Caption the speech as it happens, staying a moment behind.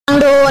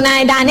ใน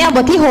ดาเนียลบ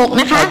ทที่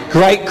6นะคะ A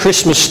great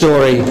Christmas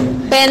story.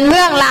 เป็นเ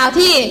รื่องราว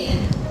ที่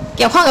เ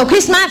กี่ยวข้องกับค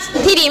ริสต์มาส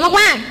ที่ดี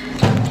มาก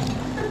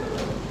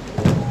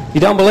You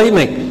don't believe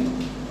me?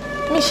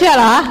 ๆไม่เชื่อเ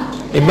หรอ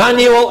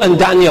Emmanuel and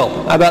Daniel.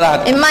 How about that?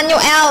 เอ็มมานู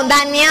เอลด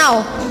าเนียล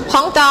พ้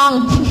องจอง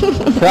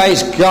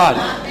Praise God.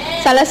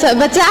 สรรเสริญ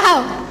พระเจ้า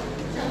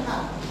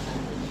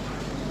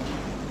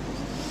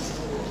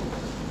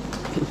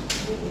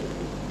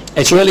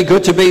It's really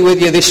good to be with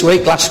you this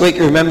week. Last week,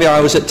 remember,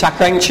 I was at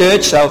Takrang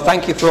Church, so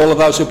thank you for all of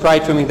those who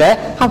prayed for me there.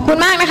 ขอบคุณ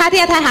มากนะคะ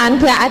ที่ทหาร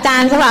เผื่ออาจา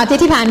รย์สำหรับอาทิต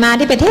ย์ที่ผ่านมา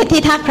ที่ประเทศ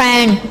ที่ท่าแคร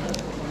ง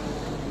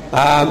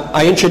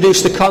I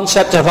introduced the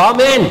concept of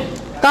Amen.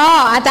 ก็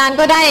อาจารย์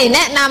ก็ได้แน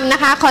ะนำนะ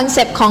คะคอนเซ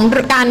ปต์ของ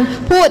การ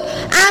พูด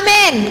อาเม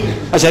น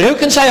I said, who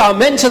can say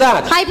Amen to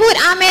that? ใครพูด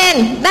อาเมน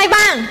ได้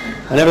บ้าง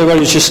And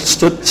everybody just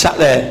sat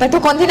there. แต่ทุ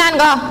กคนที่นั่น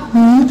ก็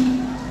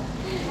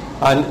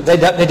And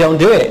they don't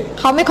do it.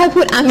 เขาไม่ค่อย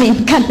พูดอาเมน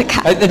กันค่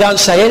ะ They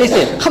don't say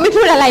anything. เขาไม่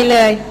พูดอะไรเล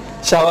ย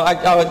So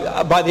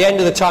by the end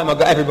of the time, I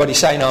got everybody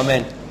saying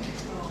Amen.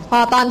 พอ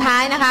ตอนท้า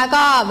ยนะคะ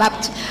ก็แบบ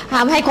ท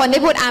ำให้คนได้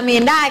พูดอาเม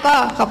นได้ก็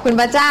ขอบคุณ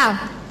พระเจ้า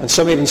And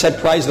some even said,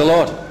 praise the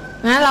Lord.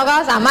 นะเราก็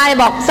สามารถ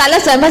บอกสรร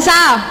เสริญพระเจ้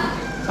า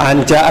And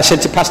I said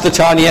to Pastor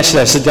Tani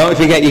yesterday, I said, don't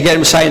forget, you get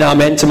him saying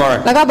Amen tomorrow.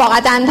 แล้วก็บอกอ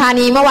าจารย์ธา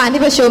นีเมื่อวาน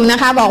ที่ประชุมนะ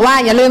คะบอกว่า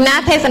อย่าลืมนะ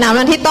เทศนาวั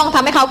นอาทิตย์ต้องท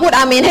ำให้เขาพูด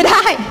อาเมนให้ไ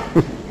ด้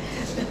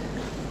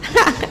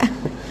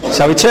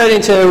So we turn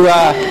into,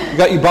 you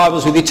got your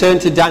Bibles with you, turn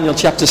to Daniel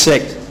chapter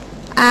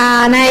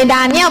 6. ในด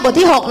าเนียลบท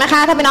ที่6นะคะ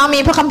ถ้าพี่น้องมี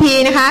พระคัมภี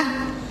ร์นะคะ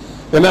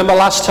Remember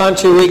last time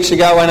 2 weeks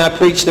ago when I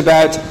preached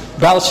about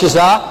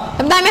Belshazzar? จ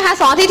ำได้ไหมคะ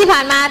2 อาทิตย์ที่ผ่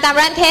านมาตาม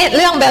รันเทศเ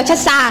รื่องเบลชั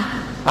สซา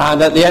And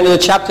at the end of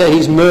the chapter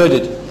he's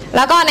murdered. แ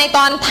ล้วก็ในต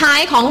อนท้าย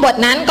ของบท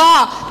นั้นก็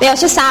เบล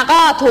ชัสซาก็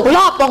ถูกล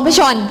อบปลงพระ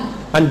ชน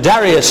And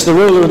Darius, the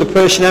ruler of the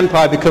Persian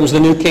Empire, becomes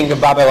the new king of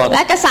Babylon. แล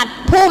ะกษัตริย์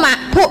ผู้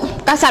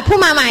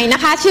มาใหม่น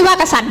ะคะชื่อว่า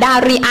กษัตริย์ดา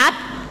ริอัส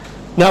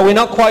Now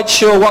we're not quite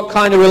sure what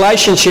kind of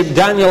relationship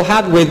Daniel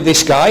had with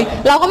this guy.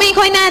 เราก็ไม่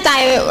ค่อยแน่ใจ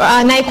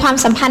ในความ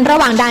สัมพันธ์ระ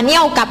หว่างดาเนี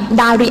ยลกับ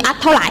ดาริอัส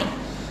เท่าไหร่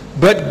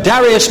But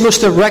Darius must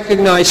have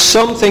recognized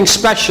something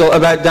special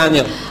about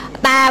Daniel.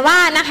 แต่ว่า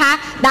นะคะ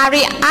ดา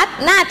ริอัส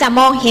น่าจะ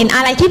มองเห็นอ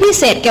ะไรที่พิ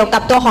เศษเกี่ยวกั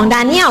บตัวของด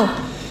าเนียล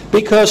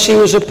Because he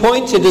was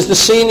appointed as the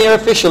senior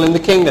official in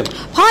the kingdom.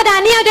 เพราะดา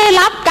เนียลได้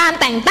รับการ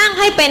แต่งตั้ง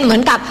ให้เป็นเหมือ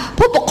นกับ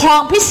ผู้ปกครอ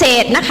งพิเศ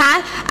ษนะคะ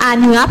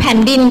เหนือแผ่น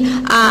ดิน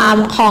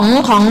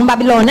ของบา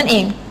บิโลนนั่นเอ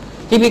ง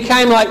He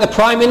became like the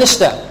prime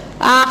minister.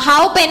 เขา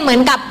เป็นเหมือ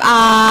น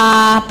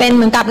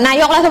กับนา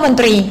ยกรัฐมน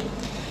ตรี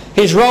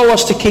His role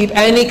was to keep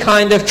any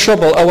kind of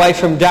trouble away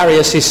from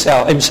Darius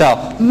himself.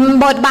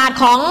 บทบาท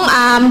ของ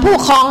ผู้ป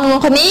กครอง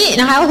คนนี้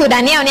นะคะก็คือดา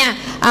เนียลเนี่ย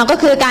ก็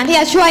คือการที่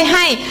จะช่วยใ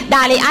ห้ด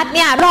าริอัสเ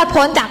นี่ยรอด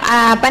พ้นจาก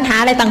ปัญหา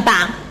อะไรต่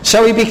างๆ So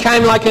he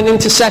became like an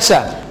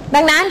intercessor.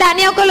 ดังนั้นดาเ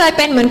นียลก็เลยเ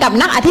ป็นเหมือนกับ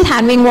นักอธิษฐา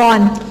นวิงวอ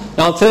น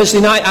Now on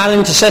Thursday night, our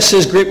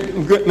intercessors group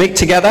meet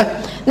together.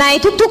 ใน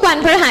ทุกๆวัน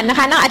พฤหัสนะค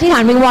ะนักอธิษฐา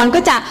นวิงวอนก็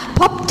จะ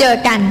พบเจอ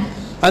กัน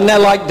And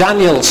they're like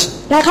Daniel's.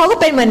 และเขาก็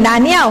เป็นเหมือนดา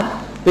เนียล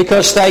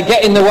Because they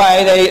get in the way,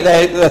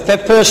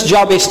 their first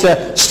job is to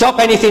stop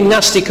anything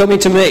nasty coming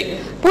to me.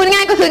 พูดง่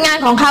ายก็คืองาน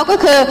ของเขาก็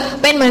คือ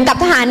เป็นเหมือนกับ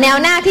ทหารแนว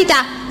หน้าที่จะ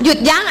หยุด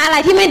ยั้งอะไร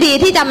ที่ไม่ดี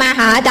ที่จะมา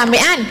หาอาจารย์ไบร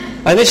อัน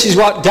And this is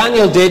what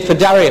Daniel did for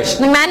Darius.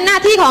 ดังนั้นหน้า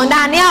ที่ของด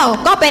าเนียล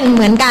ก็เป็นเ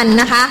หมือนกัน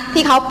นะคะ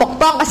ที่เขาปก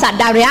ป้องกษัตริย์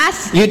ดาริอัส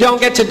You don't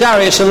get to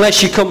Darius unless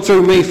you come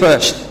through me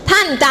first. ท่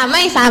านจะไ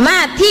ม่สามา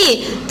รถที่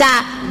จะ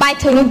ไป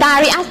ถึงดา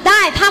ริอัสไ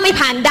ด้ถ้าไม่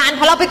ผ่านด่านข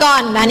องเราไปก่อ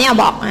นดาเนียล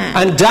บอก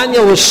And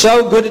Daniel was so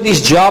good at his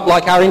job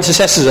like our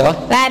intercessors are.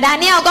 และดา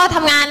เนียลก็ท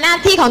ำงานหน้า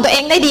ที่ของตัวเอ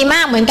งได้ดีม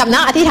ากเหมือนกับนั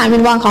กอธิษฐานวิ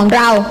งวอนของเ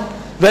รา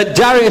That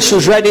Darius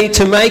was ready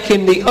to make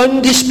him the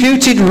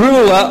undisputed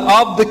ruler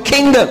of the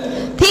kingdom.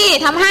 ที่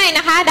ทำให้น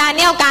ะคะดาเ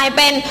นียลกลายเ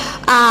ป็น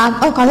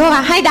ขอโทษ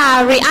ค่ะให้ดา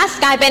ริอัส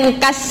กลายเป็น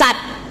กษัตริ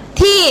ย์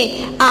ที่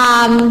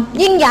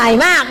ยิ่งใหญ่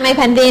มากในแ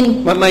ผ่นดิน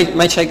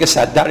ไม่ใช่ก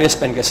ษัตริย์ Darius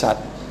เป็นกษัตริ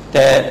ย์แ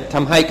ต่ท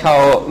ำให้เขา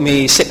มี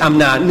สิทธิอ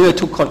ำนาจเหนือ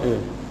ทุกคนอื่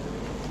น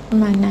ประ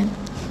มาณนั้น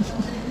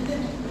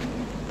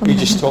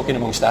You're just talking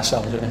amongst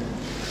ourselves, isn't it?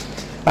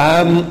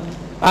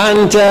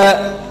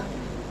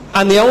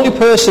 And the only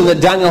person that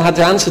Daniel had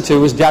to answer to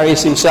was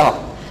Darius himself.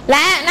 แล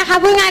ะนะคะ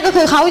พูดง่ายก็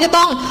คือเขาจะ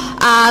ต้อง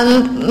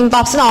ต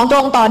อบสนองตร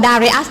งต่อดา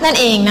ริอัสนั่น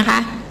เองนะคะ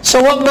So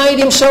what made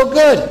him so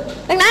good?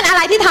 ดังนั้นอะไ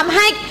รที่ทำใ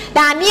ห้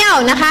ดาเนียล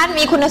นะคะ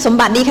มีคุณสม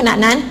บัติดีขนาด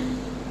นั้น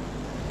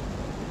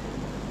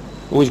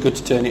Always good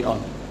to turn it on.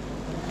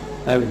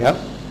 There we go.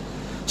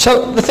 So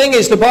the thing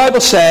is, the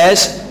Bible says,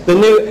 the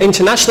New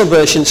International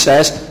Version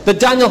says, that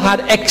Daniel had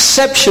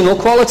exceptional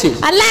qualities.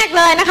 อันแรก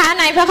เลยนะคะ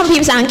ในพระคัมภี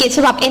ร์ภาษาอังกฤษฉ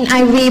บับ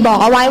NIV บอก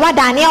เอาไว้ว่า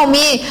ดาเนียล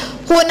มี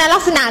คุณลั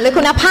กษณะหรือ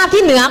คุณภาพ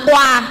ที่เหนือก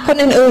ว่าคน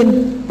อื่น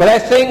ๆ But I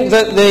think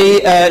that the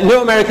New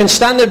American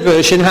Standard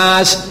Version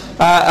has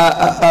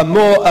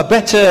a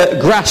better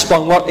grasp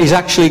on what is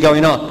actually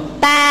going on.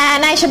 แต่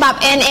ในฉบับ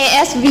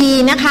NASV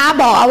นะคะ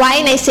บอกเอาไว้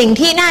ในสิ่ง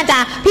ที่น่าจะ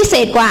พิเศ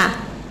ษกว่า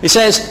It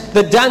says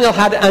that Daniel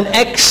had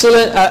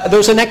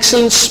there was an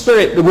excellent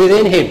spirit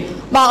within him.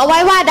 บอกเอาไว้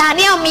ว่าดาเ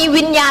นียลมี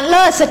วิญญาณเ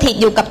ลิศสถิต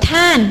อยู่กับ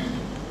ท่าน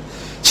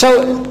So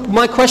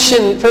my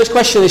first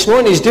question this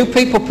morning is, do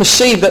people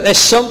perceive that there's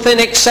something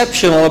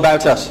exceptional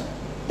about us?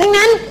 ดัง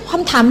นั้นค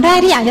ำถามแรก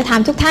ที่อยากจะถา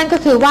มทุกท่านก็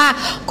คือว่า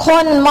ค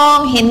นมอง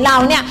เห็นเรา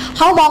เนี่ยเ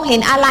ขามองเห็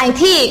นอะไร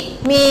ที่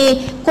มี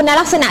คุณ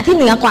ลักษณะที่เ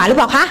หนือกว่าหรือเ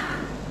ปล่าคะ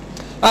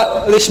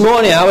This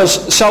morning I was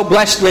so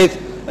blessed with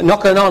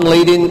Knocker on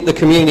leading the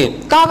communion.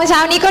 ก็เมื่อเช้า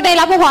นี้ก็ได้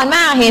รับพระพรม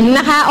ากเห็น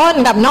นะคะอ้น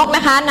กับนกน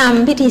ะคะน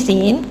ำพิธีศี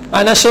ล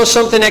And I saw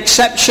something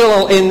exceptional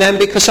in them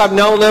because I've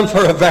known them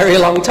for a very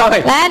long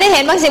time. และได้เ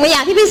ห็นบางสิ่งบางอย่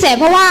างที่พิเศษ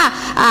เพราะว่า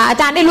อา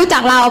จารย์ได้รู้จั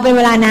กเราเป็นเ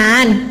วลานา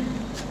น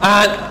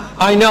And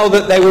I know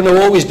that they wouldn't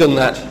have always done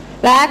that.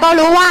 และก็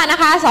รู้ว่านะ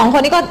คะสองค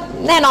นนี้ก็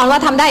แน่นอนว่า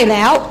ทำได้อยู่แ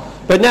ล้ว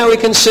But now we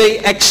can see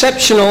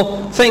exceptional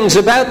things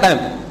about them.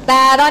 แ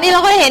ต่ตอนนี้เร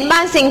าก็เห็นบา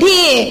งสิ่ง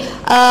ที่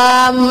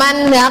มัน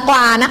เหนือก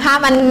ว่านะคะ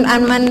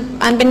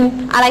มันเป็น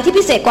อะไรที่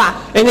พิเศษกว่า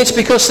And it's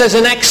because there's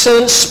an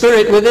excellent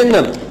spirit within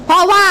them. เพรา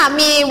ะว่า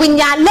มีวิญ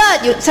ญาณเลิศ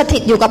อยู่สถิ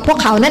ตอยู่กับพวก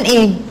เขานั่นเอ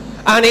ง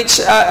And it's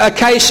a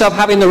case of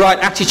having the right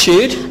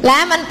attitude. และ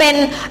มันเป็น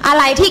อะ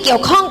ไรที่เกี่ย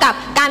วข้องกับ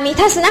การมี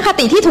ทัศนค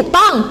ติที่ถูก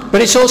ต้อง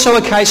But it's also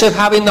a case of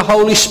having the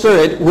Holy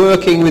Spirit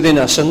working within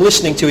us and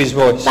listening to His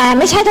voice. แต่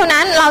ไม่ใช่เท่า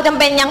นั้นเราจำ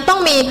เป็นยังต้อง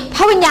มีพ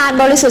ระวิญญาณ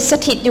บริสุทธิ์ส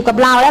ถิตอยู่กับ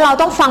เราและเรา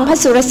ต้องฟังพระ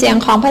สุรเสียง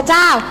ของพระเ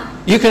จ้า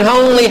You can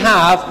only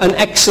have an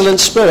excellent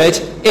spirit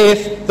if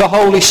the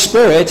Holy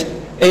Spirit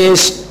is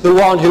the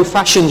one who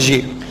fashions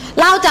you.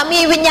 เราจะ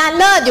มีวิญญาณ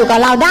เลิศอยู่กับ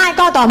เราได้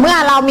ก็ต่อเมื่อ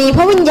เรามีพ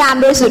ระวิญญาณ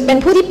บริสุทธิ์เป็น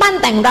ผู้ที่ปั้น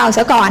แต่งเราเ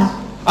สียก่อน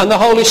And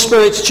the Holy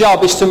Spirit's job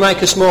is to make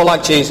us more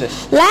like Jesus.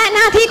 และห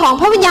น้าที่ของ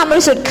พระวิญญาณบ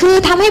ริสุทธิ์คือ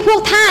ทำให้พว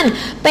กท่าน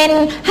เป็น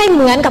ให้เ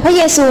หมือนกับพระเ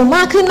ยซูม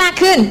ากขึ้นมาก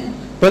ขึ้น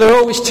But there are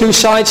always two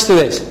sides to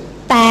this.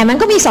 แต่มัน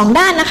ก็มีสอง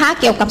ด้านนะคะ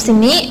เกี่ยวกับสิ่ง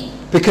นี้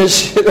Because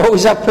you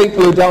always have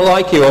people who don't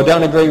like you or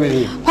don't agree with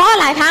you. เพราะ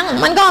หลายครั้ง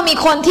มันก็มี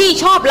คนที่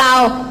ชอบเรา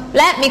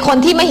และมีคน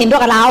ที่ไม่เห็นด้ว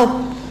ยกับเรา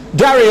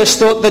Darius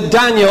thought that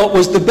Daniel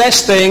was the best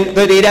thing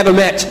that he'd ever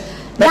met.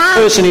 Best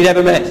person he'd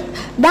ever met.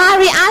 ดา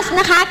ริอัส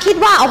นะคะคิด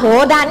ว่าโอ้โห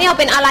ดาเนียล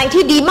เป็นอะไร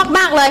ที่ดีม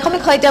ากๆเลยเขาไ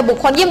ม่เคยเจอบุค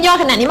คลเยี่ยมยอด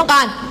ขนาดนี้มาก่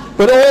อน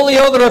But all the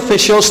other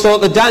officials thought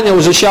that Daniel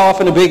was a show-off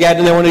and a big head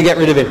and they wanted to get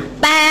rid of him.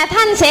 แต่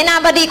ท่านเสนา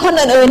บดีคน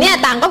อื่นๆเนี่ย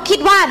ต่างก็คิด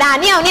ว่าดา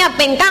เนียลเนี่ยเ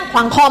ป็นก้างขว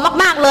างคอ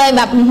มากๆเลยแ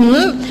บบ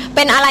เ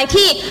ป็นอะไร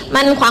ที่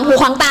มันขวางหู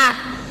ขวางตา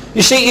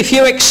You see, if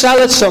you excel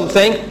at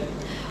something,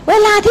 เว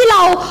ลาที่เร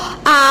า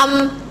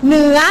เห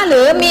นือหรื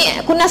อมี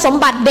คุณสม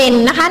บัติเด่น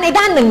นะคะใน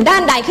ด้านหนึ่งด้า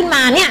นใดขึ้นม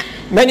าเนี่ย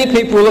many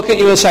people look at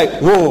you and say,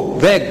 "Whoa,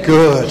 they're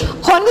good."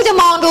 คนก็จะ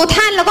มองดู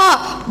ท่านแล้วก็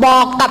บอ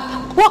กกับ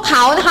พวกเข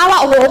านะคะว่า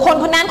โอ้โหค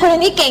นนั้นคน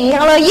นี้เก่งจั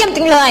งเลยเยี่ยม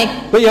จังเลย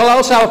But you'll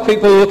also have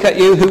people who look at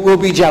you who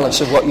will be jealous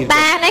of what you do. แ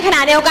ต่ในขณ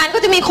ะเดียวกันก็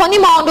จะมีคน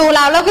ที่มองดูเ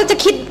ราแล้วก็จะ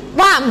คิด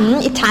ว่า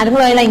อิจฉาจัง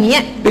เลยอะไรอย่างเงี้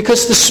ย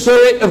Because the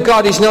Spirit of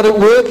God is not at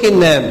work in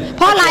them. เ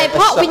พราะอะไรเพ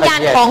ราะวิญญา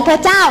ณของพระ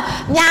เจ้า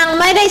ยัง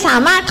ไม่ได้สา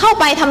มารถเข้า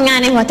ไปทำงาน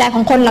ในหัวใจข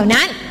องคนเหล่า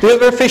นั้น The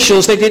other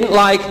officials, they didn't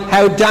like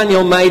how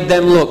Daniel made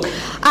them look.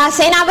 เส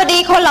นาบดี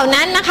คนเหล่า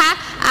นั้นนะคะ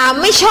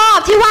ไม่ชอบ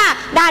ที่ว่า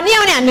ดาเนีย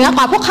ลเนี่ยเหนือก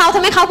ว่าพวกเขาท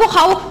ำให้พวก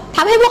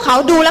เขา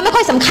ดูแล้วไม่ค่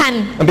อยสำคัญ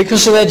And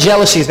because of their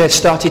jealousies, they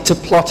started to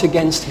plot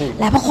against him.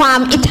 และเพราะความ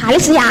อิจฉาริ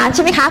ษยาใ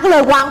ช่ไหมคะก็เล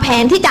ยวางแผ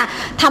นที่จะ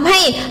ทำให้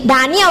ด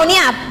าเนียลเนี่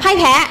ยพ่าย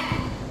แพ้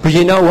But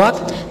you know what?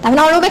 แต่เ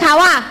รารู้ไหมคะ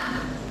ว่า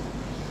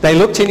They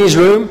looked in his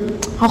room.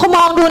 เขาม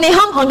องดูใน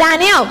ห้องของดา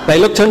เนียล They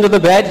looked under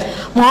the bed.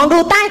 มองดู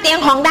ใต้เตียง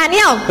ของดาเนี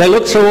ยล They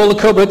looked through all the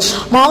cupboards.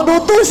 มองดู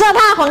ตู้เสื้อ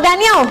ผ้าของดา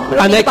เนียล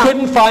And they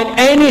couldn't find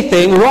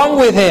anything wrong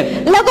with him.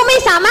 แล้วก็ไม่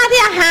สามารถที่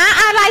จะหา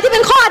อะไรที่เป็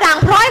นข้อด่าง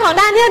พร้อยของ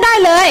ดาเนียลได้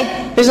เลย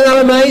Isn't that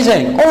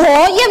amazing? โอ้โห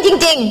เยี่ยมจ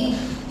ริง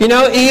You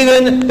know,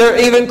 there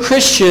are even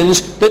Christians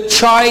that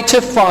try to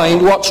find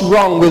what's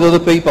wrong with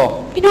other people.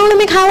 ๆพี่น้องรู้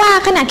ไหมคะว่า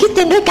ขณะคริสเ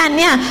ตียนด้วยกัน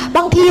เนี่ยบ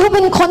างทีเขาเ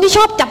ป็นคนที่ช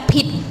อบจับ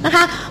ผิดนะค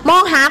ะมอ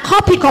งหาข้อ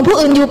ผิดของผู้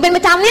อื่นอยู่เป็นป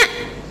ระจำเนี่ย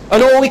And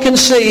all we can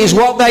see is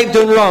what they've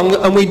done wrong,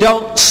 and we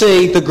don't see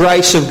the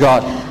grace of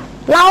God.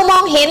 เราม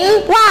องเห็น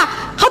ว่า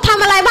เขาท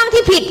ำอะไรบ้าง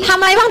ที่ผิดทำ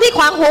อะไรบ้างที่ข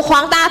วางหูขวา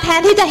งตาแทน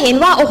ที่จะเห็น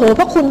ว่าโอ้โหพ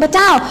ระคุณพระเ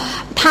จ้า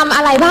ทำอ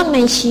ะไรบ้างใน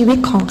ชีวิต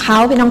ของเขา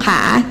พี่น้องข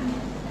า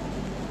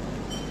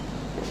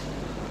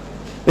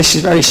This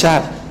is very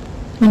sad.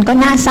 มันก็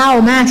น่าเศร้า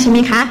มากใช่ไหม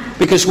คะ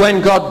Because when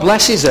God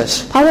blesses us,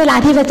 เพราะเวลา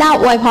ที่พระเจ้า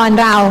อวยพร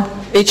เรา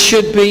it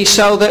should be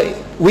so that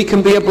we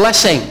can be a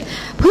blessing.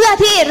 เพื่อ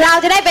ที่เรา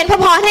จะได้เป็นพระ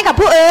พรให้กับ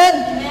ผู้อื่น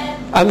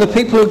And the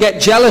people who get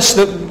jealous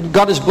that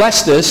God has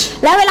blessed us,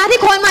 และเวลาที่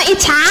คนมาอิจ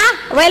ฉา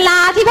เวลา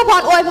ที่พระพ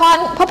รอวยพร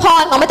พระพ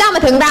รของพระเจ้าม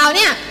าถึงเราเ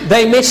นี่ย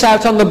they miss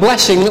out on the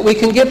blessing that we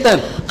can give them.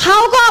 เขา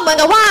ก็เหมือน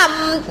กับว่า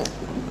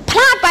พล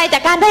าดไปจา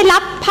กการได้รั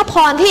บพระพ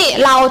รที่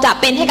เราจะ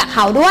เป็นให้กับเข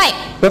าด้วย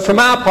But from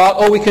our part,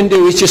 all we can do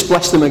is just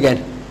bless them again.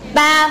 แ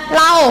ต่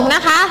เราน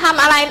ะคะท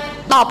ำอะไร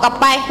ตอบกลับ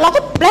ไปเราก็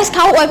bless เข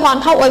าอวยพร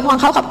เขาอวยพร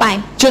เขากลับไป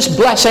Just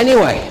bless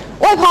anyway.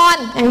 อวยพร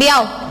อย่างเดีย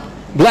ว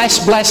Bless,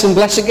 bless, and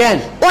bless again.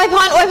 อวยพ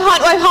รอวยพร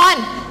อวยพร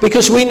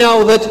Because we know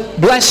that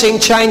blessing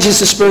changes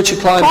the spiritual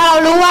เพราะ climate. เรา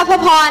รู้ว่าพระ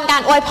พรกา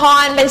รอวยพ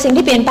รเป็นสิ่ง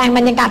ที่เปลี่ยนแปลงบ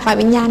รรยากาศฝ่าย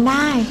วิญญาณไ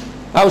ด้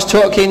I was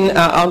talking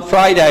on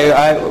Friday.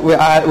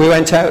 We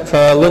went out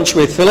for lunch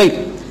with Philippe.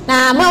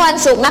 เมื่อวัน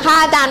ศุกร์นะคะ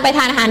อาจารย์ไปท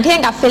านอาหารเที่ยง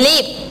กับฟิลิ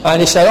ป And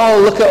he said, "Oh,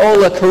 look at all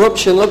the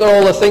corruption. Look at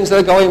all the things that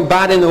are going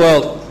bad in the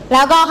world." แ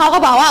ล้วก็เขาก็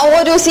บอกว่าโอ้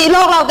ดูสิโล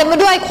กเราเต็มไป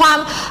ด้วยความ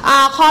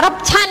คอร์รัป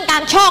ชันกา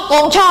รช่อโก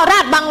งช่อรา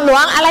ชบังหลว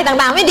งอะไร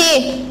ต่างๆไม่ดี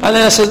And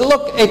then I said,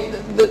 look,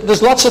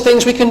 there's lots of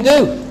things we can do.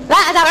 และ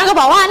อาจารย์ก็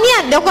บอกว่าเนี่ย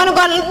เดี๋ยวก่อน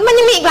มัน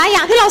ยังมีอีกหลายอย่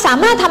างที่เราสา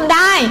มารถทำไ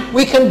ด้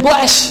We can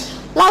bless.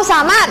 เราส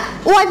ามารถ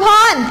อวยพ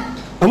ร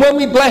And when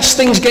we bless,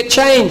 things get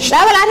changed. แล้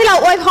วเวลาที่เรา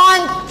อวยพร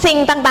สิ่ง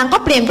ต่างๆก็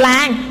เปลี่ยนแปล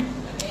ง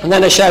And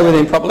then I shared with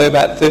him probably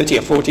about 30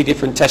 or 40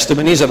 different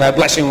testimonies of how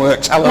blessing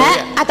works. และ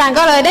Hallelujah. อาจารย์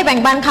ก็เลยได้แบ่ง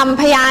ปันค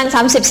ำพยาน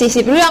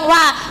 30-40 เรื่องว่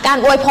าการ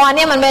อวยพรเ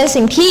นี่ยมันเป็น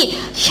สิ่งที่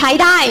ใช้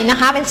ได้นะ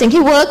คะเป็นสิ่ง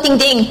ที่เวิร์กจ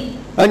ริง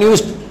And he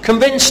was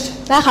convinced.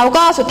 ๆและเขา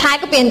ก็สุดท้าย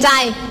ก็เปลี่ยนใจ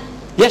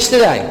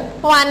Yesterday,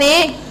 เมื่อวานนี้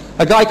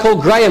a guy called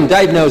Graham,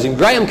 Dave knows him,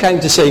 Graham came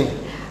to see me.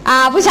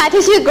 ผู้ชาย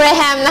ที่ชื่อเกรแ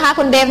ฮมนะคะ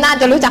คุณเดฟน่า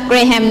จะรู้จักเกร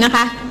แฮมนะค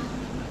ะ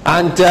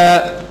And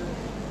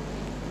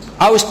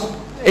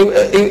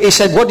he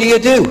said, what do you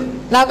do?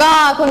 แล้วก็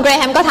คุณเกร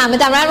แฮมก็ถามอา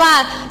จารย์แว่นว่า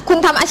คุณ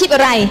ทำอาชีพอ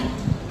ะไร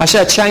I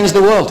said, change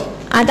the world.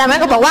 อาจารย์แว่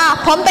นก็บอกว่า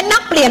ผมเป็นนั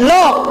กเปลี่ยนโล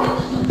ก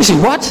He said,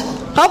 what?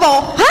 เขาบอก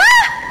ฮะ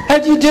How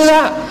do you do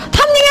that? ท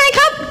ำยังไงค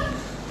รับ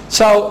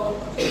So,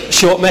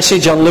 short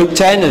message on Luke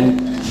 10 and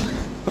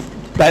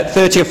about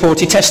 30 or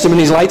 40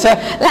 testimonies later.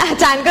 และอา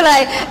จารย์ก็เล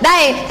ยได้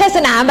เทศ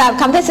นาแบบ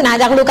คำเทศนา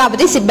จากลูกาบท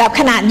ที่10แบบ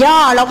ขนาดย่อ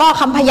แล้วก็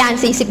คำพยาน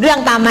40เรื่อง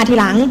ตามมาที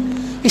หลัง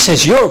He says,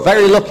 you're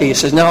very lucky. He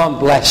says, no, I'm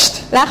blessed.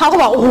 แล้วเขาก็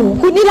บอกโอ้โห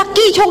คุณนี่ลัค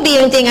กี้โชคดี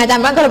จริงๆอาจาร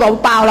ย์บ้านก็เลยบอก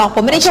เปล่าหรอกผ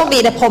มไม่ได้โชคดี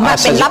แต่ผม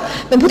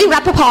เป็นผู้ที่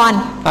รับพระพร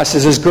I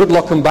says, there's good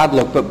luck and bad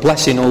luck, but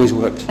blessing always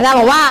works. อาจารย์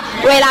บอกว่า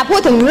เวลาพู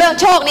ดถึงเรื่อง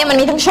โชคเนี่ยมัน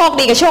มีทั้งโชค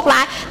ดีกับโชคร้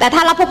ายแต่ถ้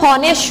ารับพระพร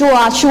เนี่ยชัว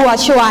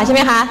ร์ใช่ไห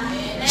มคะ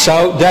So,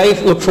 Dave,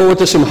 look forward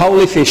to some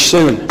holy fish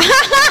soon.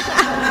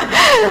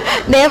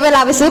 เดฟเวล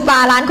าไปซื้อปลา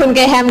ร้านคุณเก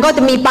รแฮมก็จ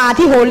ะมีปลา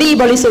ที่โฮลี่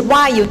บริสุทธิ์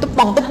ว่ายอยู่ตุ๊บ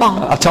ป่อง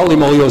I told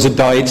him all yours had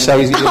died, so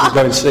he's going to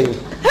go and see him.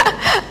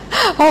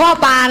 เพราะว่า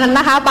ปลานั้น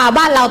นะคะปลา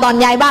บ้านเราตอน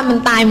ย้ายบ้านมัน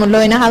ตายหมดเล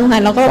ยนะคะ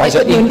เราก็ไป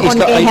อุดหนุนคน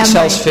เกรแฮม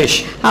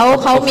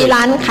เขามีร้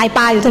านขายป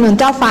ลาอยู่ถนน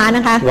เจ้าฟ้าน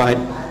ะคะ Right.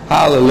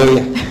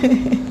 Hallelujah.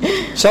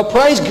 So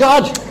praise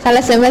God. สรร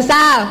เสริญพระเ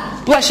จ้า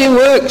Blessing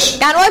works.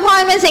 การอวยพร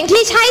เป็นสิ่ง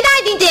ที่ใช้ได้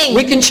จริง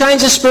We can change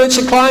the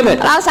spiritual climate.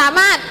 ๆเราสาม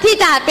ารถที่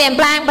จะเปลี่ยนแ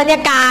ปลงบรรย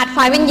ากาศ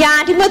ฝ่ายวิญญาณ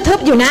ที่มืดทึบ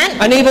อยู่นั้น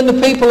And even the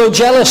people who are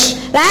jealous.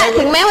 และ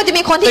ถึงแม้ว่าจะ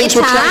มีคนที่อิจ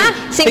ฉา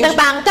สิ่ง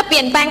ต่างๆจะเป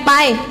ลี่ยนแปลงไป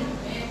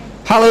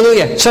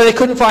Hallelujah. So they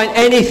couldn't find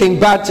anything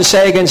bad to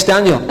say against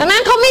Daniel. ดังนั้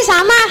นเขาไม่สา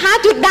มารถหา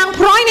จุดด่างพ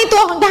ร้อยในตั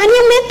วของดาเนี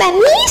ยลแม้แต่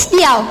นิดเ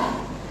ดียว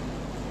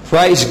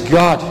Praise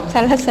God. สร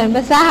รเสริญพ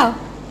ระเจ้า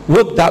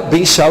Would that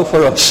be so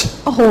for us?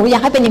 โอ้โหอยา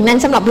กให้เป็นอย่างนั้น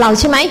สำหรับเรา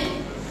ใช่ไหม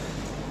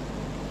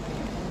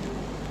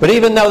But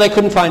even though they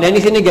couldn't find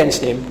anything against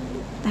him,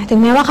 แต่ถึง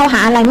แม้ว่าเขาห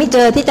าอะไรไม่เจ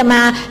อที่จะม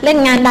าเล่น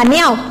งานดาเนี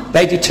ยล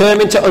they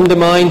determined to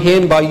undermine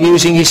him by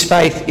using his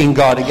faith in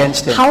God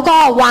against him. เขาก็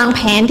วางแผ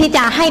นที่จ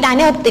ะให้ดาเ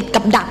นียลติด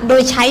กับดักโด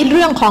ยใช้เ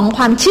รื่องของค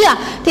วามเชื่อ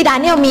ที่ดา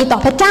เนียลมีต่อ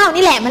พระเจ้า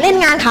นี่แหละมาเล่น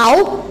งานเขา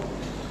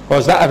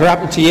Was that ever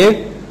happened to you?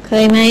 เค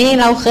ยไหม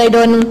เราเคยโด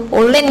น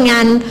เล่นงา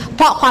นเ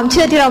พราะความเ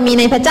ชื่อที่เรามี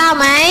ในพระเจ้า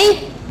ไหม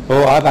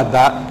Oh, I've had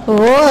that. โ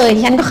อ้ย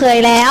ฉันก็เคย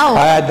แล้ว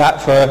I had that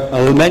for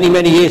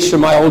many years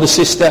from my older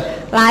sister.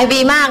 หลายปี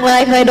มากเล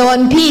ยเคยโดน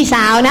พี่ส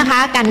าวนะคะ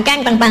กันแกล้ง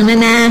ต่างๆนา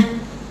นา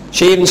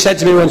She even said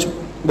to me once,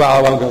 well, I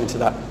won't go into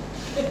that.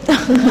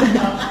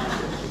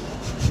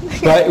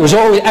 But it was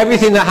always,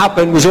 everything that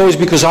happened was always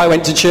because I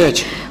went to church.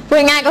 พูด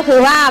ง่ายๆก็คือ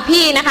ว่า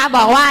พี่นะคะบ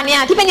อกว่าเนี่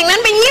ยที่เป็นอย่างนั้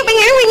นเป็นอย่างนี้เป็นอ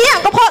ย่างนี้เป็นอย่างนี้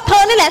ก็เพราะเธ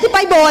อนี่แหละที่ไป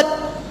โบสถ์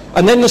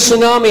And then the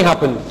tsunami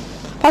happened.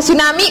 พอสึ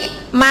นามิ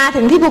มา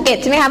ถึงที่ภูเก็ต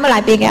ใช่ไหมคะเมื่อหลา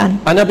ยปีก่อน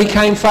And I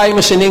became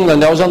famous in England.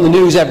 I was on the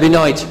news every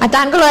night. อาจ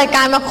ารย์ก็เลยก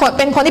ลายมาเ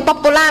ป็นคนที่ป๊อป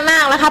ปูล่ามา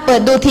กนะคะเปิ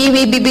ดดูที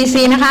วี BBC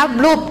นะคะ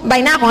รูปใบ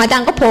หน้าของอาจา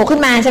รย์ก็โผล่ขึ้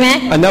นมาใช่ไหม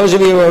And those of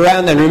you who were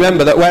around then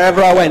remember that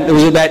wherever I went there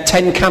was about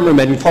 10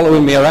 cameramen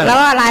following me แล้ว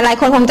around. หลาย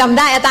คนคงจำ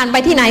ได้อาจารย์ไป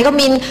ที่ไหนก็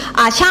มี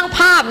ช่างภ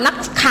าพนัก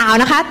ข่าว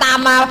นะคะตาม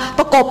มาป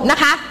ระกบนะ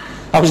คะ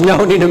I was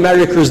known in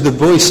America as the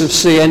voice of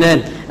CNN.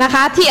 นะค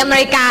ะที่อเม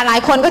ริกาหลาย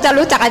คนก็จะ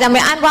รู้จักอาจารย์ไบร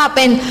อันว่าเ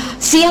ป็น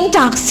เสียงจ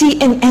าก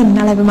CNN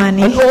อะไรประมาณ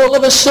นี้ And all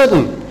of a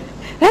sudden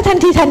และทัน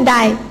ทีทันใด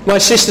my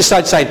sister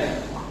started saying,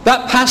 that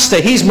pastor,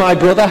 he's my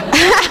brother.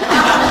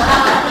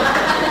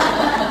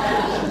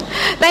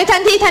 ในทั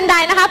นทีทันใด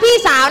นะคะพี่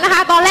สาวนะค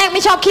ะตอนแรกไ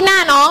ม่ชอบขี้หน้า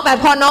น้องแต่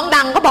พอน้อง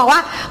ดังก็บอกว่า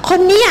คน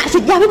เนี้ยศิ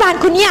ษยาภิบาล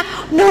คนเนี้ย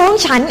น้อง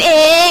ฉันเอ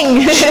ง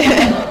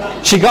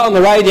She got on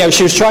the radio.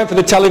 She was trying for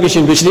the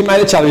television, but she didn't make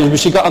the television, but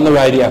she got on the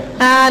radio.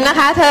 นะค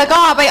ะเธอ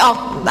ก็ไปออก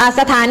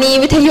สถานี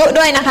วิทยุ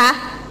ด้วยนะคะ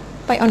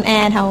ไปออนแอ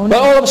ร์แถว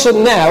But all of a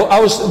sudden now,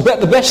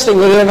 the best thing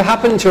that had ever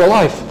happened to her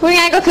life. พูด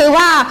ง่ายก็คือ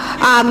ว่า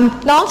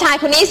น้องชาย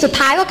คนนี้สุด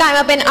ท้ายก็กลาย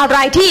มาเป็นอะไร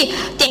ที่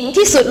เจ๋ง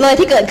ที่สุดเลย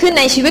ที่เกิดขึ้น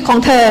ในชีวิตของ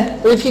เธอ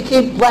But if you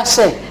keep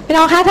blessing, พี่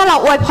น้องคะถ้าเรา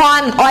อวยพ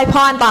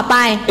รต่อไป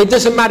it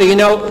doesn't matter. You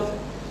know,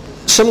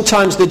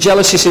 sometimes the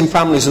jealousies in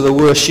families are the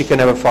worst you can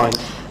ever find.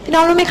 พี่น้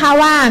องรู้ไหมคะ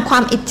ว่าควา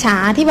มอิจฉา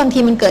ที่บางที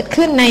มันเกิด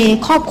ขึ้นใน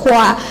ครอบครัว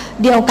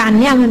เดียวกัน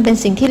เนี่ยมันเป็น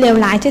สิ่งที่เลว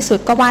ร้ายที่สุด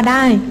ก็ว่าไ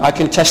ด้ I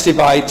can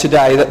testify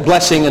today that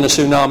blessing and a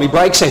tsunami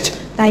breaks it.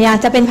 แต่อยาก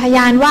จะเป็นพย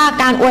านว่า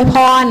การอวยพ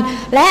ร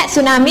และ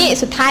สึนามิ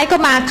สุดท้ายก็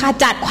มาข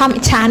จัดความ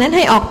อิจฉานั้นใ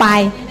ห้ออกไป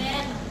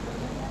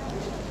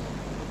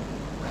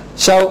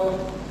So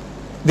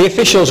the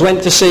officials went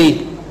to see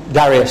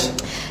Darius.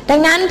 ดั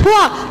งนั้นพว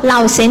กเหล่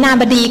าเสนา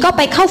บดีก็ไ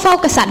ปเข้าเฝ้า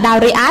กษัตริย์ดา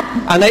ริอัส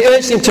And they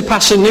urged him to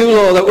pass a new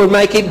law that would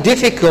make it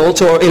difficult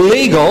or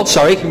illegal,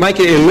 make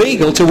it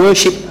illegal to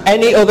worship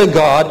any other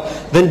god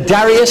than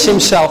Darius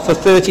himself for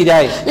 30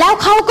 days. แล้ว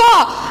เขาก็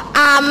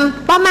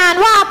ประมาณ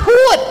ว่า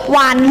พูดหว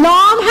าน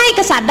ล้อมให้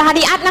กษัตริย์ดา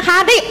ริอัสนะคะ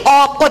ได้อ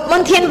อกกฎม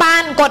นเทียนบา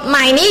นกฎให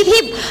ม่นี้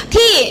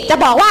ที่จะ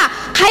บอกว่า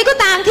ใครก็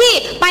ตามที่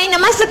ไปน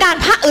มัสการ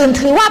พระอื่น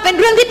ถือว่าเป็น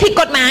เรื่องที่ผิด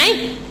กฎหมาย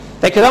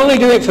They could only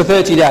do it for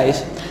 30 days.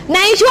 ใ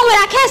นช่วงเว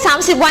ลาแค่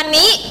30วัน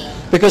นี้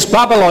Because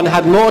Babylon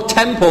had more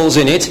temples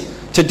in it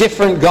to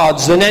different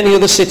gods than any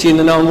other city in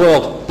the known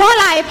world. เพราะอะ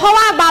ไรเพราะ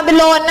ว่าบาบิ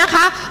โลนนะค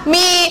ะ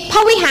มีพร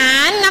ะวิหา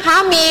รนะคะ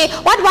มี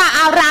วัดวา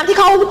อารามที่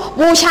เขา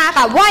บูชา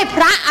กับไหว้พ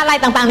ระอะไร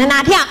ต่างๆนานา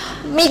ที่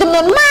มีจำน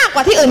วนมากก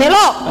ว่าที่อื่นในโล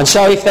ก And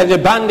so if they'd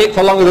abandoned it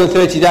for longer than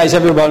 30 days,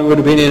 everyone would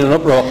have been in an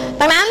uproar.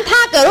 ดังนั้นถ้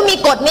าเกิดว่ามี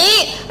กฎนี้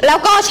แล้ว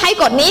ก็ใช้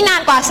กฎนี้นา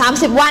นกว่า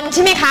30วันใ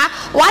ช่ไหมคะ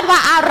วัดวา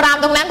อาราม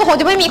ตรงนั้นก็คง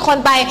จะไม่มีคน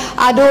ไป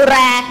ดู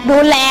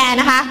แล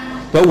นะคะ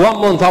But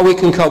 1 month, we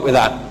can cope with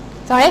that.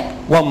 Sorry?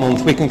 1 month,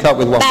 we can cope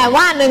with 1 month. แต่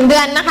ว่า1เดื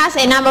อนนะคะเส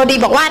นาบดี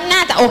บอกว่าน่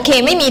าจะโอเค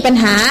ไม่มีปัญ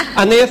หา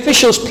And the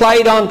officials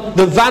played on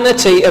the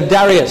vanity of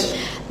Darius.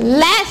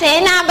 และเส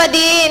นาบ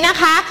ดีนะ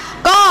คะ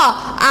ก็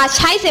ใ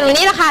ช้สิ่งเหล่า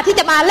นี้นะคะที่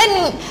จะมาเล่น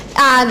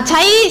ใ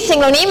ช้สิ่ง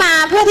เหล่านี้มา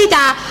เพื่อที่จ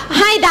ะ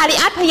ให้ดาริ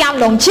อัสพยายาม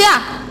หลงเชื่อ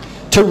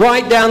To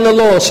write down the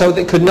law so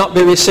that it could not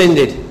be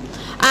rescinded.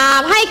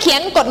 ให้เขีย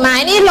นกฎหมาย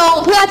นี้ลง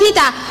เพื่อที่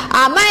จะ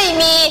ไม่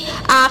มี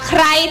ใค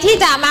รที่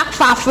จะมา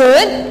ฝ่าฝื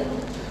น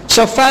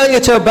So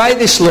failure to obey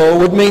this law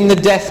would mean the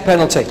death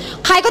penalty.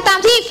 ใครก็ตาม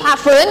ที่ฝ่า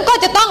ฝืนก็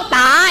จะต้องต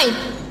าย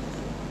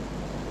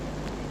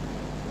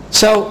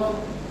So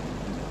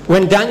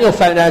when Daniel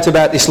found out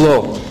about this law,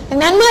 ดัง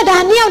นั้นเมื่อดา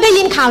เนียลได้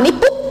ยินข่าวนี้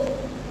ปุ๊บ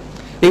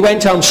he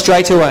went home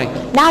straight away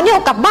ดาเนียล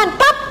กลับบ้าน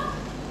ปั๊บ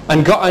and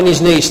got on his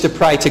knees to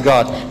pray to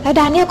God. แล้ว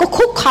ดาเนียลก็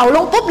คุกเข่าล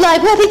งปุ๊บเลย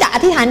เพื่อที่จะอ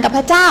ธิษฐานกับพ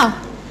ระเจ้า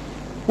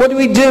What do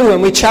we do when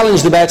we're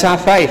challenged about our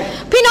faith?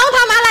 พี่น้องท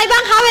ำอะไรบ้า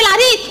งคะเวลา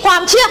ที่ควา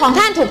มเชื่อของ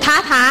ท่านถูกท้า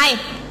ทาย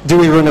Do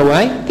we run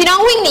away? พี่น้อง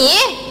วิ่งหนี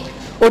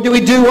Or do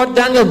we do what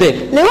Daniel did?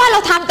 หรือว่าเรา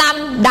ทำตาม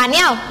ดาเนี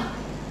ยล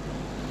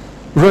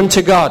Run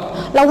to God.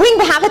 เราวิ่งไ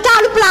ปหาพระเจ้า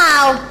หรือเปล่า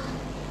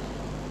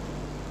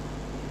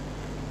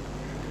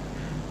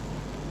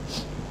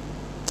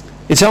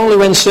It's only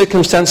when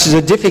circumstances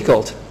are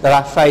difficult that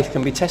our faith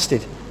can be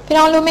tested. พี่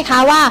น้องรู้ไหมคะ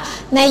ว่า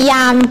ในย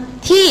าม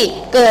ที่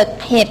เกิด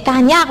เหตุกา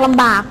รณ์ยากล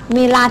ำบากเ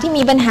วลาที่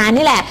มีปัญหา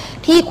นี่แหละ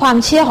ที่ความ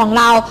เชื่อของ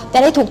เราจะ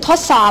ได้ถูกทด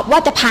สอบว่า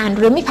จะผ่านห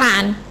รือไม่ผ่า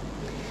น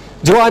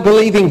Do I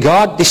believe in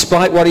God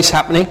despite what is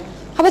happening?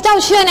 ข้าพเจ้า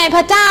เชื่อในพ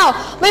ระเจ้า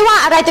ไม่ว่า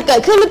อะไรจะเกิ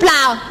ดขึ้นหรือเปล่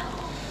า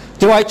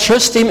Do I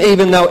trust Him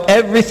even though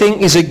everything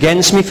is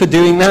against me for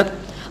doing that?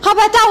 ข้า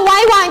พเจ้าไว้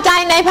วางใจ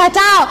ในพระเ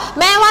จ้า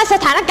แม้ว่าส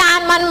ถานการ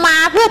ณ์มันมา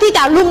เพื่อที่จ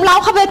ะลุมเล้า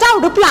ข้าพเจ้า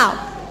หรือเปล่า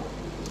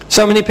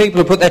So many people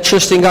who put their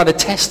trust in God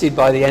are tested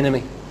by the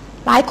enemy.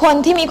 หลายคน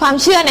ที่มีความ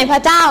เชื่อในพร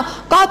ะเจ้า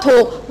ก็ถู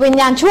กวิญ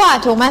ญาณชั่ว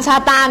ถูกมารซา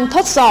ตานท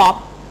ดสอบ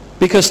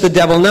Because the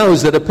devil knows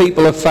that the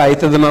people of faith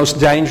are the most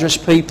dangerous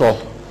people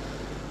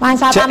มาร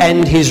ซาตาน to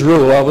end his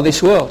rule over this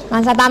world. มา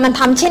รซาตานมัน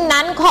ทำเช่น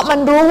นั้นเพราะมัน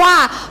รู้ว่า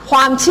คว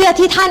ามเชื่อ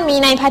ที่ท่านมี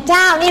ในพระเ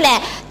จ้านี่แหละ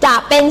จะ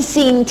เป็น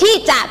สิ่งที่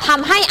จะท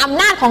ำให้อ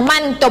ำนาจของมั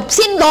นจบ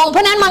สิ้นลงเพรา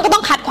ะนั้นมันก็ต้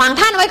องขัดขวาง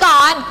ท่านไว้ก่อ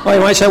น Well,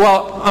 you might say,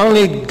 well,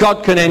 only God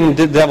can end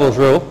the devil's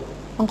rule.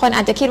 บางคนอ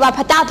าจจะคิดว่าพ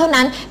ระเจ้าเท่า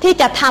นั้นที่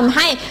จะทำใ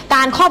ห้ก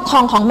ารครอบครอ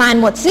งของมาร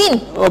หมดสิ้น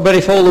Oh, but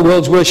if all the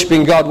world's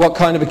worshipping God, what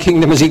kind of a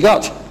kingdom has he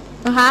got?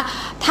 นะคะ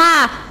ถ้า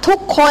ทุก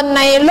คนใ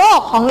นโลก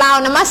ของเรา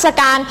นมัส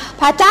การ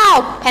พระเจ้า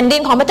แผ่นดิ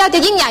นของพระเจ้าจะ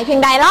ยิ่งใหญ่เพียง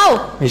ใดเล่า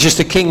He's just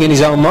a king in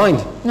his own mind.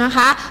 นะค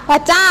ะพร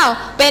ะเจ้า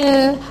เป็น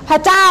พระ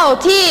เจ้า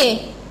ที่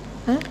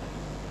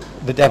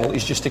The devil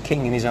is just a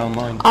king in his own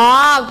mind.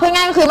 พูด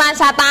ง่ายก็คือมาร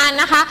ซาตาน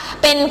นะคะ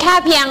เป็นแค่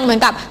เพียงเหมือ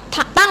นกับ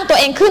ตั้งตัว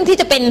เองขึ้นที่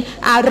จะเป็น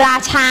รา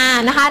ชา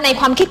นะคะใน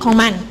ความคิดของ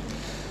มัน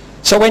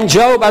So when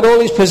Job had all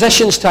his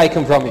possessions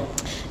taken from him,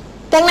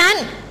 ดังนั้น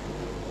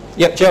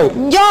Job,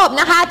 โยบ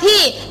นะคะที่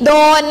โด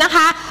นนะค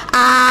ะ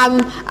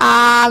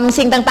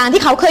สิ่งต่างๆ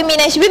ที่เขาเคยมี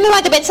ในชีวิตไม่ว่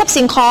าจะเป็นทรัพย์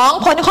สินของ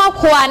คนในครอบ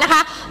ครัวนะค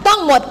ะต้อง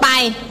หมดไป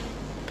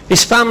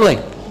his family,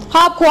 ค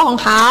รอบครัวของ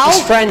เขา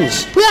his friends,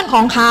 เพื่อนข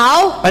องเขา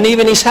and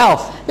even his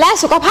health, และ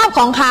สุขภาพ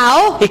ของเขา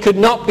he could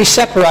not be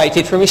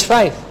separated from his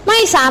faith. ไม่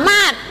สาม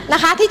ารถนะ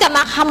คะที่จะม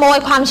าขโมย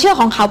ความเชื่อ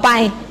ของเขาไป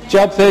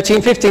Job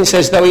 13:15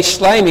 says, though he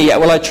slay me, yet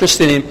will I trust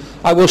in him.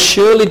 I will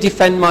surely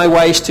defend my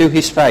ways to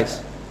his face.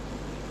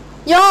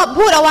 โยบ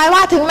พูดเอาไว้ว่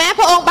าถึงแม้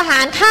พระองค์ประหา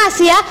รข้าเ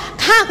สีย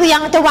ข้าก็ยั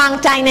งจะวาง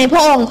ใจในพร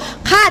ะองค์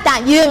ข้าจะ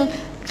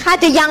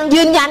ยัง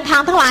ยืนยันทา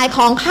งทั้งหลายข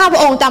องข้าพร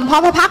ะองค์จำเพา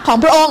ะพระพักของ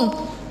พระองค์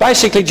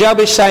Basically, Job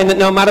is saying that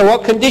no matter what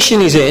condition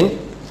he's in,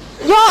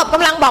 โยบก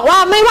ำลังบอกว่า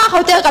ไม่ว่าเข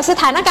าเจอกับส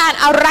ถานการณ์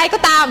อะไรก็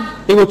ตาม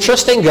he will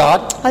trust in God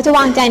เขาจะว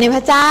างใจในพ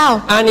ระเจ้า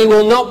and he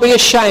will not be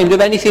ashamed of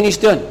anything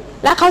he's done.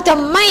 และเขาจะ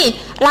ไม่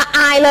ละอ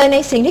ายเลยใน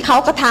สิ่งที่เขา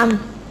กระท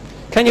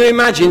ำ Can you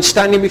imagine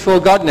standing before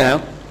God now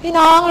พี่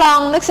น้องลอง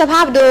นึกสภ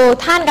าพดู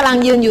ท่านกำลัง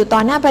ยืนอยู่ต่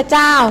อหน้าพระเ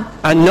จ้า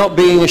and not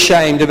being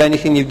ashamed of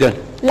anything you've done?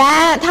 และ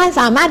ท่าน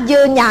สามารถ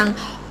ยืนอย่าง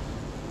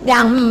อย่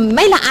างไ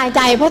ม่ละอายใ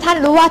จเพราะท่าน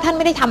รู้ว่าท่านไ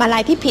ม่ได้ทำอะไร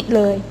ที่ผิดเ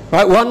ลย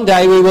Right, one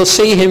day we will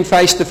see him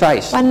face to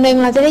face. วันหนึ่ง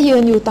เราจะได้ยื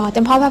นอยู่ต่อจ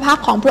นพระพัก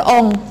ของพระอ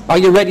งค์ Are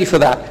you ready for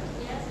that?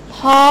 พ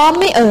ร้อม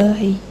ไม่เอ่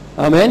ย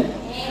Amen.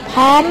 พ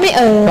ร้อมไม่เ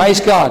อ่ย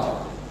Praise God.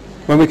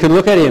 When we can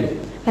look at him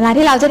เวลา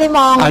ที่เราจะได้ม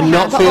องไป and หา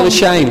not พระ feel องค์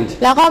ashamed.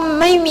 แล้วก็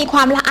ไม่มีคว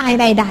ามละอาย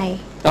ใด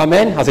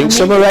Amen. I think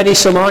some are ready,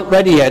 some aren't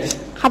ready yet.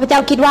 ๆข้าพเจ้า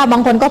คิดว่าบา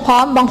งคนก็พร้อ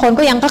มบางคน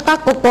ก็ยังกัก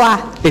กลัว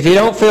If you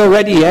don't feel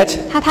ready yet,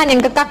 ถ้าท่านยัง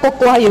กัก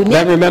กลัวอยู่เนี่ย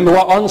then remember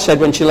what On said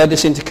when she led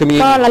us into ก็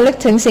communion. ระลึก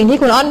ถึงสิ่งที่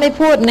คุณอ้อนได้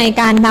พูดใน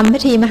การนำพิ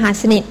ธีมหา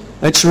สนิท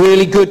It's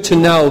really good to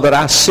know that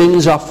our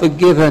sins are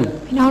forgiven.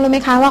 พี่น้องรู้ไหม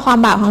คะว่าความ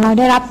บาปของเรา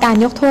ได้รับการ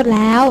ยกโทษแ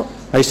ล้ว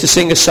I used to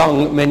sing a song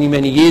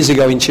many years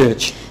ago in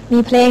church. มี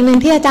เพลงหนึ่ง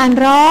ที่อาจารย์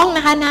ร้องน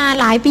ะคะนาน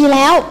หลายปีแ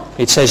ล้ว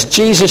It says,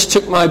 Jesus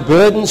took my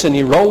burdens and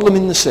he rolled them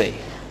in the sea.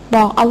 บ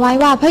อกเอาไว้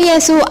ว่าพระเย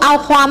ซูเอา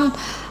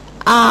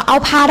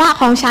ภาระ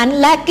ของฉัน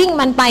และกิ้ง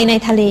มันไปใน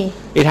ทะเล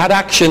It had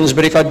actions,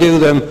 but if I do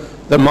them,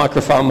 the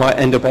microphone might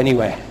end up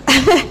anywhere.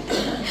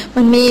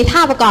 มันมีท่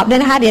าประกอบด้วย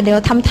นะคะเดี๋ยว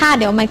ทำท่า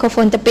เดี๋ยวไมโครโฟ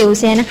นจะปลิว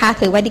เสียนะคะ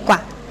ถือไว้ดีกว่า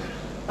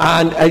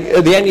And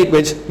at the end it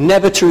was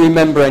never to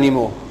remember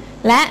anymore.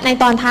 และใน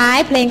ตอนท้าย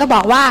เพลงก็บ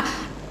อกว่า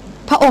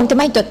พระองค์จะ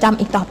ไม่จดจำ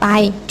อีกต่อไป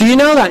Do you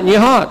know that in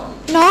your heart?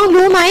 น้อง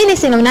รู้ไหมใน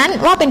สิ่งเหล่านั้น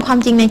ว่าเป็นความ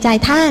จริงในใจ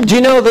ท่าน Do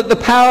you know that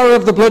the power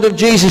of the blood of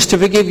Jesus to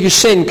forgive your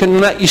sin can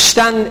let you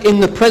stand in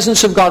the presence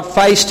of God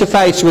face to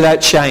face without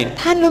shame?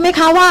 ท่านรู้ไหม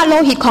คะว่าโล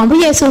หิตของพร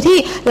ะเยซูที่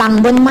หลั่ง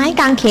บนไม้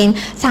กางเขน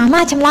สามา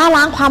รถชำระ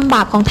ล้างความบ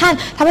าปของท่าน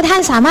ทำให้ท่า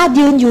นสามารถ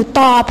ยืนอยู่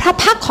ต่อพระ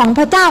พักของพ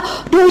ระเจ้า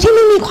โดยที่ไ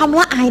ม่มีความล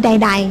ะอายใ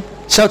ด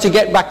So to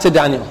get back to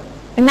Daniel.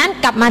 ๆดังนั้น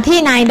กลับมาที่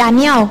นายดา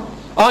เนียล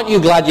Aren't you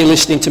glad you're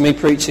listening to me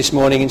preach this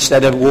morning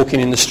instead of walking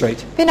in the street?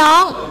 พี่น้อ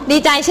งดี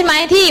ใจใช่ไหม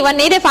ที่วัน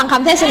นี้ได้ฟังค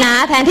ำเทศนา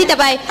แทนที่จะ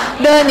ไป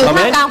เดินอยู่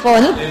ท่ามกลางฝ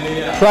น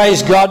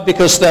Praise God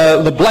because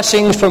the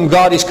blessings from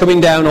God is coming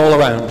down all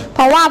around. เพ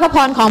ราะว่าพระพ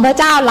รของพระ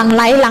เจ้าหลั่งไ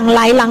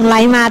หล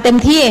มาเต็ม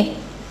ที่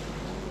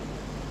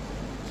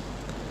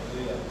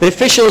The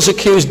officials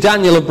accused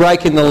Daniel of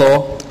breaking the law.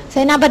 เส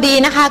นาบดี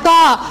นะคะก็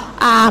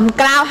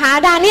กล่าวหา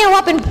ดาเนียลว่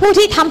าเป็นผู้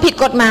ที่ทำผิด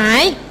กฎหมา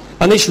ย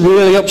And this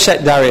really upset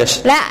Darius.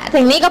 และ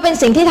สิ่งนี้ก็เป็น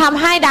สิ่งที่ท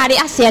ำให้ดาริ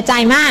อัสเสียใจ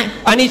มาก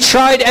And he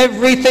tried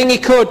everything he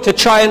could to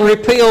try and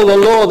repeal the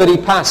law that he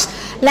passed.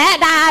 และ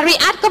ดาริ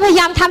อัสก็พยา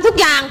ยามทำทุก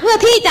อย่างเพื่อ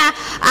ที่จะ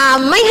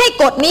ไม่ให้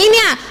กฎนี้เ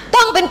นี่ย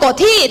ต้องเป็นกฎ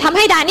ที่ทำใ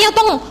ห้ดาเนียล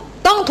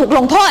ต้องถูกล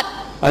งโทษ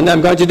And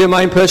I'm going to do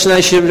my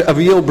impersonation of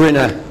Yul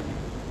Brynner.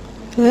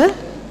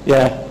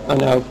 Yeah, I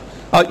know.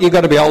 Oh, you've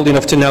got to be old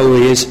enough to know who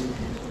he is.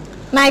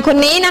 นายคน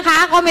นี้นะคะ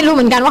ก็ไม่รู้เห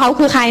มือนกันว่าเขา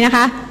คือใครนะค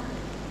ะ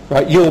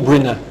Right, Yul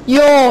Brynner.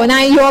 น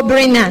ายโยบ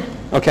รินน่ะ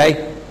Okay?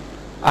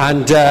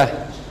 And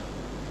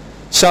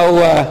so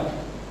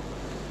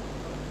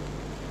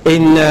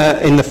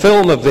in the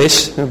film of this,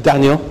 of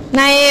Daniel,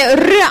 ใ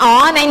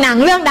นหนัง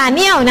เรื่องดาเ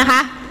นียลนะค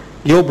ะ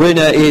Yul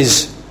Brynner is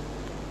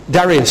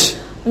Darius.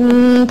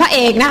 พระเอ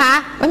กนะคะ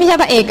ไม่ใช่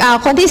พระเอก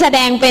คนที่แสด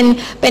งเ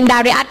ป็นดา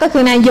ริอัสก็คื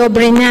อนายโยบ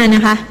รินน่ะน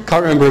ะคะ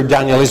Can't remember who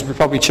Daniel is, but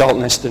probably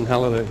Charlton Heston.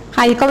 Hallelujah. ใค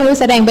รก็ไม่รู้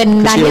แสดงเป็น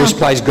ดา He เนียล always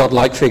plays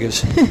godlike figures.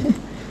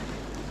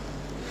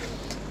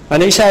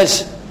 And he says,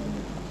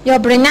 โย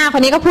บรินน่าค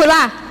นนี้ก็พูดว่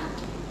า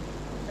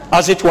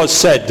as it was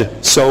said,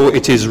 so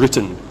it is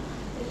written.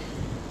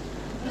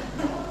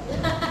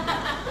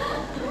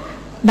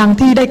 ดัง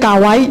ที่ได้กล่าว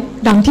ไว้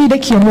ดังที่ได้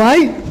เขียนไว้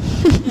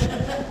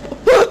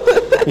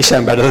You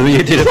sound better than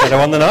you did a better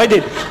one than I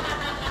did.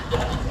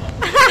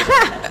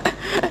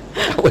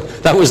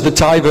 That was the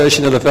Thai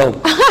version of the film.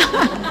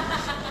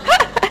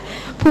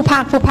 ผู้พา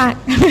กย์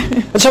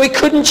And so he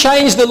couldn't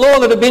change the law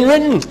that had been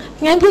written.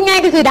 งั้นพูดง่าย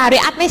ก็คือดาริ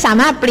อัสไม่สา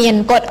มารถเปลี่ยน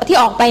กฎที่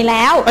ออกไปแ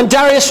ล้ว And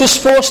Darius was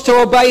forced to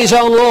obey his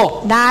own law.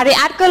 ดาริ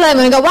อัสก็เลยเห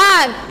มือนกับว่า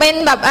เป็น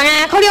แบบ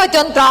เขาเรียกว่าจ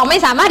นตรอกไม่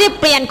สามารถที่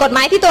เปลี่ยนกฎหม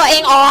ายที่ตัวเอ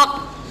งออก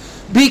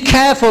Be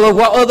careful of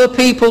what other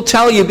people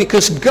tell you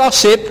because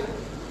gossip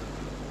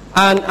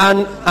and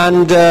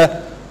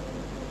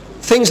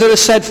things that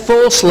are said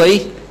falsely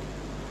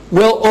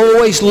will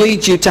always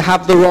lead you to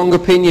have the wrong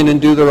opinion and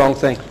do the wrong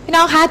thing. พี่น้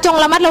องคะจง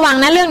ระมัดระวัง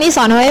นะเรื่องนี้ส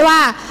อนเอาไว้ว่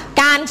า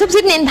การซุบ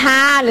ซิบนินทา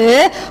หรือ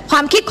คว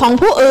ามคิดของ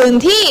ผู้อื่น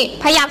ที่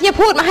พยายามที่จะ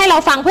พูดมาให้เรา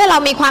ฟังเพื่อเรา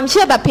มีความเ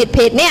ชื่อแบบ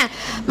ผิดๆเนี่ย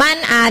มัน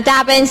อาจจะ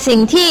เป็นสิ่ง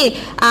ที่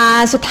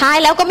สุดท้าย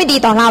แล้วก็ไม่ดี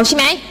ต่อเราใช่ไ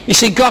หม You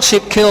see,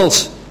 gossip kills.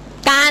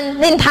 การ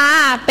นินทา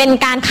เป็น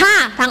การฆ่า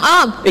ทางอ้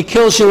อม It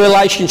kills your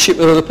relationship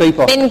with other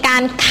people. เป็นกา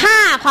รฆ่า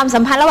ความสั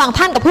มพันธ์ระหว่าง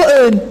ท่านกับผู้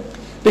อื่น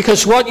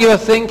Because what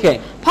you're thinking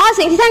เพราะ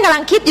สิ่งที่ท่านกำลั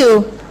งคิดอยู่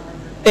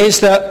is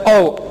that,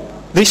 oh,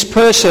 this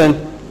person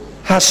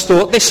has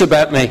thought this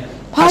about me,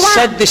 has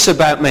said this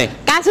about me.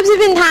 การซุบซิบ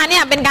นินทาเนี่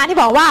ยเป็นการที่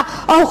บอกว่า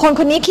โอ้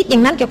คนนี้คิดอย่า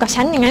งนั้นเกี่ยวกับ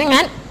ฉันอย่าง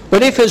นั้น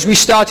But if, as we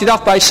started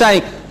off by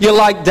saying, you're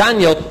like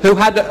Daniel, who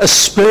had a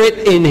spirit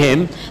in him,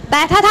 แ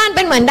ต่ถ้าท่านเ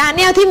ป็นเหมือนดาเ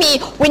นียลที่มี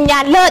วิญญา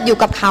ณเลิศอยู่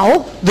กับเขา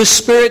the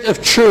spirit of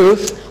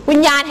truth, วิ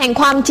ญญาณแห่ง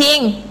ความจริง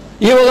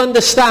you will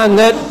understand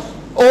that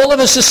all of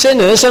us are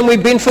sinners and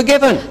we've been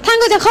forgiven. ท่าน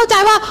ก็จะเข้าใจ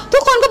ว่าทุ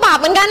กคนก็บาป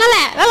เหมือนกันนั่นแห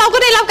ละแล้วเราก็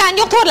ได้รับการ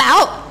ยกโทษแล้ว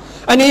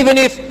And even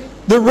if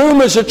the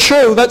rumors are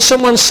true that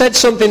someone said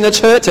something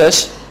that's hurt us,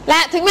 แล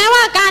ะถึงแม้ว่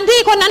าการที่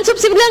คนนั้นซุบ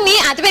ซิบเรื่องนี้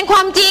อาจจะเป็นคว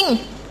ามจริง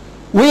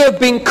We have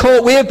been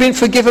caught, we have been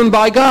forgiven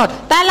by God.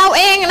 แต่เรา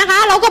เองนะคะ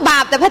เราก็บา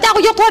ปแต่พระเจ้า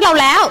ก็ยกโทษเรา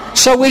แล้ว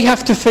So we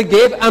have to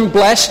forgive and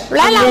bless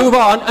and move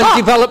on and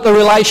develop the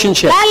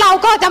relationship. และเรา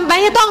ก็จำเป็น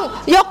ที่ต้อง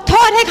ยกโท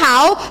ษให้เขา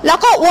แล้ว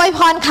ก็อวยพ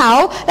รเขา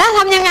และท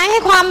ำยังไงให้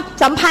ความ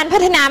สัมพันธ์พั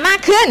ฒนามาก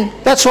ขึ้น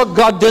That's what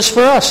God does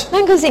for us.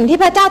 นั่นคือสิ่งที่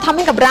พระเจ้าทำใ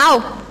ห้กับเรา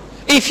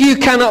If you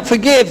cannot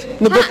forgive,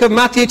 the book of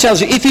Matthew tells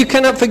you, if you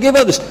cannot forgive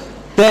others,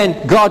 then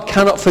God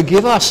cannot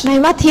forgive us. ใน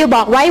มัทธิวบ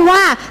อกไว้ว่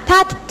าถ้า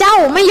เจ้า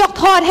ไม่ยก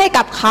โทษให้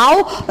กับเขา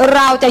เ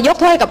ราจะยก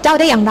โทษให้กับเจ้า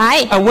ได้อย่างไร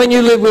And when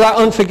you live without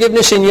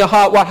unforgiveness in your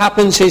heart, what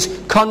happens is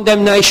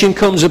condemnation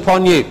comes upon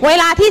you. เว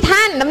ลาที่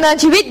ท่านดำเนิน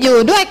ชีวิตอยู่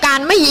ด้วยการ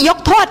ไม่ยก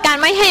โทษการ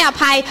ไม่ให้อ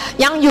ภัย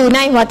ยังอยู่ใน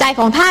หัวใจ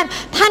ของท่าน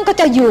ท่านก็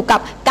จะอยู่กับ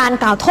การ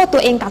กล่าวโทษตั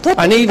วเองกล่าวโทษ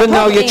And even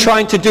though you're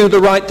trying to do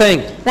the right thing,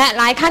 และ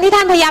หลายครั้งที่ท่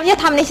านพยายามจะ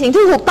ทำในสิ่ง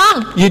ที่ถูกต้อง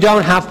you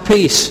don't have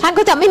peace ท่าน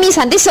ก็จะไม่มี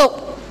สันติสุข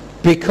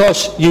because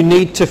you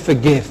need to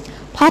forgive.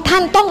 เพราะท่า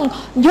นต้อง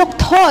ยก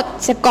โทษ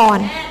เสียก่อน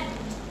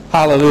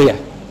Hallelujah.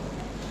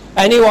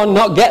 Anyone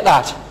not get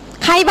that?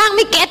 ใครบ้างไ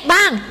ม่เก็ต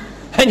บ้าง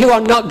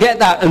Anyone not get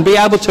that and be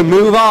able to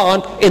move on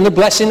in the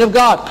blessing of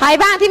God? ใคร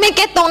บ้างที่ไม่เ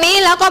ก็ตตรงนี้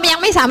แล้วก็ยัง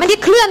ไม่สามารถ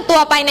ที่เคลื่อนตัว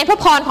ไปในพระ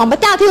พรของพระ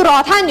เจ้าที่รอ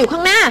ท่านอยู่ข้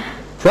างหน้า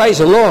Praise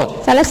the Lord.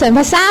 สรรเสริญ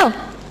พระเจ้า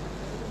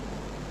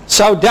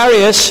So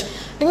Darius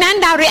ดังนั้น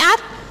ดาริอัส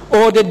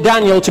ordered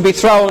Daniel to be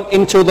thrown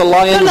into the ก็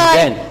lion's เลย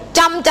den.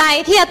 จำใจ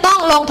ที่จะต้อง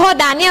ลงโทษ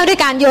ดาเนียลด้วย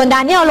การโยนด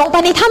าเนียลลงไป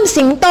ในถ้ำ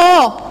สิงโต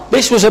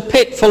This was a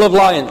pit full of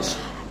lions.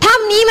 ถ้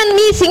ำนี้มัน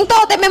มีสิงโต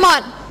เต็มไปหม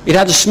ด It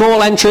had a small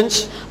entrance,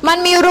 มัน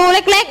มีรูเ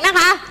ล็กๆนะ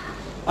คะ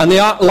and the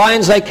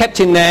lions they kept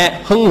in there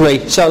hungry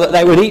so that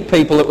they would eat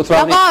people that were แ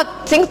ล้ว thrown ก็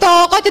in. สิงโต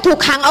ก็จะถูก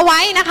ขังเอาไว้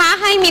นะคะ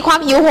ให้มีความ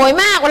หิวโหย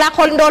มากเวลาค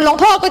นโดนลง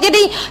โทษก็จะไ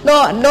ด้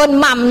โดน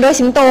หม่ำโดย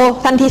สิงโต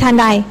ทันทีทัน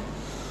ใด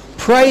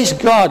Praise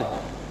God.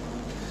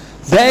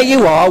 There you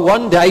are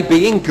one day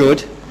being good,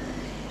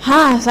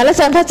 สรรเ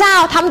สริญพระเจ้า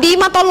ทำดี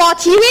มาตลอด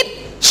ชีวิต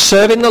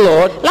serving the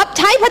Lord, รับ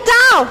ใช้พระเ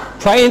จ้า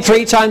praying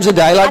 3 times a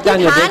day อ like ธิษ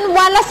Daniel ฐาน did.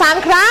 วันละ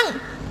3 ครั้ง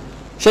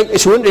So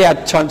it's a wonder he had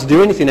time to do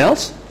anything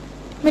else.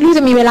 ไม่รู้จ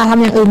ะมีเวลาท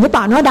ำอย่างอื่นหรือเป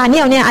ล่าเนาะดาเนี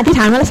ยลเนี่ยอธิษฐ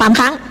านวันละ3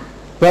 ครั้ง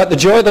But the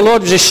joy of the Lord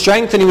was his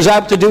strength and he was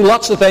able to do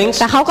lots of things.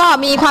 แต่เขาก็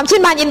มีความชื่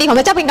นบานยินดีของ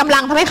พระเจ้าเป็นกำลั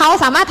งทำให้เขา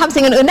สามารถทำ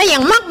สิ่งอื่นๆได้อย่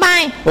างมากมา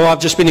ย Oh,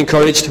 I've just been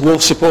encouraged.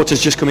 Wolf supporters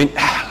just come in.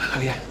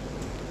 Hallelujah.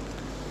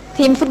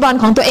 ทีมฟุตบอล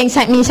ของตัวเอง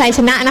มีชัยช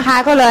นะนะคะ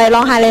ก็เลยร้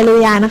องฮาเลลู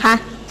ยานะคะ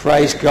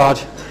Praise God.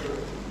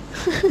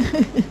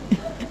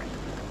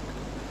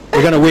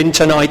 We're going to win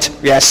tonight.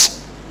 Yes.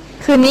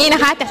 คืนนี้นะ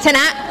คะจะชน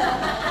ะ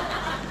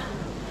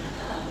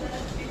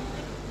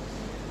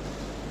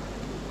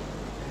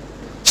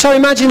So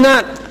imagine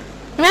that.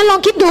 งั้นลอง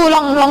คิดดู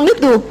ลองนึก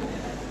ดู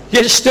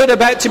You stood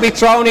about to be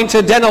thrown into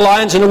a den of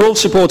lions and a wolf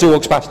supporter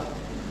walks past.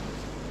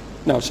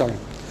 No, sorry.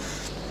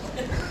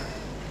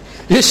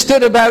 You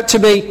stood about to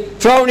be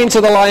thrown into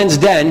the lion's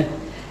den.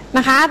 น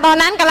ะคะตอน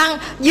นั้นกำลัง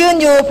ยืน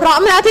อยู่พร้อ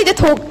มแล้วที่จะ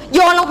ถูกโย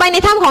นลงไปใน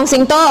ถ้ำของสิ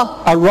งโต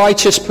A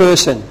righteous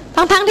person.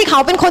 ทั้งที่เขา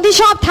เป็นคนที่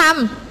ชอบธรรม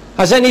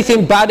Has anything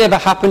bad ever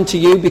happened to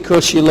you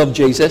because you love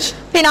Jesus?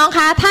 พี่น้องค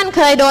ะท่านเ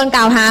คยโดนก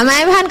ล่าวหาไหม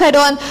ท่านเคยโ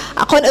ดน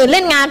คนอื่นเ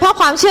ล่นงานเพราะ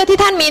ความเชื่อที่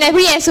ท่านมีในพ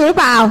ระเยซูหรือ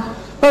เปล่า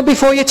Well,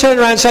 before you turn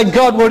around and say,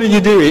 God, what are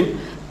you doing?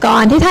 ก่อ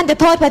นที่ท่านจะ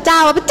โทษพระเจ้า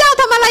ว่าพระเจ้า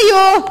ทำอะไรอ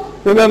ยู่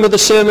Remember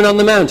the Sermon on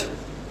the Mount.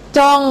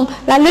 จง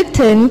ระลึก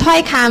ถึงถ้อย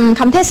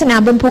คำเทศนา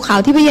บนภูเขา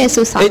ที่พระเยซู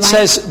สอน It ไว้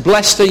says,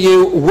 blessed are you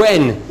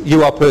when you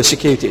are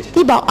persecuted.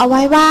 ที่บอกเอาไ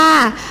ว้ว่า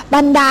บ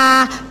รรดา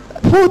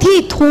ผู้ที่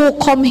ถูก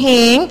ข่มเห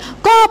ง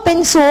ก็เป็น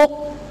สุข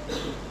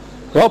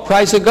Well,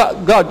 praise the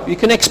God. You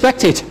can expect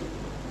it.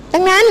 ดั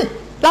งนั้น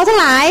เราทั้ง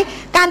หลาย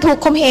การถูก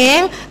ข่มเหง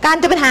การ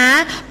เจอปัญหา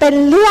เป็น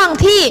เรื่อง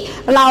ที่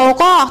เรา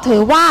ก็ถื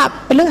อว่า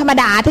เป็นเรื่องธรรม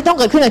ดาที่ต้อง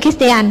เกิดขึ้นกับคริส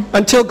เตียน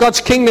Until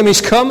God's kingdom is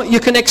come, you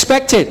can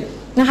expect it.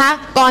 นะคะ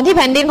ก่อนที่แ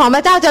ผ่นดินของพร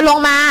ะเจ้าจะลง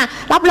มา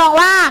รับรอง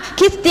ว่า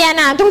คริสเตียน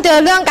ต้องเจอ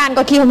เรื่องการก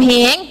ดขี่ข่มเห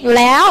งอยู่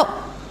แล้ว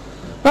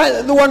Right?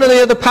 One of the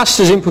other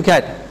pastors in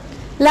Phuket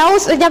แล้ว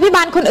ศิษยาภิบ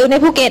าลคนอื่นใน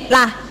ภูเก็ต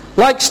ล่ะ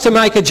likes to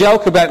make a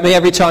joke about me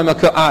every time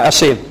I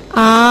see him.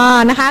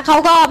 นะคะเขา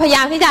ก็พยาย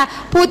ามที่จะ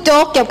พูดโ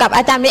จ๊กเกี่ยวกับอ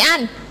าจารย์เบรอั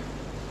น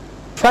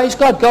Praise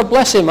God. God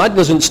bless him. That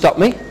doesn't stop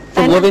me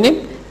from loving him.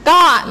 ก็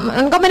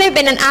มันก็ไม่ได้เ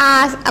ป็น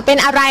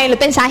อะไรหรือ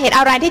เป็นสาเหตุ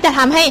อะไรที่จะท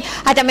ำให้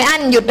อาจารย์เบรอั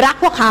นหยุดรัก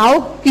พวกเขา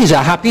He's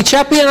a happy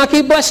chappy and I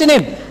keep blessing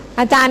him.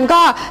 อาจารย์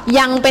ก็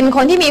ยังเป็นค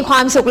นที่มีควา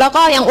มสุขแล้ว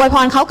ก็ยังอวยพ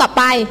รเขากลับ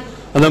ไป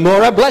And the more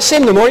I bless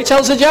him, the more he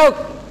tells a joke.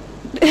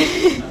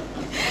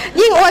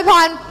 ยิ่งอวยพ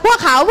รพวก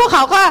เขา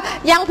ก็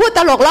ยังพูดต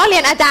ลกล้อเลี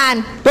ยนอาจารย์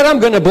But I'm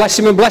going to bless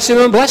him and bless him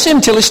and bless him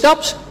till he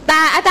stops. แต่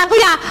อาจารย์ก็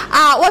อย่า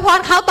อวยพร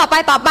เขาต่อไ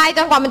ปจ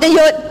นกว่ามันจะห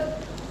ยุด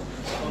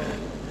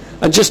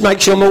And just make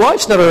sure my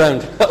wife's not around.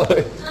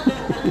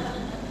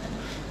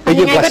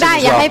 ยังไงก็ได้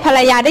อย่าให้ภรร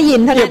ยาได้ยิ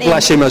นเท่า You นั้นเอง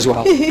bless him as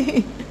well.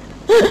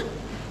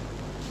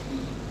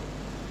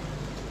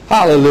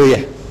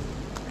 Hallelujah.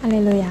 ฮาเล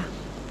ลูยา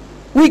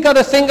We got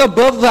to think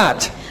above that.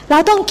 เรา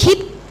ต้องคิด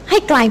ให้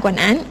ไกลกว่า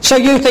นั้น So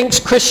you think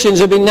Christians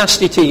have been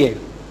nasty to you?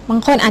 บา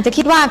งคนอาจจะ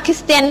คิดว่าคริ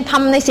สเตียนท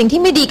ำในสิ่ง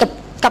ที่ไม่ดี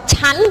กับ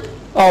ฉัน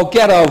Oh,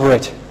 get over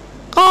it.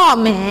 ก็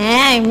แหม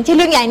ไม่ใช่เ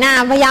รื่องใหญ่นะ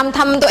พยายามท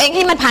ำตัวเองใ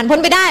ห้มันผ่านพ้น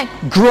ไปได้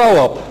Grow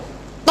up.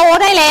 โต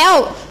ได้แล้ว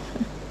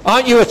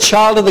Aren't you a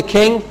child of the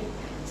king?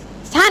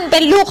 ท่านเป็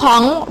นลูกขอ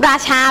งรา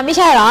ชาไม่ใ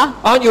ช่เหรอ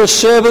Aren't you a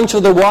servant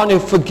of the one who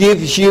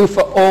forgives you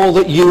for all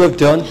that you have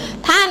done?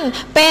 ท่าน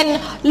เป็น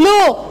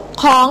ลูก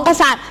ของก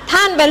ษัตริย์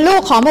ท่านเป็นลู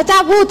กของพระเจ้า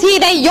ผู้ที่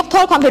ได้ยกโท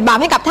ษความผิดบาป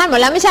ให้กับท่านหมด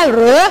แล้วไม่ใช่ห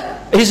รือ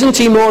Isn't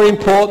he more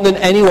important than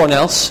anyone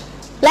else?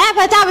 และพ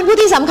ระเจ้าเป็นผู้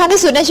ที่สำคัญ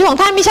ที่สุดในชีวิตของ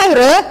ท่านไม่ใช่ห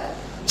รือ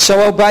So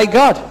obey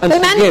God and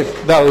forgive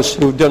those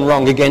who've done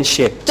wrong against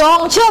you. จง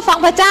เชื่อฟัง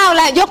พระเจ้าแ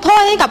ละยกโท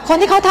ษให้กับคน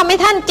ที่เขาทำให้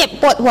ท่านเจ็บ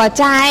ปวดหัว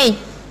ใจ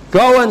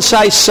Go and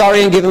say sorry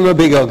and give them a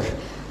big hug.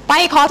 ไป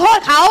ขอโทษ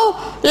เขา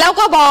แล้ว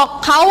ก็บอก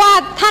เขาว่า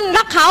ท่าน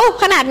รักเขา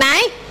ขนาดไหน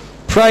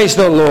Praise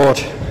the Lord.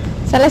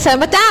 สรรเสริญ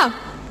พระเจ้า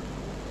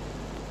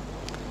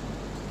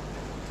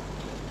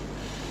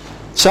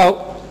So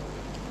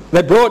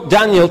they brought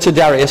Daniel to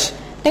Darius.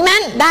 ดังนั้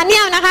นดาเนี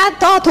ยลนะคะ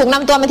ก็ถูกน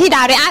ำตัวมาที่ด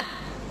าริอัส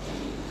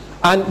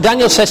And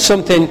Daniel said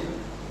something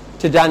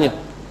to Daniel.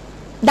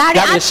 ดาริ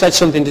อั Darius ส said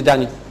something to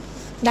Daniel.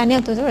 ดาเนีย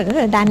ลตัว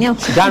ดาเนีย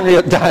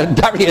ล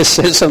Darius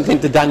said something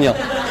to Daniel.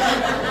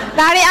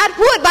 ดาริอัส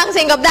พูดบาง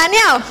สิ่งกับดาเนี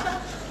ยล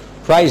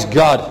Praise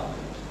God.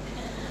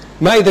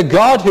 May the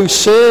God who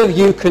serves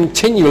you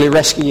continually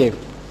rescue you.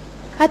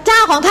 พระเจ้า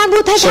ของท่าน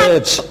ผู้ที่ท่าน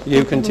Serves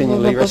you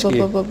continually rescue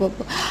you.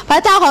 พร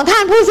ะเจ้าของท่า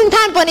นผู้ซึ่ง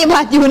ท่านปฏิบั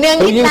ติอยู่เนือง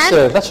Who นิด you นั้น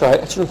serve. That's right.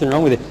 There's nothing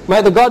wrong with it. May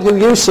the God who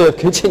you serve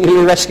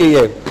continually rescue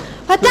you.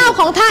 พระเจ้า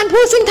ของท่าน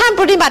ผู้ซึ่งท่าน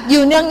ปฏิบัติอ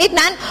ยู่เนืองนิด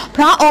นั้นพ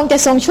ระองค์จะ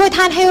ทรงช่วย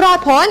ท่านให้รอด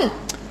พ้น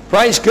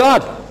Praise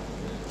God.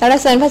 สรร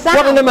เสริญพระเจ้า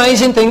What an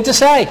amazing thing to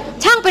say.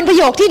 ช่างเป็นประ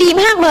โยคที่ดี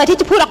มากเลยที่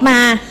จะพูดออกมา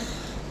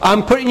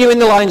I'm putting you in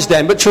the lion's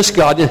den, but trust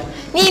God.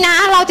 นี่นะ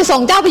เราจะส่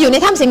งเจ้าไปอยู่ใน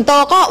ถ้ำสิงโต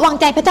ก็วาง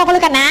ใจพระเจ้าก็แ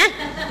ล้วกันนะ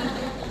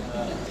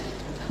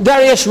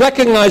Darius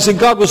recognized that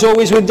God was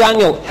always with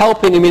Daniel,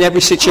 helping him in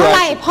every เพราะอะไ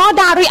ร situation. เพราะ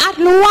ดาริอัส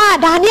รู้ว่า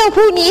ดาเนียล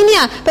ผู้นี้เนี่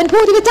ยเป็น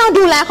ผู้ที่พระเจ้า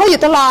ดูแลเขาอ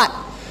ยู่ตลอด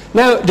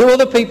Now, do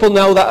other people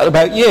know that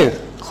about you?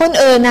 คน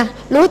อื่นนะ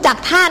รู้จัก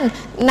ท่าน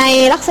ใน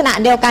ลักษณะ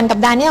เดียวกันกับ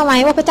ดาเนียลไหม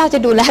ว่าพระเจ้าจะ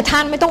ดูแลท่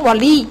านไม่ต้องวอ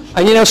รี่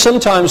And you know,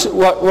 sometimes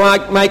what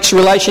makes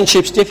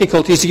relationships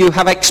difficult is you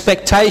have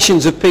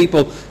expectations of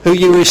people who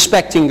you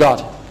respect in God.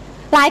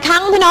 หลายครั้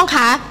งพี่น้องค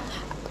ะ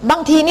บา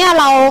งทีเนี่ย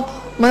เรา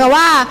เหมือนกับ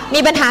ว่ามี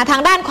ปัญหาทา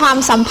งด้านความ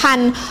สัมพัน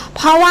ธ์ เ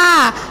พราะว่า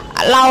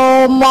เรา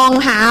มอง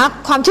หา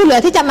ความช่วยเหลือ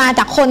ที่จะมา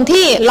จากคน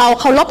ที่เรา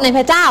เคารพในพ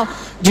ระเจ้า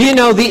Do you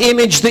know the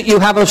image that you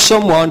have of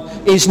someone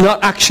is not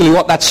actually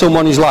what that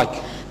someone is like?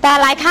 แต่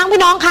หลายครั้งพี่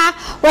น้องคะ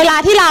เวลา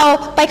ที่เรา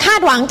ไปคา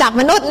ดหวังจาก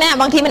มนุษย์เนี่ย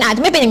บางทีมันอาจจ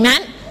ะไม่เป็นอย่างนั้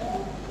น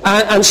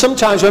And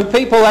sometimes when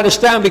people let us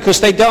down because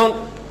they don't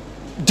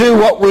do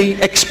what we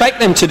expect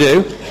them to do,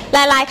 ห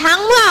ลายๆครั้ง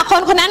เมื่อค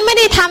นคนนั้นไม่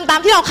ได้ทำตาม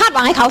ที่เราคาดห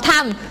วังให้เขาท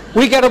ำ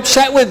we get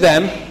upset with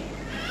them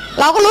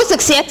เราก็รู้สึก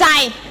เสียใจ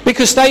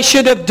because they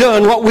should have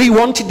done what we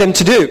wanted them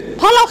to do.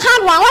 เพราะเราคา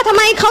ดหวังว่าทำไ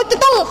มเขาจะ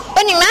ต้องเ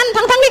ป็นอย่างนั้น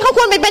ทั้งที่เขาค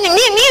วรเป็นอย่าง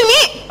นี้อย่างนี้อย่าง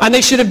นี้ And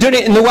they should have done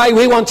it in the way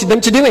we wanted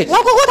them to do it. เร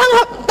าก็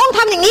ต้องท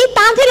ำอย่างนี้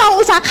ตามที่เรา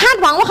อุตส่าห์คาด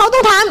หวังว่าเขาต้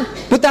องท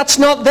ำ But that's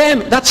not them.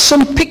 That's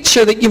some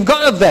picture that you've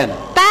got of them.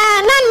 แต่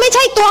นั่นไม่ใ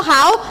ช่ตัวเข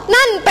า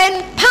นั่นเป็น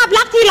ภาพ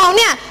ลักษณ์ที่เราเ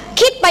นี่ย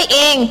คิดไปเอ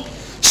ง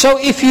So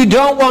if you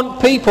don't want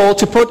people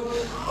to put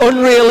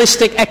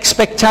unrealistic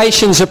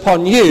expectations upon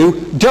you,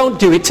 don't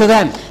do it to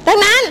them. ดัง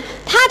นั้น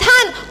ถ้าท่า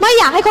นไม่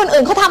อยากให้คน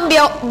อื่นเขาท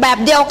ำแบบ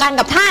เดียวกัน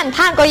กับท่าน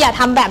ท่านก็อย่า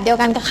ทำแบบเดียว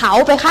กันกับเขา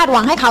ไปคาดห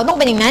วังให้เขาต้อง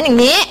เป็นอย่างนั้นอย่าง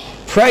นี้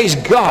Praise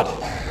God.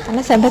 สรร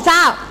เสริญพระเจ้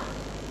า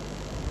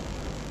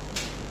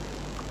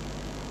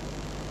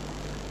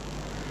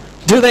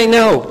Do they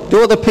know? Do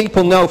other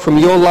people know from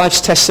your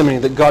life's testimony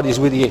that God is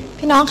with you?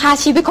 พี่น้องคะ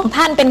ชีวิตของ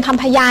ท่านเป็นค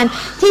ำพยาน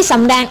ที่ส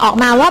ำแดงออก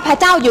มาว่าพระ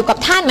เจ้าอยู่กับ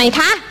ท่านไหม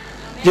คะ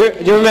Do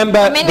you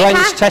remember Amen.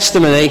 Glenn's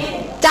testimony?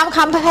 จำ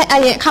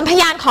คำพ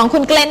ยานของคุ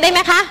ณเกลนได้ไหม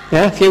คะ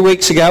Yeah, a few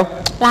weeks ago,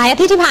 หลายอา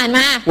ทิตย์ที่ผ่านม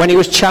า when he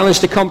was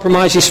challenged to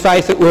compromise his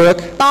faith at work.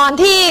 ตอน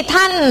ที่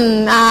ท่าน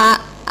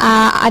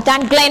อาจาร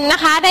ย์เกลนน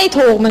ะคะได้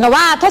ถูกเหมือนกับ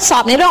ว่าทดสอ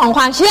บในเรื่องของค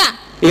วามเชื่อ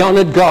He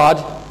honored God,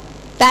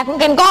 แต่คุณ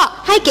เกลนก็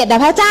ให้เกียรติแด่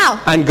พระเจ้า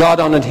and God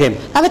honored him.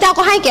 แล้วพระเจ้า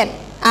ก็ให้เกียรติ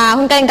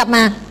คุณเกลนกลับม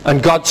า And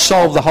God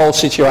solved the whole พร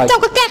ะ situation. เจ้า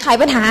ก็แก้ไข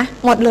ปัญหา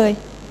หมดเลย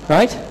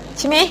Right?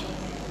 ใช่ไหม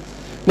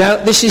Now,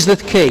 this is the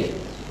key.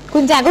 กุ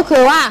ญแจก็คื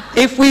อว่า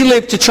If we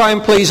live to try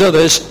and please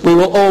others, we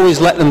will always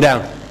let them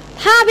down.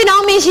 ถ้าพี่น้อ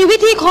งมีชีวิต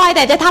ที่คอยแ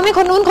ต่จะทำให้ค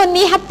นนู้นคน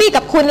นี้แฮปปี้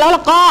กับคุณแล้ว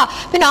ก็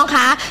พี่น้องค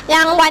ะ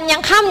ยังวันยั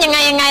งค่ำยัง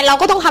ไงเรา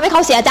ก็ต้องทำให้เข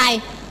าเสียใจ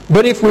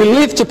But if we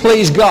live to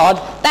please God,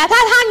 แต่ถ้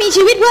าท่านมี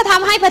ชีวิตเพื่อท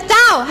ำให้พระเ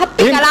จ้าแฮป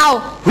ปี้กับเรา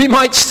we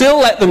might still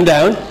let them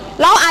down,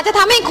 เราอาจจะ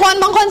ทำให้คน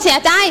บางคนเสีย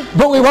ใจ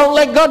but we won't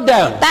let God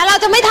down. แต่เรา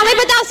จะไม่ทำให้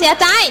พระเจ้าเสีย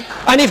ใจ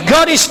And if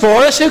God is for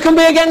us, who can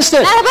be against แล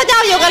ะ us? ถ้าพระเจ้า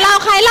อยู่กับเรา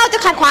ใครเราจะ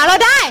ขัดขวางเรา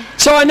ได้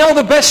So I know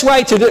the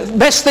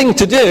best thing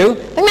to do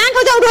ดังนั้นเข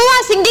าจะรู้ว่า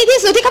สิ่งดีที่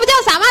สุดที่ข้าพเจ้า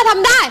สามารถท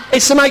ำได้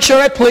is to make sure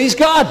I please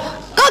God.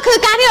 ก็คือ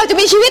การที่เราจะ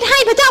มีชีวิตให้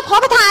พระเจ้าพอ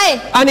พระทัย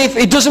And if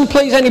it doesn't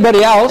please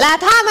anybody else, และ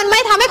ถ้ามันไม่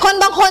ทำให้คน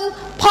บางคน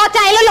พอใจ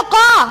แล้ว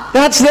ก็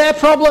that's their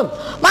problem.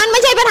 มันไ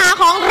ม่ใช่ปัญหา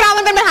ของเรา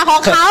มันเป็นปัญหาขอ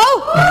งเขา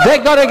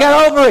They've got to get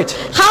over it.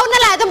 เขานั่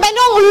นแหละจำเป็น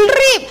ต้อง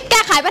รีบแ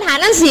ก้ไขปัญหา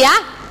นั้นเสีย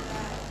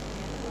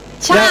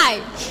ใช่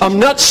Now, I'm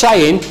not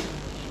saying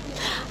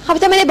ข้าพ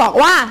เจ้าไม่ได้บอก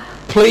ว่า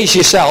please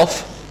yourself.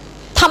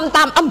 ทำต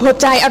ามอำเภอ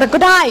ใจอะไรก็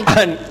ได้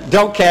and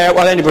don't care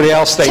what anybody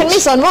else ฉันไม่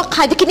thinks. สนว่าใค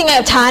รจะคิดยังไง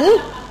กับฉัน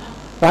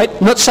Right?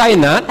 Not saying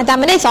that. อาจาร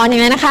ย์ไม่ได้สอนอย่า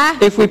งนั้นนะคะ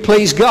If we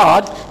please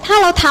God, ถ้า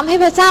เราทำให้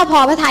พระเจ้าพอ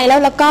พระทัยแ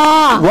ล้วก็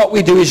what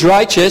we do is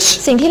righteous,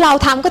 สิ่งที่เรา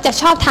ทำก็จะ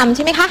ชอบทำใ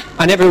ช่ไหมคะ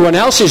and everyone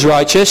else is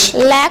righteous,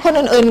 และคน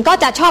อื่นๆก็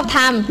จะชอบท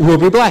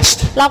we'll be blessed.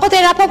 ำเราก็จะไ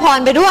ด้รับพระพร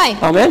ไปด้วย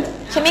Amen?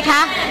 ใช่ไหมค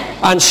ะ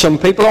And some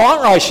people who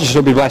aren't righteous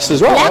will be blessed as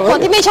และ well. คน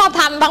ที่ไม่ชอบ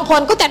ทำบางค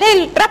นก็จะได้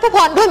รับพระพ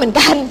รด้วยเหมือน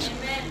กัน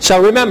So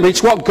remember,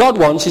 it's what God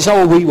wants, it's not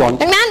what we want.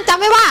 ดังนั้นจำ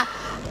ไว้ว่า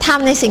ท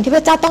ำในสิ่งที่พ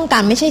ระเจ้าต้องกา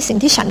รไม่ใช่สิ่ง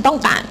ที่ฉันต้อง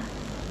การ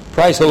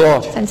Praise the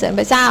Lord. สรรเสริญ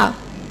พระเจ้า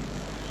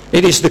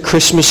It is the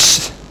Christmas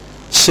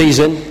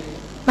season,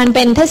 มันเ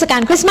ป็นเทศกา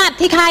ลคริสต์มาส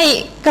ที่ใก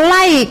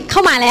ล้เข้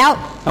ามาแล้ว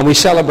and we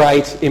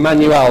celebrate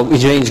Emmanuel,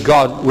 which means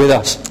God with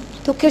us.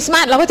 ทุกคริสต์มา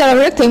สเราก็จะระ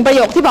ลึกถึงประโ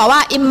ยคที่บอกว่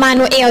าอิมมา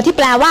นูเอลที่แ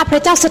ปลว่าพร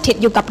ะเจ้าสถิต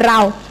อยู่กับเรา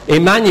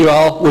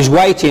Emmanuel was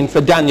waiting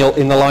for Daniel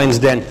in the lion's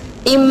den.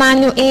 อิมมา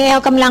นูเอล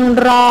กำลัง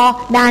รอ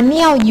ดาเนี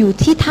ยลอยู่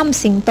ที่ถ้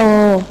ำสิงโต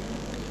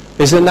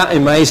Isn't that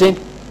amazing?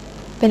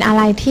 เป็นอะไ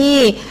รที่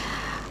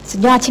สุด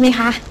ยอดใช่ไหม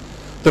คะ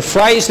The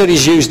phrase that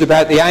is used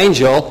about the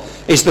angel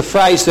is the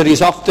phrase that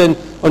is often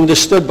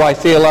understood by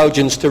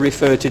theologians to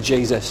refer to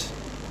Jesus.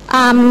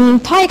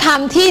 ถ้อยค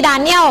ำที่ดา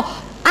เนียล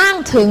อ้าง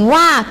ถึง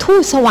ว่าทู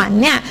ตสวรร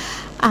ค์เนี่ย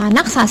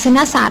นักศาสน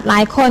ศาสตร์หลา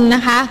ยคนน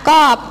ะคะก็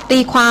ตี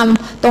ความ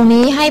ตรง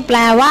นี้ให้แปล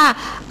ว่า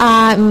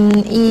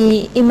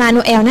อิมมา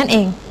นูเอลนั่นเอ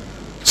ง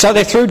So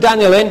they threw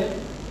Daniel in.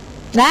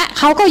 และ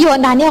เขาก็โยน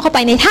ดาเนียลเข้าไป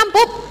ในถ้ำ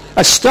ปุ๊บ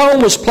A stone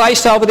was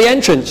placed over the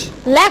entrance.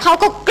 และเขา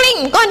ก็กลิ้ง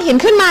ก้อนหิน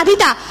ขึ้นมาที่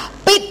จะ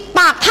ปิดป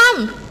ากถ้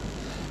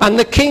ำ And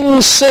the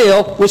king's seal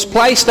was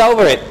placed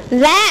over it.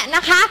 และน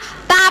ะคะ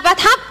ตาประ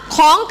ทับข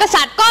องก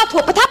ษัตริย์ก็ถู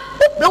กประทับ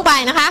ปุ๊บลงไป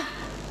นะคะ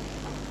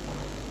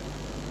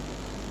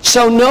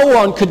So no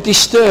one could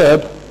disturb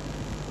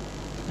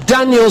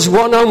Daniel's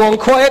one-on-one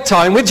quiet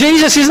time with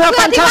Jesus. Isn't that เ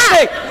พื่อที่ว่า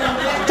fantastic?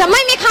 จะไ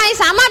ม่มีใคร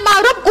สามารถมา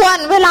รบกวน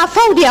เวลาเ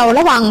ฝ้าเดี่ยว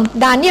ระหว่าง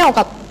ดาเนียล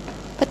กับ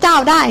พระเจ้า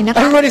ได้นะคะ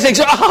Everybody thinks,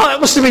 oh, that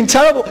must have been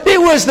terrible.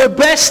 It was the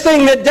best thing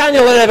that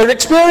Daniel had ever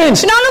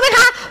experienced. พี่น้องรู้ไหม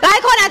คะหลาย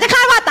คนอาจจะค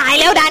าดว่าตาย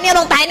แล้วดาเนียล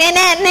ต้องตายแ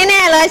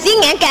น่ๆเลยซิ่ง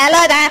แง่แก่เล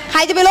ยแต่ใคร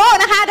จะไปรู้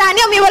นะคะดาเ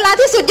นียลมีเวลา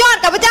ที่สุดยอด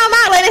กับพระเจ้าม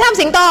ากเลยในถ้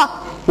ำสิงโต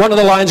One of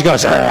the lions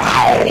goes,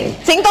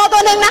 สิงโตตั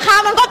วหนึ่งนะคะ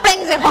มันก็เปล่ง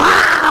เสียงว้า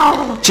ว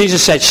Jesus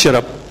said, shut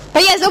up. พ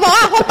ระเยซูบอก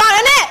ว่าหุบปากแ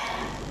ล้วเนี่ย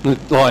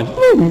The lion,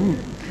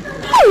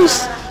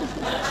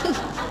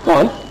 go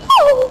on.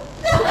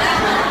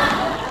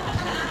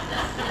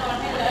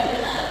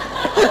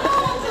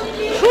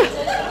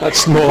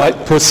 That's more like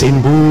Puss in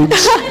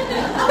Boots.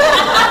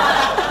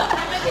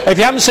 If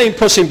you haven't seen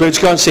Puss in Boots,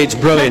 go and see it. It's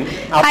brilliant.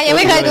 ใครยังไ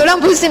ม่เคยดู Absolutely เรื่อ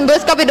ง Puss in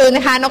Boots ก็ไปดูน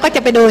ะคะน้องก็จ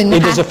ะไปดู brilliant. นะ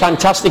It คะ is a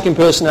fantastic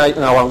impersonation.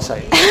 No, I won't say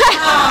it.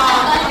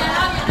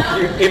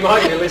 You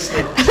might be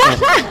listening.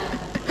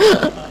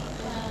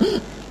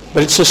 But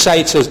it's just say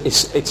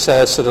it's a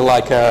sort of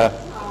like a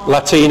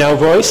Latino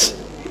voice,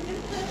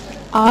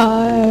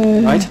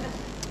 right?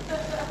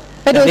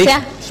 ไปดูเสีย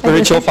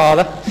Spiritual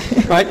father,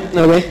 right?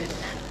 No way.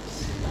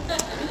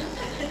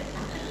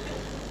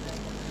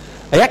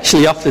 He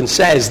actually often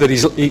says that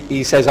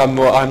he says I'm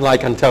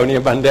like Antonio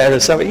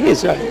Banderas, so he is,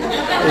 right?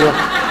 Yeah.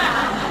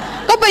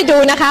 ก็ไปดู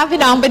นะคะพี่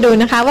น้องไปดู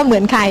นะคะว่าเหมื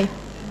อนใคร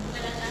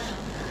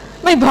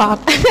ไม่บอก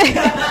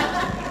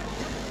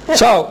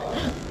So,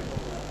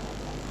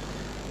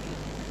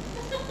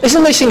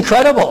 isn't this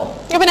incredible?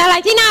 ก็เป็นอะไร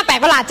ที่น่าแปลก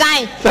ประหลาดใจ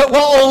That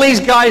what all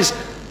these guys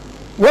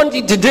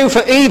wanted to do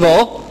for evil,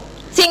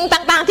 สิ่ง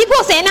ต่างๆที่พว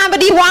กเสนาบ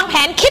ดีวางแผ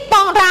นคิดป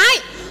องร้าย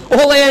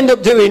all they end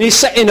up doing is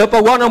setting up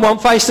a one-on-one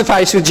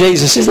face-to-face with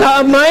Jesus. Isn't that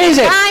ก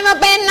amazing? ลายมา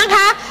เป็นนะค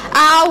ะ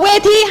เว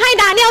ทีให้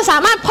ดาเนียลสา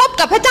มารถพบ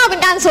กับพระเจ้าเป็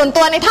นการส่วน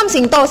ตัวในถ้ำ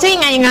สิงโตซะยั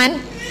งไงอย่างนั้น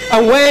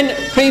And when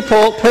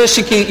people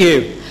persecute you,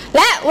 แ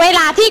ละเวล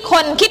าที่ค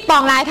นคิดปอ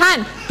งร้ายท่าน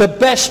the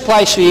best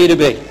place for you to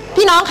be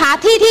พี่น้องคะ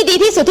ที่ดี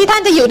ที่สุดที่ท่า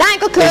นจะอยู่ได้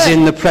ก็คือ is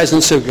in the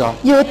presence of God.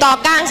 อยู่ต่อ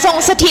การทรง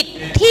สถิต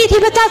ที่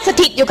พระเจ้าส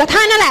ถิตอยู่กับท่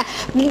านนั่นแหละ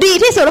ดี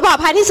ที่สุดและปลอด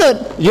ภัยที่สุด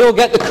You'll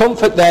get the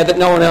comfort there that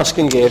no one else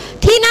can give.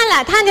 ที่นั่นแหล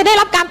ะท่านจะได้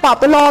รับการปลอบ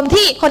ประโลม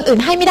ที่คนอื่น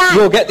ให้ไม่ได้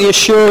You'll get the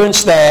assurance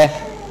there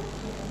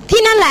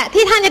ที่นั่นแหละ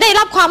ที่ท่านจะได้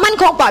รับความมั่น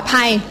คงปลอด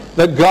ภัย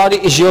that God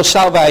is your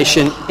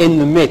salvation in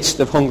the midst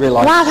of hungry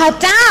life. ว่าพระ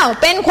เจ้า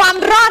เป็นความ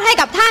รอดให้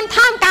กับท่าน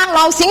ท่ามกลางเห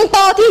ล่าสิงโต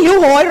ที่หิว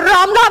โหยล้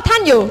อมรอบท่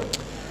านอยู่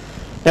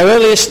Now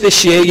earlier this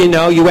year,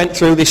 you went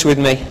through this with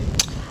me.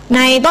 ใน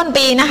ต้น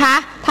ปีนะคะ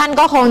ท่าน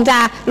ก็คงจะ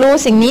รู้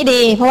สิ่งนี้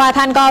ดีเพราะว่า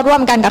ท่านก็ร่ว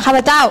มกันกับข้าพ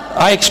เจ้า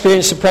I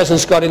experienced the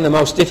presence of God in the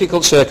most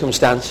difficult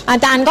circumstance. อา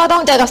จารย์ก็ต้อ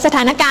งเจอกับสถ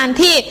านการณ์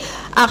ที่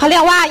เขาเรี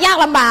ยกว่ายาก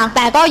ลำบากแ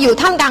ต่ก็อยู่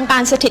ท่ามกลางกา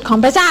รสถิตของ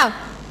พระเจ้า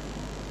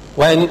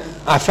When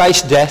I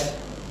faced death,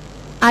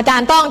 อาจา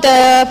รย์ต้องเจ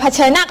อเผ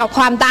ชิญหน้ากับค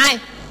วามตาย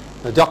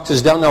the doctors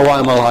don't know why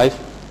I'm alive.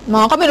 หม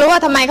อก็ไม่รู้ว่า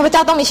ทำไมข้าพเจ้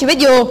าต้องมีชีวิต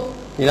อยู่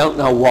You don't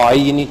know why,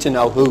 you need to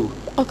know who.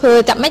 ก็คือ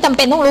จะไม่จำเ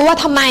ป็นต้องรู้ว่า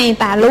ทำไม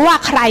แต่รู้ว่า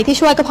ใครที่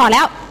ช่วยก็พอแ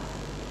ล้ว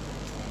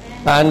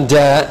And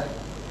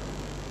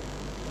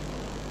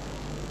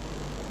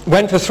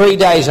went for 3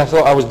 days, I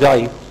thought I was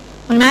dying.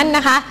 ดังนั้นน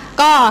ะคะ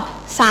ก็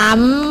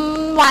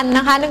3 วันน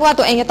ะคะนึกว่า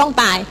ตัวเองจะต้อง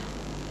ตาย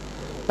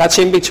That's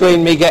in between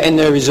me getting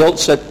the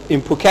results in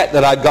Phuket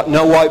that I'd got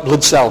no white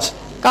blood cells.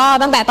 ก็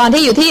ตั้งแต่ตอน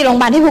ที่อยู่ที่โรงพย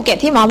าบาลที่ภูเก็ต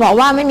ที่หมอบอก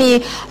ว่าไม่มี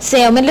เซ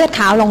ลล์เม็ดเลือดข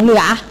าวหลงเหลื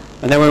อ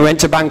And then we went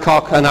to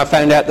Bangkok and I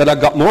found out that I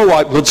got more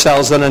white blood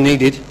cells than I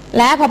needed.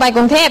 และพอไปก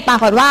รุงเทพปรา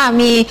กฏว่า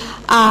มี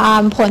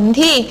ผล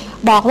ที่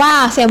บอกว่า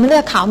เซลล์เม็ดเลื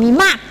อดขาวมี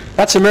มาก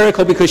That's a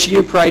miracle because you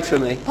prayed for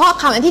me. เพราะ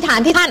คำอธิษฐาน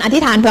ที่ท่านอธิ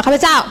ษฐานเผื่อข้าพ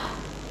เจ้า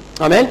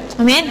Amen?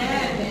 อาเมน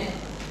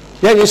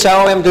Yeah, you say,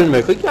 oh, I haven't done a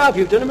miracle. Yeah,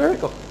 you've done a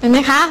miracle. เห็นไหม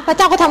คะพระเ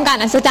จ้าก็ทำการ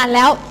อัศจรรย์แ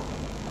ล้ว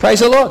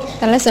Praise the Lord.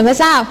 แต่ละเสริญพระ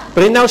เจ้า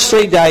But in those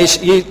 3 days,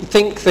 you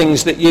think things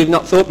that you've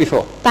not thought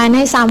before. แต่ใน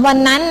3วัน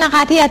นั้นนะค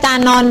ะที่อาจาร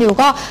ย์นอนอยู่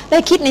ก็ได้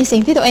คิดในสิ่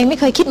งที่ตัวเองไม่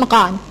เคยคิดมา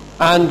ก่อน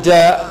And,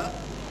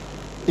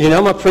 you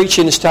know, my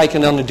preaching has taken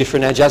on a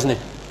different edge, hasn't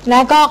it? และ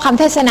ก็คำ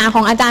เทศนาข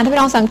องอาจารย์ที่พี่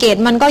น้องสังเกต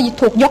มันก็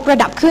ถูกยกระ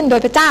ดับขึ้นโด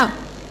ยพระเจ้า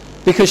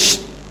Because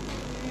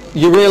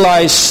you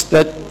realize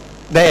that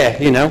there,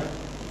 you know,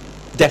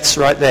 death's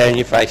right there in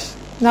your face.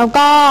 แล้ว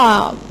ก็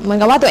เหมือน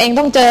กับว่าตัวเอง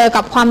ต้องเจอ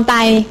กับความต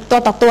ายตัว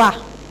ต่อตัว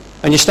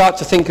And you start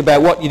to think about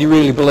what you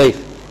really believe.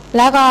 แ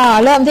ล้วก็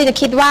เริ่มที่จะ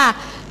คิดว่า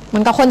เหมื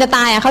อนกับคนจะต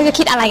ายเขาจะ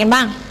คิดอะไรกันบ้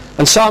าง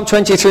And Psalm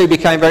 23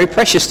 became very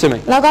precious to me.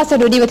 แล้วก็ส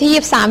ดุดีบทที่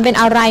23เป็น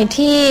อะไร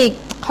ที่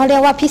เขาเรีย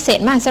กว่าพิเศษ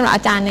มากสำหรับอ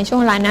าจารย์ในช่วง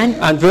เวลานั้น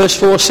And verse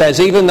 4 says,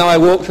 even though I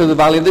walk through the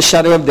valley of the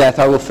shadow of death,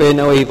 I will fear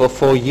no evil,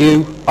 for you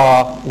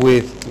are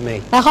with me.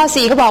 และข้อ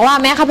4ก็บอกว่า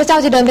แม้ข้าพเจ้า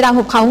จะเดินไปตาม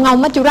หุบเขาเงา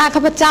มัจจุราชข้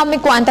าพเจ้าไม่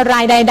กลัวอันตรา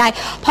ยใด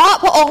ๆเพราะ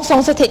พระองค์ทรง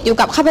สถิตอยู่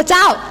กับข้าพเจ้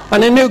า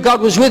And I knew God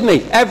was with me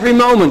every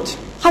moment.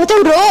 ข้าพเจ้า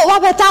รู้ว่า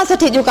พระเจ้าส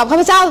ถิตอยู่กับข้า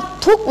พเจ้า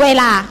ทุกเว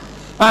ลา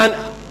And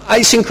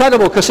it's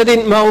incredible because I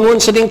didn't moan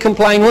once, I didn't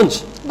complain once.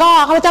 ก็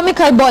ข้าพเจ้าไม่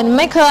เคยบ่น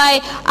ไม่เคย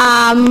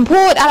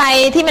พูดอะไร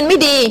ที่มันไม่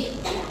ดี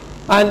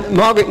And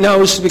Margaret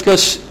knows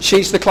because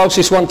she's the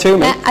closest one to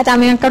me. และอาจารย์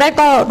เมย์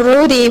ก็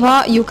รู้ดีเพราะ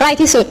อยู่ใกล้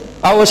ที่สุด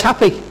I was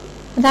happy.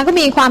 อาจารย์ก็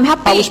มีความแฮป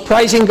I ปี้ was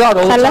praising God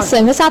all สรร the เสริ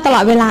ญ time. พระเจ้าตล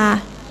อดเวลา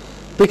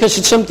Because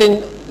it's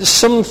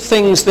some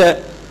things that,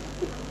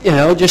 you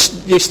know, just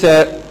used to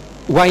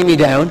weigh me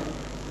down.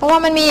 เพราะว่า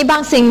มันมีบา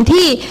งสิ่ง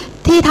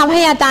ที่ทำใ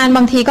ห้อาจารย์บ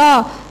างทีก็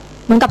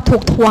เหมือนกับถู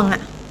กทวงอ่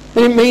ะ It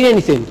didn't mean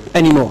anything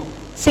anymore.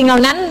 สิ่งเหล่า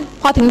นั้น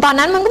พอถึงตอน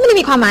นั้นมันก็ไม่ได้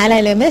มีความหมายอะไร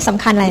เลยไม่ได้ส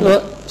ำคัญอะไรเล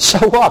ย So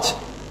what?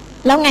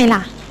 แล้วไงล่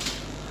ะ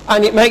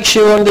And it makes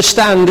you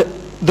understand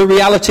the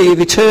reality of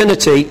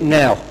eternity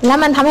now. แล้ว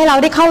มันทำให้เรา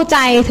ได้เข้าใจ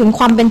ถึงค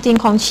วามเป็นจริง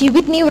ของชี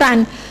วิตนิรัน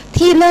ดร์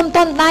ที่เริ่ม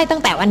ต้นได้ตั้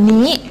งแต่วัน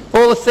นี้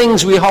All the things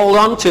we hold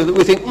on to that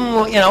we think,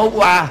 you know,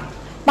 wow.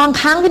 บาง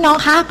ครั้งพี่น้อง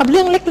คะกับเ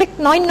รื่องเล็ก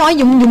ๆน้อยๆห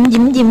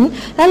ยิ้ม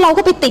แล้วเรา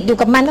ก็ไปติดอยู่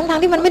กับมันทั้ง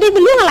ๆที่มันไม่ได้เป็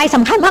นเรื่องอะไรส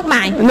ำคัญมากม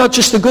าย And not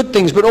just the good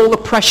things, but all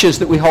the pressures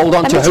that we hold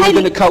on to. How are we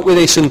going to cope with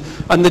this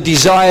and the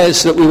desires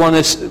that we want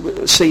to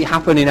see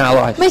happen in our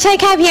life. ไม่ใช่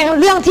แค่เพียง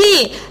เรื่องที่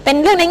เป็น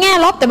เรื่องในแง่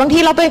ลบแต่บางที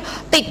เราไป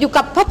ติดอยู่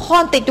กับพระพ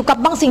รติดอยู่กับ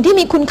บางสิ่งที่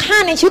มีคุณค่า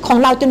ในชีวิตของ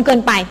เราจนเกิน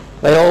ไป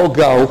They all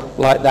go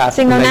like that.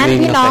 สิ่งเหล่า And นั้น they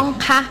mean พี่น้อง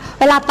nothing. คะ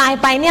เวลาตาย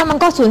ไปเนี่ยมัน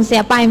ก็สูญเสี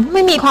ยไปไ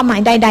ม่มีความหมา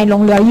ยใดๆหล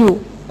งเหลืออยู่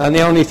And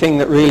the only thing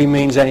that really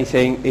means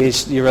anything is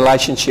your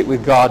relationship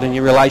with God and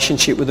your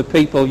relationship with the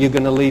people you're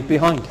going to leave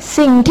behind.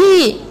 สิ่งที่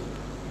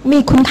มี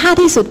คุณค่า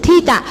ที่สุดที่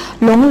จะ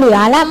หลงเหลือ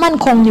และมั่น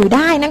คงอยู่ไ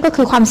ด้นั่นก็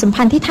คือความสัม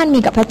พันธ์ที่ท่านมี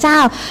กับพระเจ้า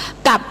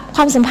กับค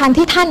วามสัมพันธ์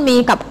ที่ท่านมี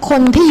กับค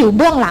นที่อยู่เ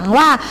บื้องหลัง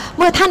ว่าเ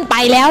มื่อท่านไป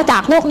แล้วจา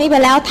กโลกนี้ไป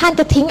แล้วท่าน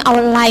จะทิ้งเอา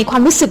อะไรควา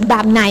มรู้สึกแบ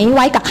บไหนไ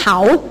ว้กับเขา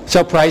So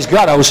praise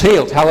God, I was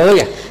healed.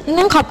 Hallelujah.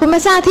 นั้นขอบคุณพร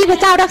ะเจ้าที่พระ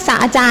เจ้ารักษา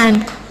อาจารย์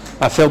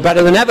I feel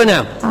better than ever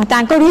now. อาจา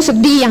รย์ก็รู้สึก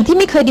ดีอย่างที่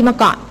ไม่เคยดีมา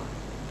ก่อน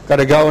Got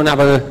to go and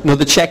have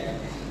another check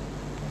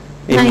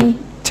in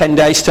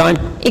 10 days' time.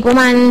 อีกประ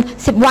มาณ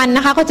10วันน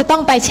ะคะก็จะต้อ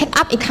งไปเช็ค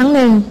อัพอีกครั้งห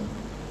นึ่ง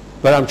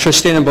But I'm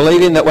trusting and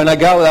believing that when I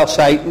go, they'll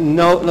say,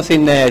 no,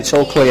 nothing there, it's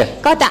all clear.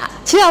 ก็จะ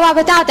เชื่อว่าพ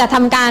ระเจ้าจะท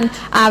ำการ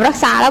รัก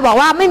ษาแล้วบอก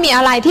ว่าไม่มีอ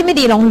ะไรที่ไม่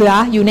ดีหลงเหลือ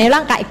อยู่ในร่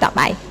างกายอีกต่อไ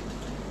ป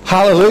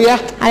Hallelujah.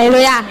 ฮาเล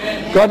ลูยา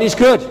God is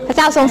good. พระเ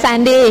จ้าทรงแสน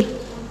ดี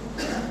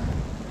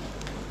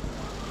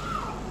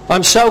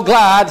I'm so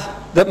glad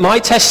that my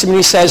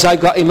testimony says I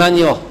got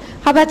Emmanuel.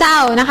 ข้าพเจ้า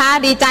นะคะ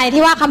ดีใจ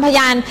ที่ว่าคำพย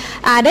าน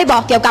ได้บอ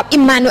กเกี่ยวกับอิ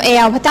มมานูเอ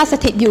ลพระเจ้าส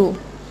ถิตอยู่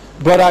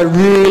But I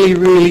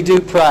really do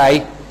pray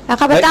และ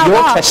ข้าพเจ้า that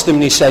ก็ your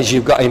testimony says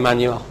you've got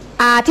Emmanuel.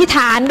 อธิษฐ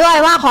านด้วย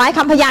ว่าขอให้ค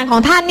ำพยานขอ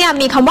งท่านเนี่ย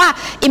มีคำว่า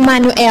อิมมา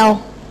นูเอล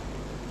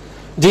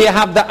Do you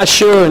have that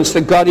assurance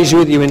that God is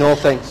with you in all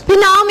things? พี่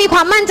น้องมีคว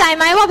ามมั่นใจไ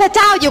หมว่าพระเ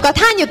จ้าอยู่กับ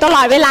ท่านอยู่ตล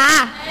อดเวลา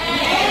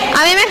อ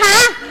าเมนไหมคะ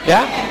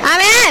Yeah? อา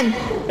เมน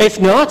If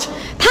not,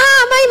 ถ้า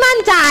ไม่มั่น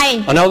ใจ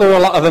I know there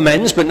were a lot of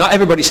amens, but not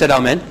everybody said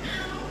amen.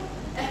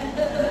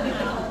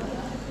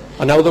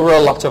 I know there were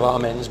a lot of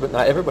amens, but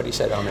not everybody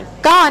said amen.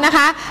 ก็นะค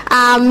ะ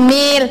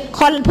มี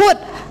คนพูด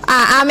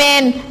อาเม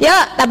นเยอ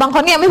ะแต่บางค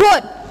นก็ยังไม่พูด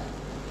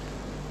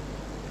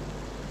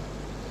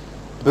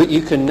But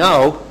you can know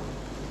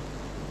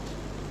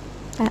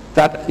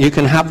that you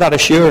can have that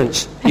assurance.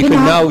 You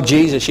can know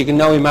Jesus, you can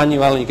know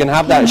Emmanuel, and you can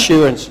have that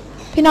assurance.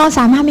 พี่น้อง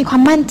สามารถมีควา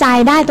มมั่นใจ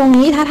ได้ตรง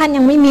นี้ถ้าท่าน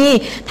ยังไม่มี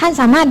ท่าน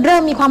สามารถเริ่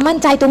มมีความมั่น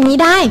ใจตรงนี้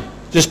ได้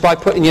Just by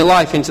putting your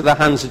life into the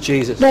hands of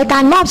Jesus. โดยกา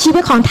รมอบชีวิ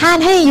ตของท่าน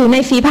ให้อยู่ใน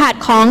ฝีพระหัต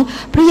ถ์ของ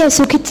พระเย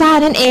ซูคริสต์เจ้า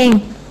นั่นเอง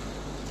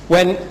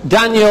When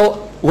Daniel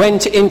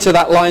went into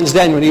that lion's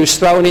den, when he was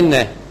thrown in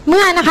there, เ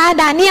มื่อนะคะ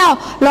ดาเนียล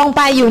ลงไ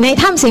ปอยู่ใน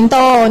ถ้ำสิงโต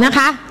นะค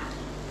ะ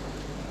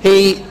he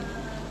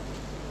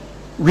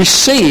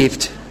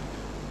received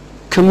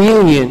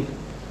communion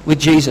with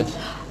Jesus.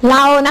 เร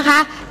านะคะ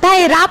ได้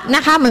รับน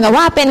ะคะเหมือนกับ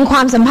ว่าเป็นคว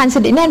ามสัมพันธ์ส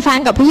นิทแน่นแฟ้น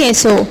กับพระเย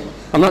ซู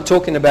I'm not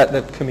talking about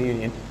the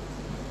communion.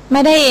 ไ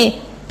ม่ได้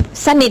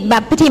สนิทแบ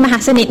บพิธีมหา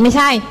สนิทไม่ใ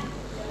ช่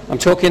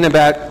I'm talking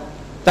about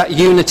that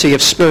unity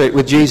of spirit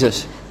with Jesus.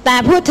 แต่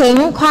พูดถึง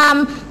ความ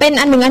เป็น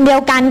อันหนึ่งอันเดีย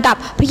วกันกับ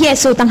พระเย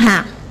ซูต่างหา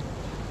ก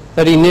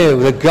That he knew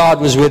that God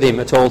was with him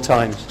at all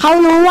times. เขา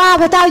รู้ว่า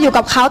พระเจ้าอยู่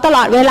กับเขาตล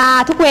อดเวลา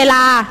ทุกเวล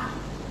า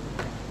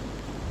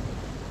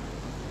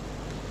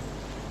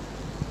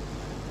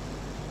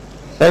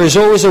There is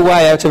always a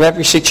way out of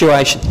every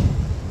situation.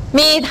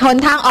 มีหน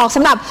ทางออกส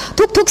ำหรับ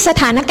ทุกๆส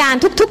ถานการณ์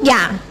ทุกๆอ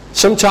ย่าง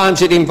Sometimes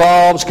it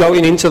involves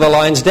going into the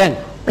lion's den.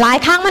 หลาย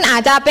ครั้งมันอา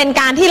จจะเป็น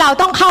การที่เรา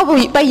ต้องเข้า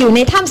ไปอยู่ใน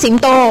ถ้ำสิง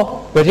โต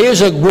But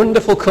here's a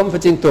wonderful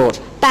comforting thought.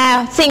 แต่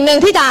สิ่งหนึ่ง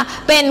ที่จะ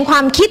เป็นควา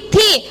มคิด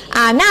ที่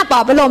น่าปลอ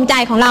บประโลมใจ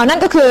ของเรานั่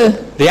นก็คือ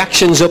The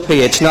action's up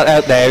here. It's not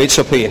out there. It's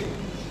up here.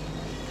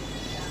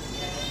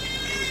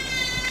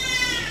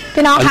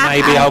 พี่น้อง And คะ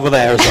maybe over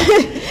there as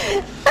well.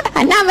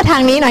 หันหน้ามาทา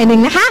งนี้หน่อยหนึ่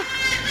งนะคะ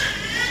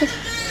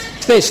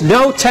This,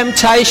 no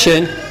temptation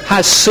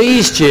has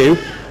seized you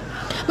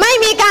ไม่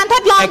มีการท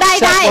ดลองใด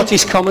except what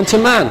is common to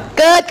man. ๆ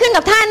เกิดขึ้น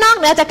กับท่านนอก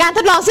เหนือจากการท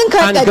ดลองซึ่งเค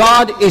ย And เกิด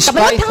God is กับม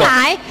นุษย์ทั้งหล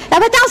ายและ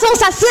พระเจ้าทรง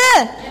สัตย์ซื่อ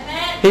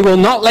He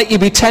will not let you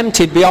be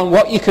tempted beyond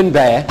what you can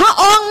bear. พระ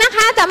องค์นะค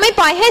ะจะไม่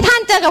ปล่อยให้ท่า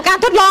นเจอกับการ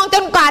ทดลองจ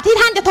นกว่าที่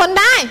ท่านจะทน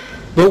ได้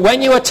But when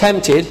you are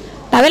tempted,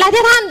 แต่เวลา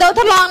ที่ท่านโดน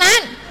ทดลองนั้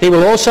น He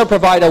will also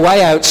provide a way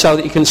out so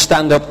that you can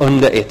stand up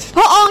under it.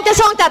 พระองค์จะ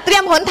ทรงจัดเตรี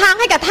ยมหนทาง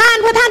ให้กับท่าน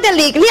เพื่อท่านจะห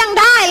ลีกเลี่ยง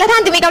ได้และท่า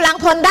นจะมีกำลัง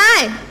ทนได้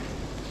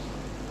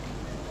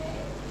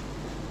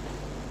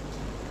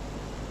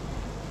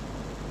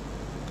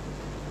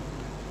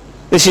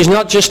This is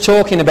not just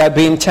talking about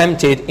being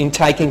tempted in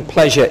taking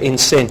pleasure in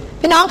sin.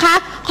 พี่น้องคะ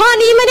ข้อ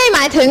นี้ไม่ได้หม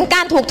ายถึงก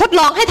ารถูกทด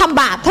ลองให้ท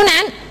ำบาปเท่า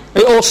นั้น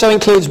It also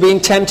includes being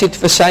tempted to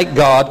forsake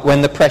God when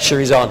the pressure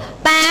is on.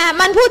 แต่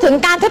มันพูดถึง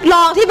การทดล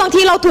องที่บาง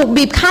ทีเราถูก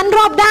บีบคั้นร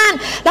อบด้าน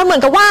แล้วเหมือ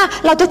นกับว่า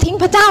เราจะทิ้ง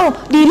พระเจ้า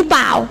ดีหรือเป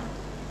ล่า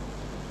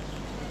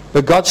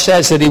But God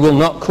says that He will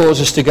not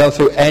cause us to go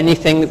through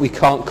anything that we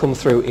can't come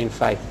through in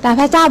faith. แต่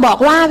พระเจ้าบอก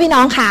ว่าพี่น้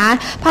องขา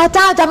พระเ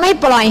จ้าจะไม่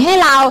ปล่อยให้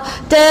เรา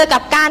เจอกั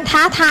บการท้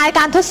าทาย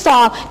การทดส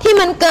อบที่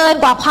มันเกิน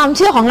กว่าความเ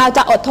ชื่อของเราจ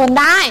ะอดทน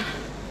ได้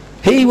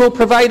He will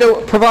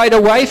provide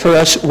a way for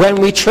us when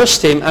we trust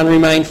Him and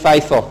remain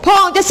faithful. พระ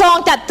องค์จะทรง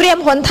จัดเตรียม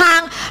หนทาง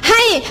ใ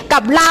ห้กั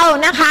บเรา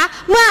นะคะ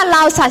เมื่อเร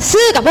าสัตย์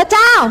ซื่อกับพระเ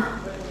จ้า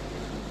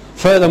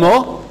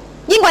Furthermore,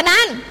 ยิ่งกว่า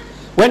นั้น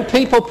when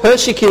people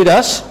persecute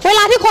us, เวล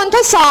าที่คนท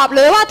ดสอบห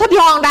รือว่าทด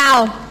ลองเรา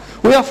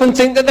we often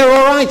think that they're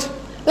all right.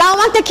 เรา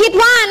มักจะคิด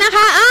ว่านะค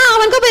ะ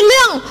มันก็เป็นเ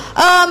รื่อง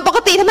ปก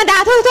ติธรรมดา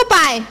ทั่วไป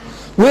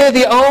We're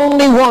the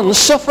only ones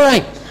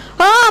suffering.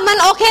 มัน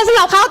โอเคสำห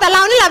รับเขาแต่เร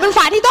านี่แหละเป็น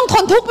ฝ่ายที่ต้องท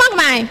นทุกข์มาก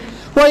มาย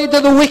Why do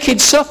the wicked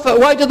suffer?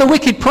 Why do the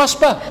wicked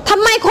prosper? ท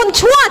ำไมคน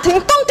ชั่วถึง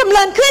ต้องจำเ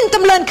ริญขึ้น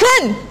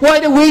Why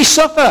do we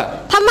suffer?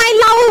 ทำไม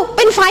เราเ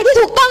ป็นฝ่ายที่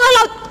ถูกต้องแล้ว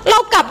เรา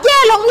กลับแย่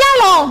ลง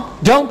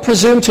Don't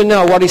presume to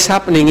know what is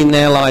happening in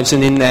their lives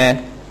and in their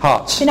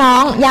hearts. พี่น้อ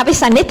งอย่าไป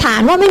สันนิษฐา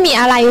นว่าไม่มี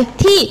อะไร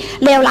ที่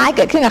เลวร้ายเ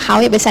กิดขึ้นกับเขา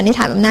อย่าไปสันนิษฐ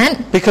านแบบนั้น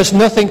Because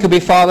nothing could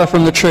be farther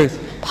from the truth.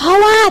 เพราะ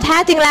ว่าแท้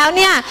จริงแล้วเ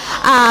นี่ย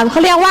เขา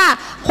เรียกว่า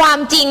ความ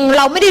จริงเ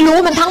ราไม่ได้รู้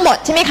มันทั้งหมด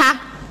ใช่ไหมคะ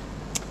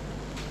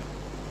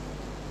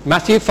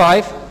Matthew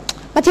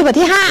 5, มัทธิวบท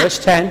ที่ verse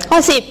 10. 5 ข้อ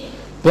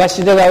 10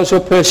 Blessed are those who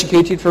are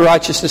persecuted for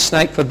righteousness'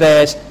 sake, for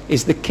theirs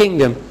is the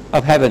kingdom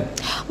of heaven.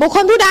 บุคค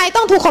ลผู้ใด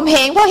ต้องถูกข่มเห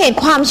งเพราะเหตุ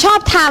ความชอบ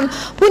ธรรม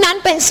ผู้นั้น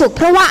เป็นสุขเ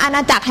พราะว่าอาณ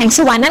าจักรแห่งส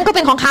วรรค์นั้นก็เ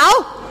ป็นของเขา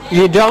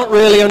You don't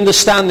really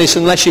understand this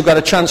unless you've got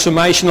a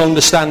transformational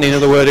understanding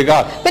of the Word of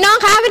God. พี่น้อง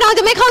คะพี่น้อง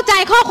จะไม่เข้าใจ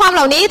ข้อความเห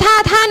ล่านี้ถ้า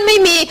ท่านไม่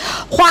มี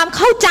ความเ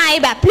ข้าใจ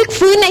แบบพลิก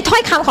ฟื้นในถ้อ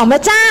ยคำของพร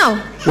ะเจ้า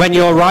When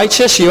you're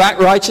righteous, you act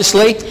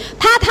righteously.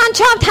 ถ้าท่าน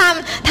ชอบธรรม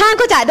ท่าน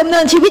ก็จะดำเนิ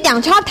นชีวิตอย่าง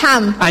ชอบธรรม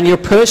And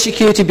you're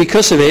persecuted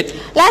because of it.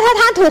 และถ้า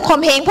ท่านถูกข่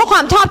มเหงเพราะคว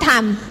ามชอบธรร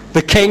ม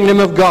The kingdom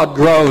of God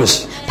grows.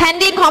 แผ่น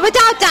ดินของพระเ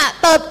จ้าจะ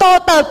เติบ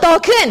โต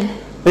ขึ้น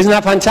Isn't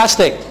that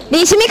fantastic?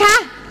 ดีใช่ไหมคะ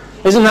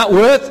Isn't that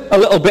worth a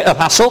little bit of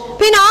hassle?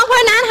 พี่น้องเพรา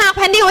ะนั้นหากแ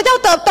ผ่นดินของพระเจ้า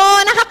เติบโต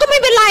นะคะก็ไม่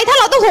เป็นไรถ้า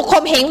เราต้องถูก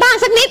ข่มเหงบ้าง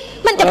สักนิด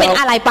มันจะเป็น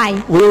อะไรไป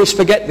We always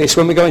forget this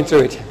when we're going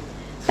through it.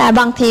 แต่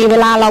บางทีเว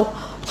ลาเรา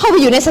เข้าไป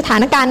อยู่ในสถา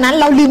นการณ์นั้น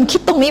เราลืมคิ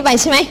ดตรงนี้ไป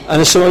ใช่ไหม And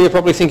some of you are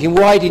probably thinking,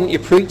 why didn't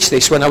you preach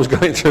this when I was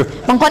going through?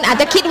 บางคนอาจ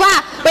จะคิดว่า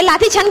เวลา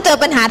ที่ฉันเจอ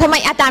ปัญหาทำไม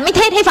อาจารย์ไม่เ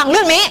ทศให้ฟังเ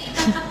รื่องนี้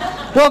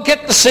Well, get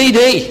the CD.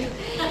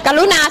 ก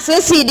รุณาซื้อ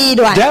ซีดี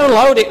ด้วย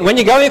Download it. When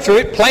you're going through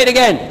it, play it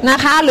again. นะ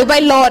คะหรือไป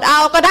โหลดเอา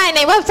ก็ได้ใน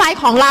เว็บไซ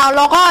ต์ของเราแ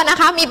ล้วก็นะ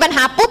คะมีปัญห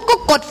าปุ๊บก็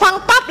กดฟัง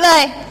ปั๊บเล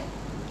ย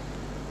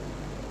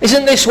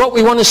Isn't this what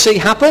we want to see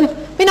happen?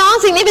 พี่น้อง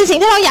สิ่งนี้เป็นสิ่ง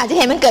ที่เราอยากจะเ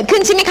ห็นมันเกิดขึ้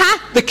นใช่ไหมคะ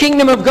The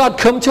kingdom of God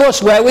come to us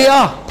where we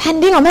are. แผ่น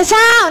ดินของพระเ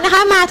จ้านะค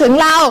ะมาถึง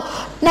เรา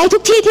ในทุ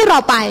กที่ที่เรา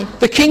ไป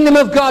The kingdom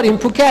of God in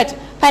Phuket.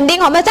 แผ่นดิน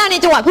ของพระเจ้าใน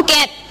จังหวัดภูเ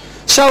ก็ต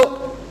So,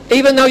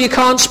 even though you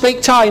can't speak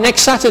Thai,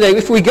 next Saturday,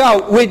 if we go,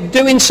 we're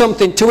doing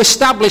something to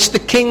establish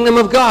the kingdom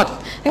of God.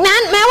 ดังนั้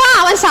นแม้ว่า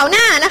วันเสาร์ห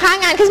น้านะคะ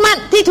งานคริสต์มาส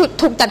ที่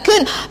ถูกจัดขึ้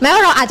นแม้ว่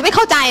าเราอาจจะไม่เ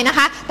ข้าใจนะค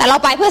ะแต่เรา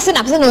ไปเพื่อส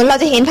นับสนุนเรา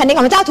จะเห็นแผ่นดินข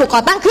องพระเจ้าถูกก่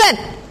อตั้งขึ้น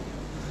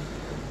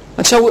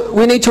And so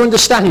we need to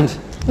understand.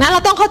 นะเรา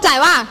ต้องเข้าใจ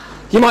ว่า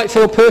You might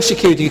feel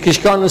persecuted because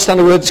you can't understand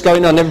the word that's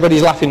going on.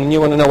 Everybody's laughing and you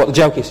want to know what the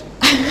joke is.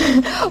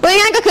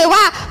 ง่ายๆก็คือว่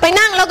าไป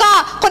นั่งแล้วก็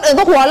คนอื่น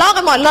ก็หัวเราะ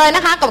กันหมดเลยน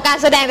ะคะกับการ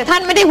แสดงแต่ท่า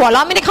นไม่ได้หัวเร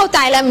าะไม่ได้เข้าใจ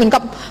เลยเหมือนกั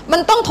บมั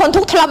นต้องทน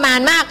ทุกข์ทรมาน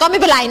มากก็ไม่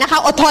เป็นไรนะคะ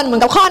อดทนเหมือ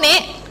นกับข้อนี้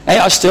Hey,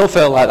 I still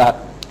feel like that.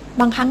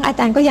 บางครั้งอา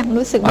จารย์ก็ยัง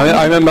รู้สึก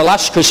I remember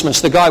last Christmas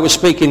the guy was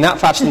speaking that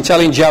fast and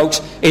telling jokes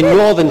in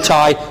northern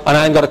Thai and I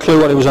hadn't got a clue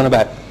what he was on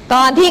about. ต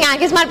อนที่งาน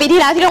คริสต์มาสปีที่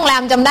แล้วที่โรงแร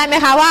มจำได้ไหม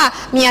คะว่า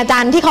มีอาจา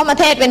รย์ที่เขามา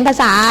เทศเป็นภา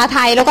ษาไท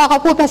ยแล้วก็เขา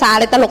พูดภาษาอะ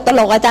ไรต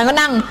ลกอาจารย์ก็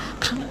นั่ง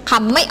ข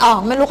ำไม่ออก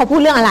ไม่รู้เขาพู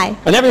ดเรื่องอะไร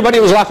And everybody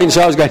was laughing so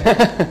I was going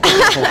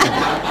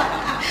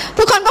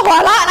ทุกคนก็หัว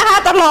เราะนะคะ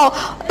ต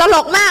ล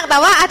กมากแต่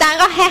ว่าอาจารย์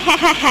ก็แ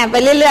ฮ่ไป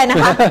เรื่อยๆนะ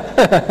คะ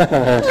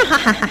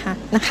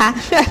นะคะ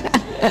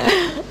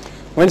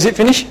When does it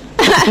finish?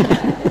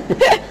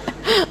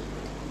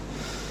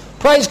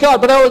 Praise God,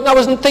 but I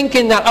wasn't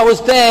thinking that. I was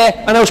there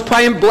and I was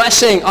praying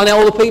blessing on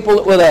all the people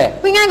that were there.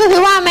 ง่ายๆก็คื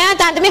อว่าแม้อา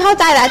จารย์จะไม่เข้า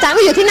ใจแต่อาจารย์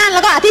ก็อยู่ที่นั่นแ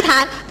ล้วก็อธิษฐา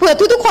นเผื่อ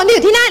ทุกๆคนที่อ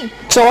ยู่ที่นั่น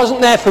So I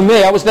wasn't there for me,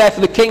 I was there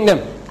for the kingdom.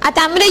 อาจ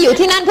ารย์ไม่ได้อยู่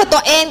ที่นั่นเพื่อตั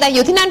วเองแต่อ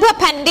ยู่ที่นั่นเพื่อ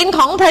แผ่นดินข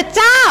องพระเ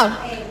จ้า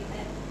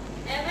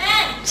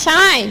ใ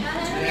ช่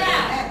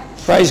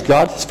Praise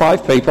God, it's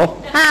 5 people.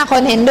 5 ค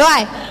นเห็นด้วย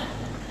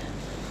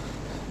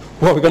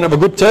Well, we're going to have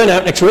a good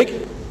turnout next week.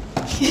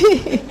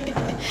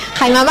 ใ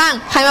ครมาบ้าง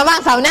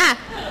เสาร์หน้า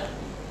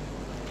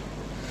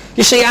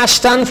You see, our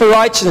stand for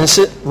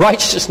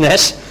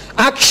righteousness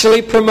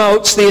actually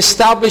promotes the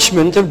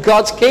establishment of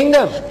God's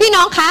kingdom. พี่น้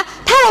องคะ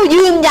ถ้าเรา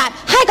ยืนหยัด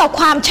ให้กับ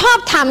ความชอบ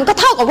ธรรมก็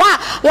เท่ากับว่า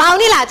เรา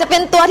นี่แหละจะเป็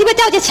นตัวที่พระเ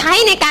จ้าจะใช้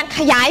ในการข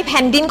ยายแ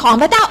ผ่นดินของ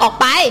พระเจ้าออก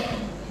ไป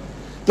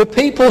The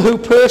people who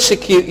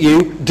persecute you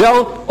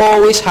don't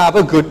always have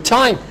a good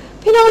time.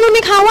 พี่น้องรู้ไหม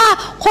คะว่า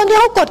คนที่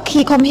เขากด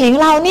ขี่ข่มเหง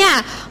เราเนี่ย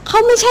เขา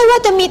ไม่ใช่ว่า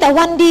จะมีแต่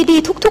วันดี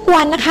ๆทุกๆ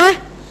วันนะคะ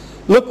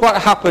Look what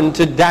happened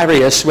to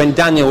Darius when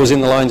Daniel was in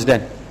the lion's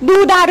den. ดู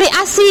ดาริ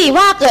อัสสิ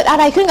ว่าเกิดอะ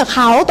ไรขึ้นกับเข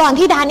าตอน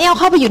ที่ดาเนียล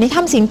เข้าไปอยู่ใน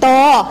ถ้ำสิงโต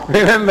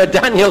Remember,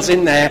 Daniel's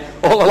in there,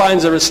 all the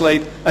lions are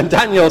asleep, and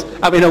Daniel's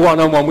having a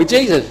one-on-one with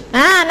Jesus.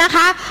 นะค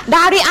ะด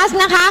าริอัส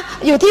นะคะ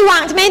อยู่ที่วั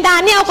งใช่ไหมดา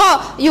เนียลก็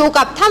อยู่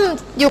กับถ้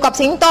ำอยู่กับ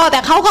สิงโตแต่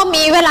เขาก็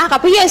มีเวลากับ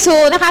พระเยซู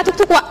นะคะ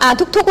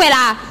ทุกเวล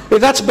า If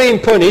that's being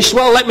punished,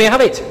 well, let me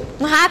have it.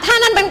 นะคะถ้า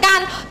นั่นเป็นการ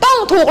ต้อง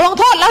ถูกลง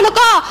โทษแล้ว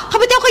ก็ข้า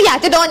พเจ้าก็อยาก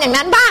จะโดนอย่าง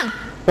นั้นบ้าง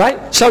Right?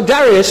 So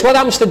Darius, what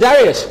happens to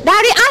Darius? ดา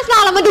ริอัส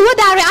เรามาดูว่า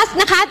ดาริอัส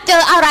นะคะเจ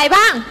ออะไร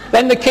บ้าง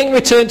Then the king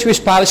returned to his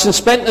palace and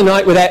spent the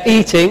night without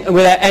eating and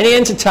without any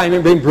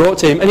entertainment being brought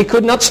to him, and he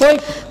could not sleep.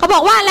 เขาบอ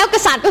กว่าแล้วก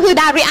ษัตริย์ก็คือ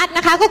ดาริอัสน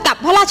ะคะก็กลับ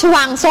พระราช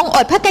วังทรงอ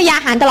ดภัตยา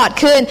หารตลอด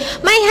คืน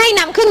ไม่ให้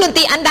นำขึ้นดนต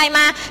รีอันใดม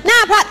าหน้า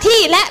พระที่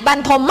และบรร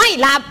ทมไม่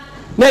หลับ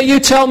Now you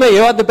tell me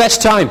who had the best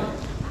time.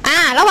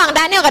 ระหว่างด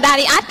าเนียลกับดา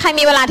ริอัสใคร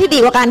มีเวลาที่ดี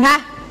กว่ากันคะ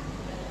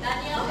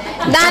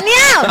ดาเนี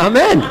ยล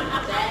Amen.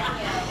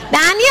 ด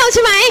าเนียลใ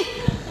ช่ไหม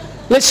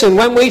Listen,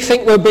 when we think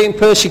we're being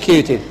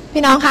persecuted,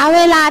 พี่น้องคะ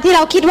เวลาที่เร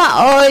าคิดว่า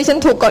ฉัน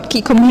ถูกกด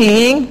ขี่ข่มเห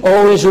ง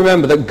always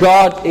remember that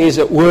God is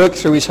at work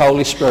through His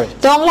Holy Spirit.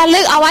 จงระ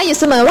ลึกเอาไว้อยู่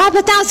เสมอว่าพ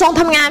ระเจ้าทรง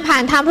ทำงานผ่า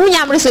นทางพระวิญญ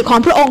าณบริสุทธิ์ของ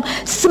พระองค์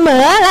เสม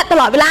อและต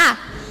ลอดเวลา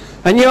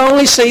And you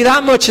only see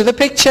that much of the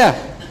picture.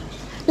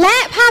 และ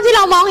ภาพที่เ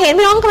รามองเห็น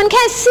พี่น้องมันแ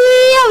ค่เ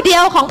สี้ยวเดี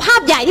ยวของภา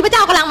พใหญ่ที่พระเจ้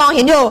ากำลังมองเ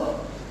ห็นอยู่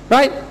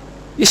Right?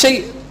 You see,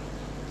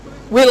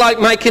 we're like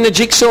making a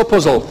jigsaw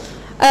puzzle.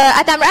 อ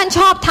าจารย์แอน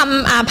ชอบท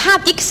ำภาพ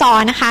จิ๊กซอ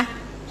ว์นะคะ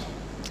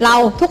เรา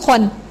ทุกค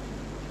น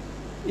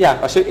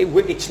Yeah, I said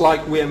it's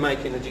like we're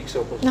making a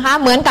jigsaw puzzle. นะคะ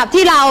เหมือนกับ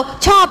ที่เรา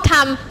ชอบท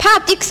ำภาพ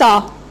จิ๊กซอ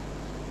ว์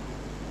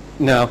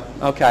No,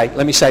 okay,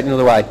 let me say it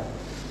another way.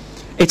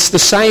 It's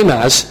the same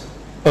as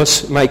us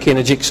making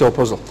a jigsaw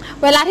puzzle.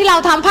 เวลาที่เรา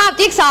ทำภาพ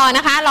จิ๊กซอว์น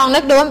ะคะลองนึ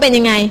กดูว่ามันเป็น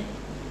ยังไง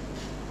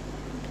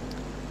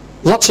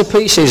Lots of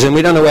pieces and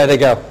we don't know where they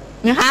go.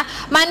 นะคะ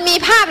มันมี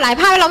ภาพหลาย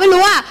ภาพเราไม่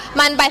รู้ว่า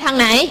มันไปทาง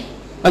ไหน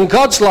And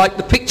God's like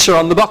the picture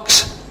on the box.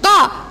 ก็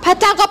พระ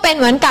เจ้าก็เป็น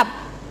เหมือนกับ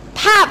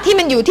ภาพที่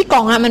มันอยู่ที่กล่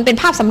องมันเป็น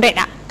ภาพสำเร็จ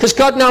อะ Because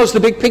God knows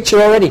the big picture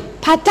already.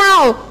 พระเจ้า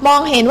มอ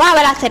งเห็นว่าเ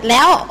วลาเสร็จแ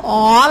ล้ว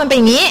มันเป็น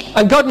อย่างนี้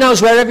And God knows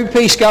where every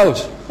piece goes.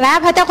 และ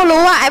พระเจ้าก็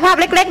รู้ว่าไอ้ภาพ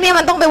เล็กๆเนี่ย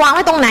มันต้องไปวางไ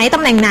ว้ตรงไหนต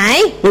ำแหน่งไหน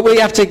But we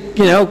have to,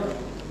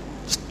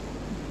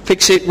 fix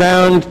it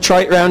round, try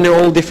it round in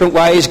all different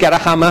ways, get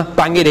a hammer,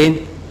 bang it in.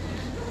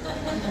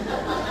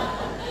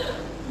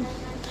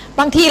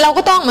 บางทีเรา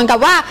ก็ต้องเหมือนกับ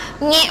ว่า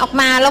แงะออก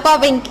มาแล้วก็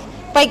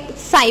ไป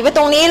ใส่ไว้ต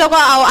รงนี้แล้วก็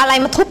เอาอะไร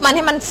มาทุบมันใ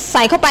ห้มันใ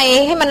ส่เข้าไป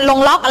ให้มันลง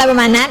ล็อกอะไรประ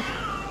มาณนั้น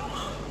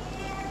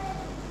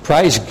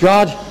Praise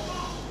God.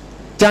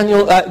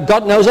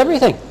 God knows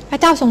everything. พระ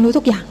เจ้าทรงรู้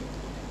ทุกอย่าง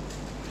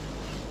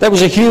There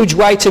was a huge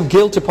weight of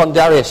guilt upon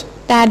Darius.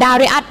 แต่ดา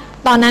ริอัส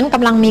ตอนนั้นก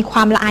ำลังมีคว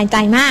ามละอายใจ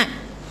มาก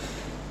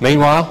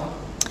Meanwhile,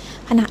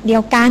 ขณะเดีย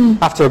วกัน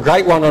after a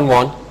great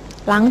one-on-one,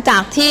 หลังจา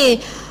กที่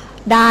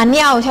ดาเนี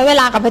ยลใช้เว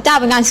ลากับพระเจ้า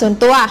เป็นการส่วน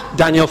ตัว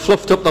Daniel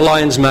fluffed up the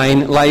lion's mane,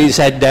 laid his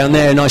head down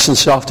there nice and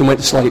soft and went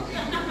to sleep.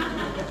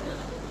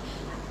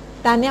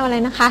 ดาเนียลอะไร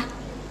นะคะ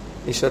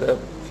He sort of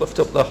fluffed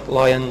up the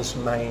lion's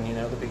mane,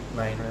 the big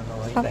mane around the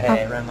lion, the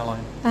hair around the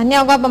lion. ดาเนีย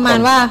ลก็ประมาณ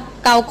ว่า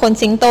เกาขน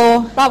สิงโต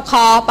รอบค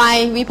อไป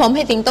หวีผมใ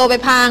ห้สิงโตไป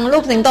พางรู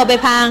ปสิงโตไป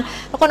พาง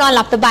แล้วก็นอนห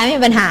ลับสบายไม่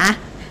มีปัญหา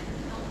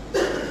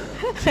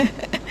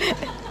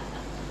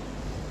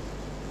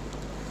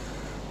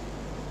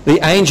the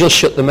angel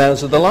shut the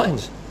mouths of the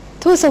lions.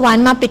 ทูตสวรร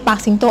ค์มาปิดปาก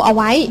สิงโตเอาไ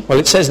ว้ Well,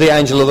 it says the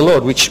angel of the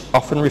Lord, which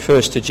often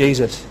refers to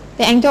Jesus.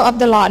 The angel of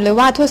the Lord หรือ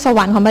ว่าทูตสว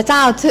รรค์ของพระเจ้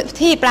า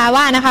ที่แปล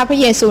ว่านะคะพระ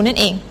เยซูนั่น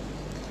เอง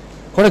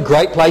What a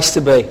great place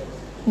to be.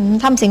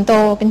 ทำสิงโต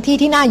เป็นที่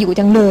ที่น่าอยู่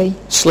จังเลย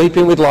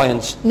Sleeping with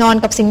lions. นอน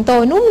กับสิงโต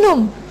นุ่ม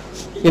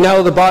You know,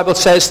 the Bible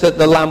says that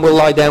the lamb will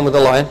lie down with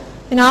the lion.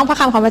 ๆพี่น้องพระ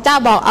คำของพระเจ้า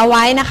บอกเอาไ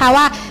ว้นะคะ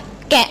ว่า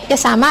แกะจะ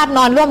สามารถน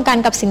อนร่วมกัน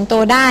กับสิงโต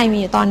ได้มี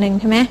อยู่ตอนหนึ่ง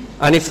ใช่ไหม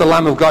And if the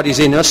Lamb of God is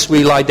in us, we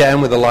lie down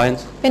with the lions.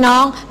 พี่น้อ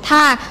งถ้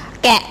า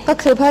แกะก็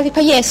คือพ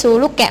ระเยซู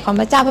ลูกแกะของ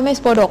พระเจ้าพระเมส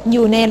โปรดกอ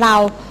ยู่ในเร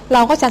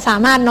าก็จะสา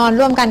มารถนอน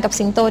ร่วมกันกับ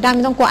สิงโตได้ไ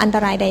ม่ต้องกลัวอันต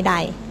รายใด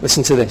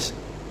Listen to this.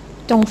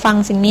 ๆจงฟัง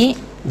สิ่งนี้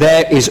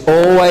There is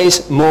always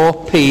more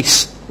peace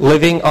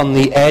living on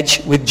the edge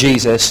with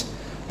Jesus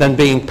than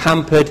being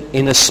pampered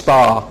in a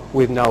spa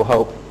with no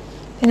hope.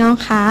 พี่น้อง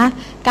คะ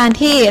การ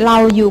ที่เรา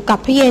อยู่กับ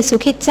พระเยซู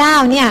คริสต์เจ้า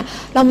เนี่ย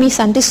เรามี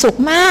สันติสุข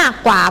มาก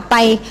กว่าไป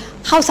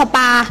เข้าสป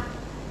า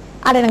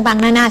อะไรต่าง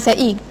ๆนานาเสีย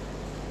อีก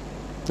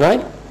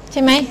Right? ใ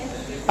ช่ไหม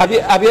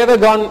Have you ever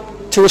gone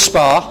to a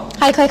spa?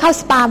 ใครเคยเข้า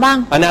สปาบ้าง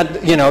And had,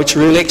 you know, it's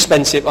really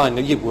expensive. I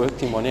know you've worked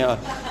in one, yeah.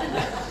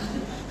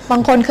 บา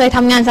งคนเคยท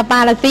ำงานสปา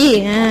ละสิ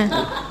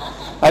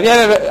Have you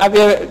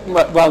ever,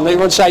 well, they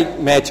won't say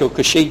Myrtle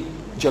because she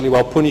jolly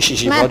well punishes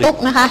your แม่ body. ตุ๊ก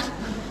นะคะ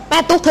แม่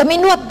ตุ๊กเธอไม่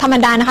นวดธรรม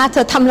ดานะคะเธ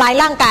อทำร้าย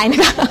ร่างกายนะ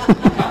คะ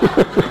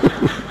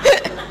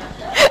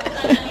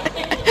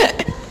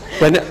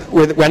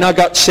When I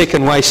got sick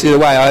and wasted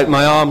away,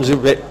 my arms were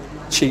a bit.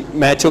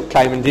 Myrtle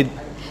came and did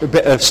a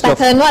bit of แต่ stuff.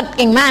 เธอนวดเ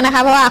ก่งมากนะค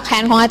ะเพราะว่าแข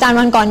นของอาจารย์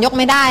วันก่อนยก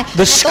ไม่ได้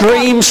The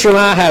screams from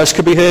our house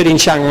could be heard in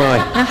Chiang Mai.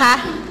 นะคะ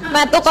แ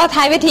ม่ตุ๊กก็ใ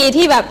ช้วิธี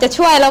ที่แบบจะ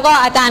ช่วยแล้วก็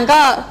อาจารย์ก็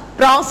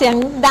ร้องเสียง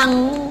ดัง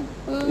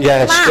Yeah,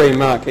 มาก scream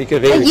Mark. You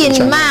could hear ได้ it ยิน in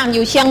Chiang มาก Mai. อ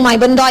ยู่เชียงใหม่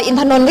บนดอยอิน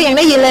ทนนท์ก็ยังไ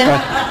ด้ยินเลย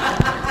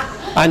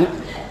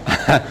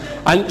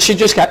And she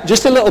just kept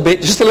just a little bit.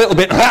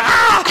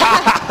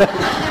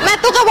 แม่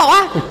ตุ๊กก็บอกว่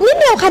านิด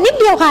เดียวค่ะนิด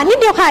เดียวค่ะนิด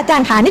เดียวค่ะอาจา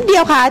รย์ค่ะนิดเดี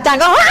ยวค่ะอาจารย์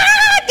ก็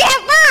เจ็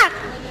บมาก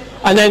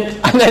And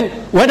then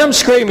when I'm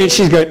screaming,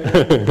 she's going.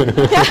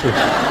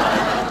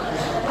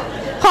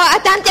 พออา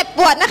จารย์เจ็บป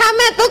วดนะคะแ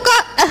ม่ตุ๊กก็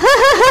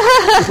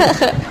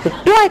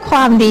ด้วยคว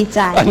ามดีใจ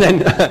And then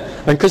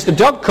because the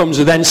dog comes,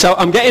 and then so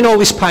I'm getting all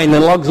this pain.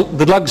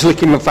 The dog's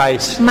licking my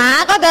face. หมา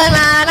ก็เดิน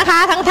มานะคะ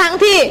ทั้ง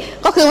ที่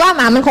ก็คือว่าห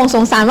มามันคงส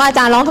งสารว่าอาจ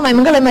ารย์ร้องทำไม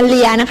มันก็เลยมาเ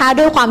ลียนะคะ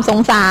ด้วยความสง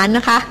สารน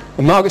ะคะ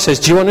And Margaret says,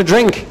 "Do you want a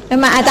drink?" แล้ว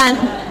มาอาจารย์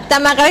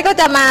มาก็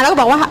จะมาแล้วก็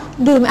บอกว่า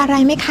ดื่มอะไร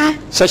ไหมคะ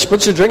So she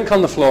puts a drink on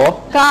the floor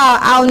ก็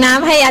เอาน้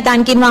ำให้อาจาร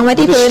ย์กินวางไว้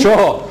ที่ with พื้ a น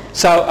straw.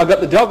 So I got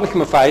the dog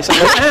licking my face. I'm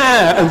like,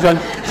 and then,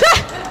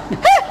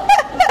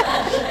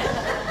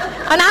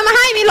 เอาน้ำมาใ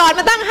ห้มีหลอด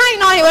มาตั้งให้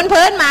นอนอยู่บน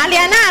พื้นหมาเลี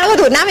ยหน้าแล้วก็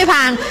ดูดน้ำไปพ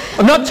าง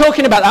I'm not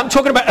talking about that. I'm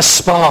talking about a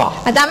spa.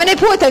 อาจารย์ไม่ได้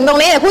พูดถึงตรง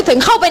นี้แต่พูดถึง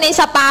เข้าไปใน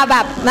สปาแบ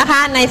บนะคะ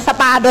ในส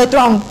ปาโดยต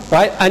รง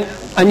Right?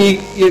 And you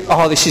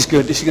oh, this is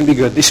good. This is going to be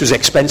good. This was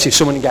expensive.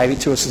 Someone gave it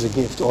to us as a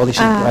gift. Oh, this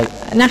is great.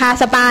 นะคะ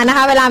สปานะค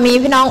ะเวลามี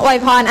พี่น้องอวย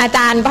พรอาจ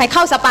ารย์ไปเข้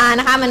าสปา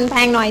นะคะมันแพ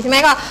งหน่อยใช่ไหม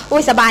ก็อุ้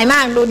ยสบายมา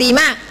กดูดี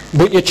มาก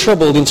But you're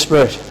troubled in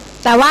spirit.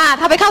 แต่ว่า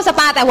ถ้าไปเข้าส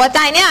ปาแต่หัวใจ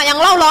เนี่ยยัง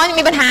เล่าร้อนยัง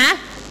มีปัญหา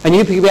And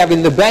you could be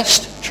having the best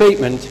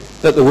treatment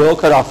that the world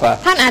could offer.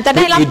 ท่านอาจจะไ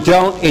ด้รับ But you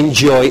don't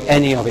enjoy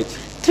any of it.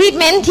 ทรีท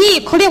เมนต์ที่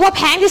เขาเรียกว่าแ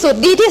พงที่สุด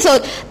ดีที่สุด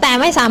แต่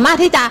ไม่สามารถ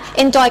ที่จะเ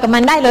อนจอยกับมั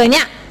นได้เลยเ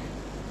นี่ย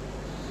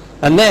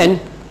And then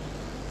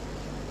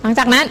หลัง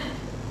จากนั้น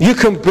you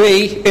can be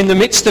in the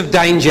midst of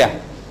danger.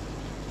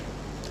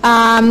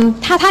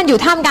 ถ้าท่านอยู่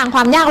ท่ามกลางคว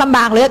ามยากลำบ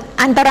ากหรือ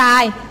อันตรา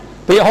ย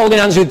But you're holding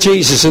hands with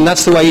Jesus, and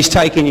that's the way He's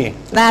taking you.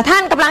 แต่ท่า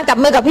นกำลังจับ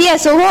มือกับพระเย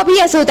ซูเพราะว่าพระ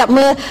เยซูจับ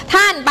มือ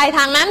ท่านไปท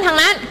างนั้น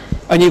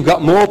And you've got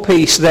more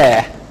peace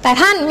there แต่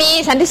ท่านมี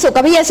สันติสุขกั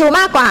บพระเยซู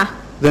มากกว่า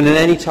than in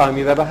any time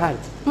you've ever had.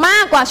 มา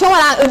กกว่าช่วงเว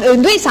ลาอื่น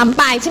ๆด้วยซ้ำ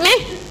ไปใช่ไหม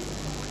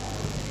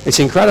It's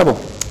incredible.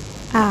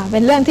 เป็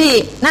นเรื่องที่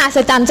น่าอัศ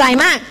จรรย์ใจ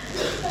มาก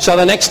So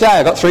the next day,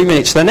 I've got 3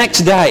 minutes. The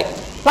next day,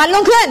 วัน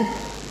รุ่งขึ้น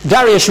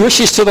Darius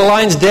rushes to the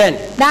lion's den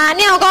ดาเ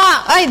นียลก็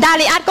ดา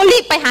ริอัสก็รี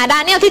บไปหาดา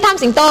เนียลที่ถ้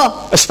ำสิงโต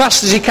as fast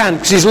as he can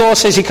because his law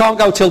says he can't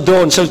go till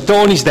dawn, so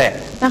dawn is there.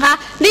 นะคะ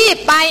รีบ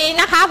ไป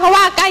นะคะเพราะ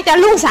ว่าใกล้จะ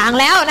รุ่งสาง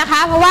แล้วนะคะ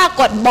เพราะว่า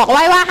กฎบอกไ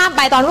ว้ว่าห้ามไ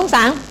ปตอนรุ่งส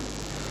าง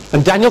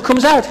And Daniel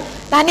comes out.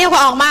 ดาเนียลก็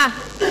ออกมา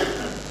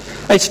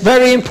It's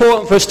very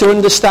important for us to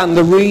understand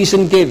the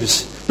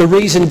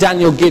reason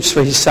Daniel gives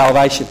for his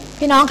salvation.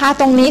 พี่น้องคะ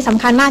ตรงนี้ส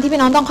ำคัญมากที่พี่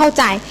น้องต้องเข้า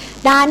ใจ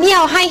ดาเนีย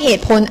ลให้เห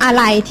ตุผลอะไ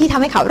รที่ท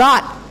ำให้เขารอ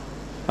ด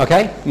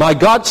Okay? My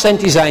God sent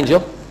his angel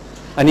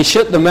and he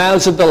shut the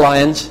mouths of the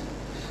lions.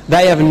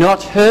 They have not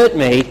hurt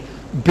me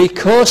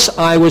because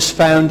I was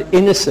found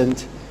innocent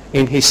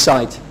in his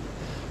sight.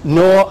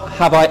 Nor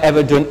have I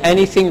ever done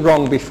anything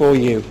wrong before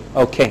you,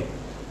 O King.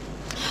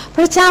 พ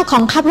ระเจ้าขอ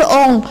งข้าพระอ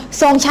งค์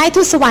ทรงใช้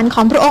ทูตสวรรค์ข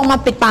องพระองค์มา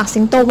ปิดปากสิ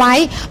งโตไว้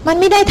มัน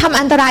ไม่ได้ทำ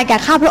อันตรายแก่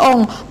ข้าพระอง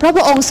ค์เพราะพ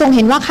ระองค์ทรงเ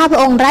ห็นว่าข้าพระ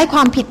องค์ไร้คว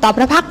ามผิดต่อพ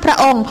ระพักพระ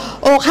องค์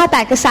โอ้ข้าแ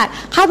ต่กษัตริย์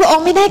ข้าพระอง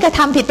ค์ไม่ได้กระท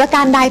ำผิดประก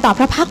ารใดต่อ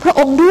พระพักพระ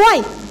องค์ด้วย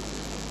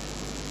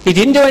He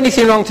didn't do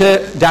anything wrong to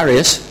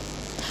Darius.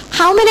 เข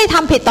าไม่ได้ท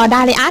ำผิดต่อด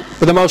าริอัส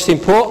But the most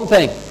important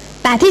thing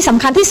แต่ที่ส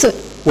ำคัญที่สุด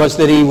was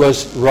that he was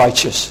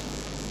righteous.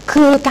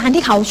 คือการ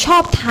ที่เขาชอ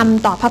บธรรม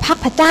ต่อพระพัก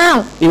พระเจ้า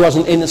He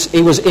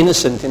was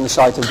innocent in the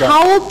sight of เข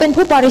า God. เป็น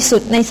ผู้บริสุ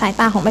ทธิ์ในสาย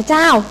ตาของพระเ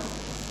จ้า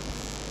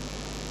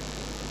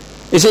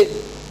Is it?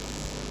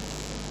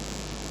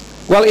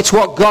 Well, it's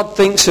what God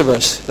thinks of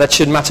us that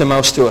should matter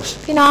most to us.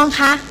 พี่น้อง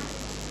คะ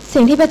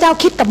สิ่งที่พระเจ้า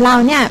คิดกับเรา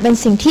เนี่ยเป็น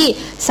สิ่งที่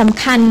ส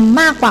ำคัญ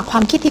มากกว่าควา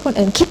มคิดที่คน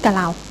อื่นคิดกับ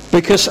เรา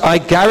Because I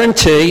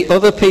guarantee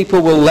other people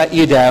will let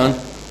you down.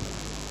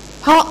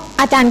 เพราะ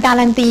อาจารย์กา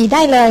รันตีไ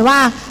ด้เลยว่า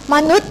ม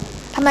นุษย์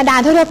ธรรมดา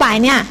ทั่วไป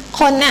เนี่ย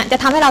คนเนี่ยจะ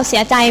ทำให้เราเสี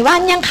ยใจวั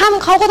นยังค่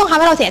ำเขาก็ต้องทำ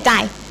ให้เราเสียใจ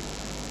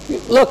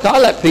Look, I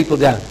let people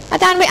down. อา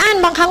จารย์ไปอ่าน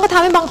บางครั้งก็ท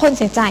ำให้บางคน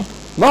เสียใจ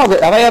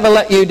Margaret, have I ever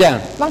let you down?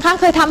 บางครั้ง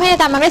เคยทำให้อา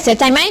จารย์มันไม่เสีย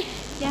ใจไหม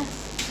Yes.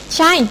 ใ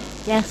ช่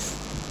Yes.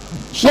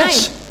 ใช่ Yes.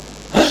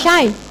 ใช่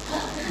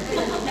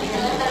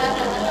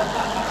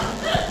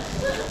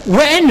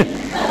When?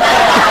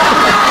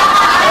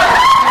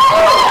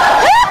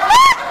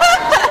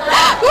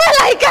 เมื่อไ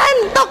หร่กัน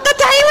ตก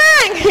ใจมา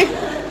ก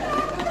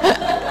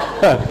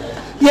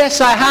Yes,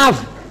 I have.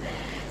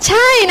 ใ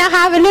ช่นะค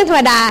ะเป็นเรื่องธรร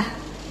มดา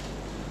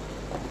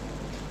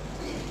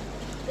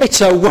It's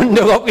a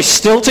wonder that we're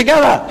still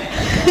together.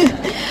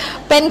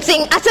 เป็นสิ่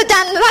งอัศจร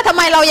รย์ว่าทำไ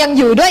มเรายัง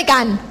อยู่ด้วยกั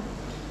น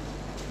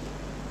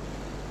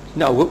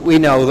No, we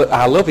know that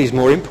our love is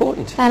more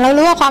important. แต่เรา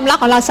รู้ว่าความรัก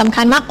ของเราสำ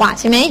คัญมากกว่า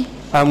ใช่ไหม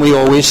And we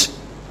always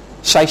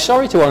say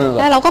sorry to one และ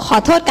another. เราก็ขอ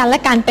โทษกันแล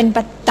ะกันเป็นป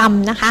ระจ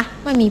ำนะคะ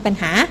ไม่มีปัญ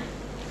หา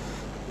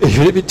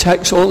Even if it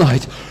takes all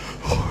night.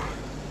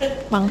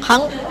 บางครั้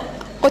ง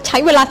ก็ใช้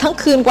เวลาทั้ง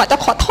คืนกว่าจะ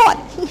ขอโทษ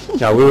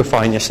No, we were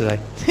fine yesterday.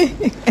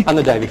 And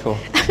the day before.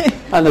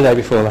 And the day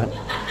before that.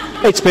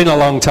 It's been a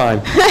long time.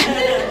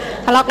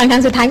 ทะเลาะกันครั้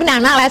งสุดท้ายก็นา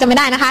นมากแล้วจะไม่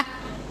ได้นะคะ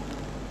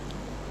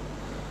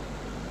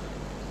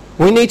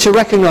We need to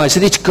recognize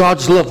that it's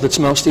God's love that's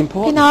most พี่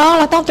important. น้อง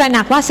เราต้องตระห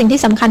นักว่าสิ่งที่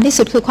สำคัญที่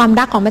สุดคือความ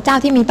รักของพระเจ้า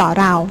ที่มีต่อ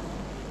เรา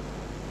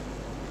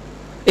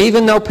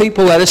Even though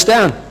people let us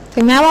down.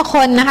 ถึงแม้ว่าค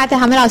นนะคะจะ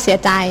ทำให้เราเสีย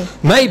ใจ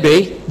Maybe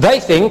they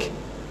think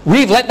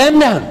we've let them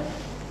down.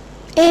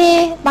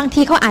 บาง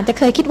ทีเขาอาจจะเ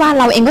คยคิดว่า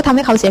เราเองก็ทำใ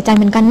ห้เขาเสียใจเ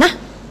หมือนกันนะ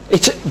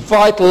It's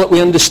vital that we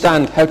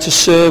understand how to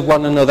serve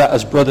one another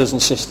as brothers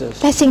and sisters.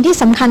 แต่สิ่งที่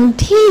สำคัญ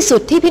ที่สุ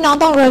ดที่พี่น้อง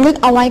ต้องระลึก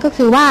เอาไว้ก็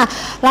คือว่า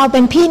เราเป็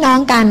นพี่น้อง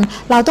กัน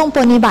เราต้องป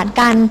ฏิบัติ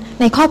กัน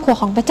ในครอบครัว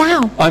ของพระเจ้า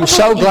I'm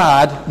so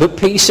glad that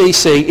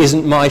PCC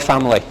isn't my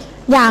family.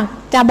 อยาก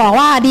จะบอก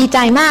ว่าดีใจ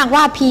มาก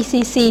ว่า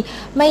PCC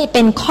ไม่เ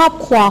ป็นครอบ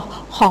ครัว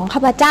ของข้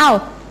าพเจ้า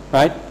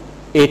Right?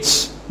 It's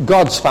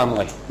God's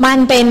family. มัน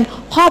เป็น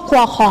ครอบครั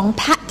วของ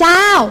พระเจ้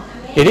า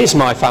It is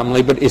my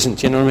family, but isn't.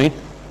 You know what I mean?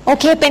 โอ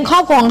เคเป็นครอ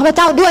บครัวของข้าพเ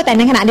จ้าด้วยแต่ใ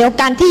นขณะเดียว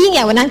กันที่ยิ่งให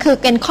ญ่กว่านั้นคือ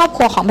เป็นครอบค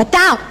รัวของพระเ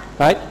จ้า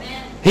Right?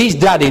 He's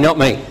daddy, not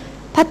me.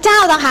 พระเจ้า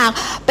ต่างหาก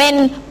เป็น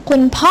คุ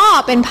ณพ่อ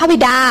เป็นพระบิ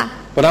ดา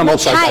But I'm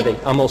also ใช่ daddy.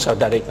 I'm also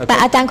daddy. แต่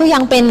Okay. อาจารย์ก็ยั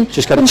งเป็น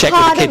Just gotta คุณ check พ่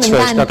อ with the ด้วย kids เหมือ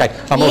นกัน first. Okay.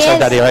 I'm also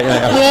daddy, right?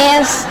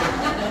 Yes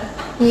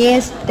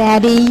Yes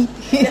Daddy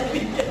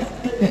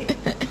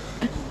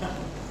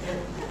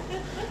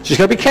Just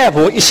got to be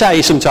careful what you say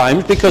sometimes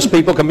because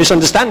people can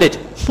misunderstand it.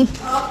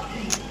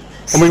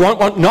 And we won't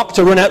want Knock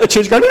to run out the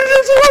church going,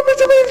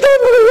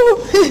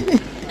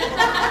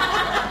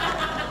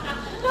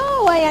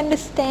 No I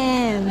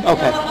understand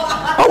Okay.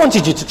 I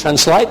wanted you to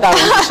translate that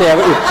and see how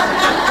it would.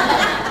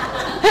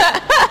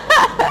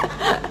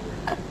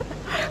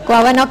 กลัว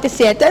ว่านกจะเ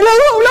สียใจเรา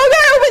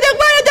ไปจาก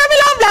บ้านอาจารย์ไม่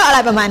รับแล้วอะไร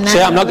ประมาณนั้น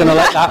See, I'm not going to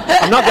let that.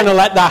 I'm not going to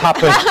let that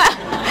happen.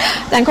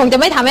 แต่คงจะ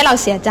ไม่ทำให้เรา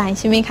เสียใจ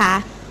ใช่ไหมคะ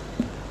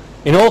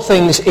In all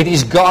things, it is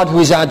God who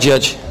is our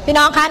judge. พี่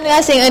น้องคะเหนือ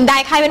สิ่งอื่นใด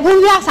ใครเป็นผู้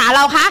พิพากษาเ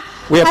ราคะ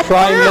We พ are ระ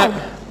เจ้า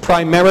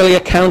primarily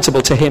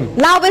accountable to Him.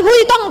 เราเป็นผู้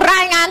ที่ต้องร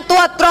ายงานตั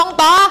วตรง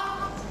ต่อ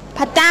พ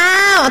ระเจ้า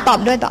ตอบ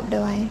ด้ว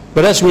ย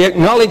But as we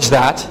acknowledge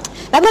that,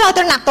 และเมื่อเราต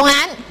ระหนักตรง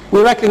นั้น we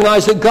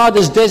recognize that God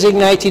has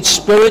designated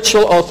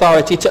spiritual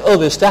authority to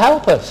others to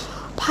help us.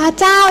 พระ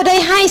เจ้าได้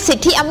ให้สิท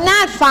ธิอำนา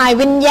จฝ่าย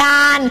วิญญ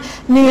าณ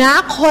เหนือ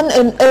คน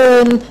อื่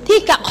นๆที่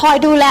คอย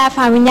ดูแล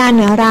ฝ่ายวิญญาณเ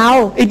หนือเรา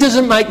It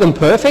doesn't make them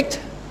perfect.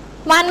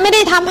 มันไม่ไ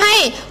ด้ทำให้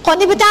คน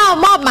ที่พระเจ้า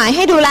มอบหมายใ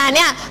ห้ดูแลเ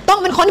นี่ยต้อง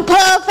เป็นคนเพ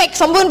อร์เฟกต์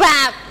สมบูรณ์แบ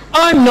บ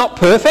I'm not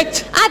perfect,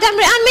 อาจารย์บ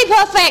ริอันไม่เพ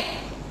อร์เฟกต์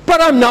but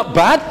I'm not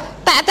bad.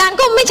 แต่อาจารย์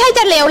ก็ไม่ใช่จ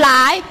ะเลวร้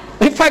าย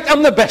In fact,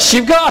 I'm the best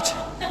you've got.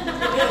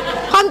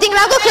 ความจริงแ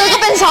ล้วก็คือก็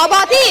เป็นสบ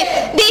ที่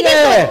ดีที่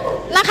สุด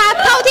นะคะ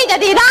เท่าที่จะ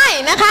ดีได้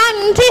นะคะ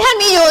ที่ท่าน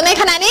มีอยู่ใน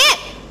ขณะนี้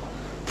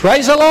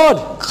Praise the Lord.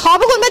 ขอบ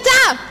พระคุณพระเจ้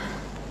า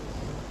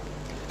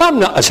I'm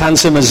not as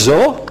handsome as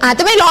Zoe, อาจ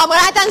จะไม่หล่อเหมือ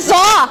นอาจารย์โซ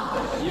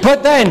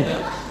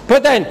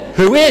but then,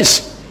 who is?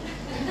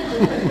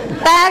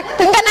 แต่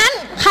ถึงกันนั้น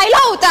ใครเ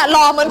ล่าจะห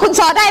ล่อเหมือนคุณโ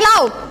ซได้เล่า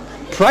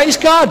Praise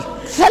God.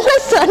 สรร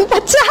เสริญพร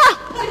ะเจ้า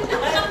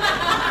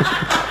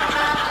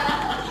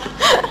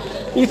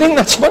You think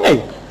that's funny?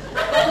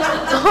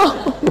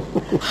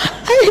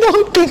 I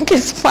don't think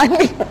it's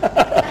funny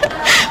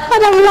but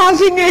I'm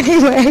laughing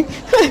anyway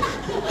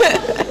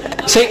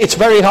See, it's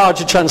very hard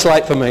to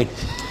translate for me.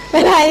 เป็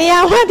นอะไรเนี่ย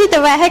เพื่อที่จะ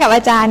แปลให้กับอ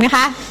าจารย์นะค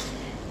ะ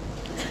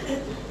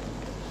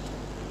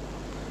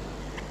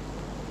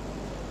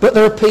But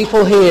there are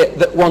people here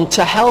that want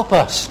to help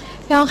us.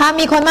 พี่น้องคะ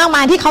มีคนมากม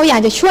ายที่เขาอยา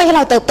กจะช่วยให้เ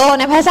ราเติบโต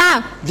ในพระเจ้า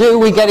Do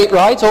we get it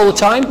right all the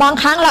time? บาง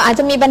ครั้งเราอาจ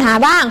จะมีปัญหา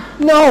บ้าง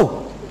No.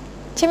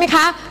 ใช่ไหมค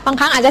ะบาง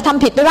ครั้งอาจจะท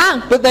ำผิดไปบ้าง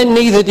But then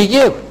neither do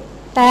you.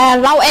 แต่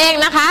เราเอง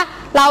นะคะ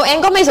เราเอง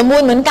ก็ไม่สมบู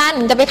รณ์เหมือนกัน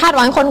จะไปคาดห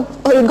วังคน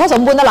อื่นเขาส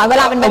มบูรณ์ตลอดเว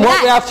ลาเป็นไป And ไม่ what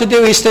ได้ we have to do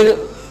is to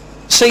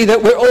see that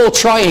we're all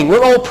trying,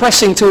 we're all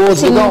pressing towards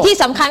สิ่ the ง goal. ที่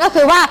สำคัญก็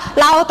คือว่า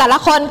เราแต่ละ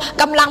คน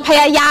กำลังพ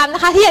ยายามน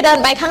ะคะที่จะเดิน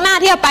ไปข้างหน้า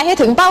ที่จะไปให้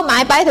ถึงเป้าหมา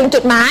ยไปให้ถึง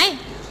จุดหมาย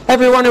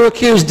Everyone who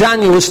accused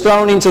Daniel was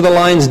thrown into the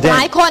lion's หล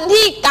าย den. คน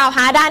ที่กล่าวห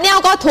าดาเนียล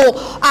ก็ถูก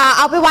เ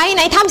อาไปไว้ใ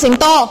นถ้ำสิง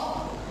โต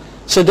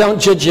So don't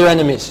judge your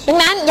enemies. ดัง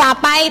นั้นอย่า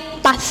ไป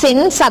ตัดสิน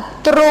ศั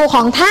ตรูข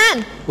องท่าน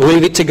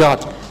Leave it to God.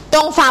 จ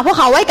งฝากพวก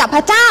เขาไว้กับพ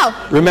ระเจ้า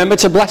Remember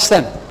to bless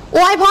them. อ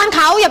วยพรเ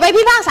ขาอย่าไป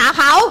พิพากษา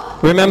เขา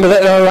Remember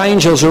that there are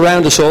angels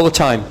around us all the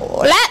time.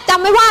 และจ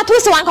ำไว้ว่าทูต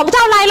สวรรค์ของพระเ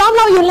จ้ารายล้อมเ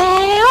ราอยู่แ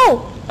ล้ว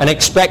And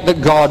expect that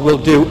God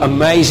will do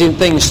amazing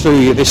things through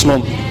you this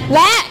month. แ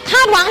ละค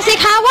าดหวังสิ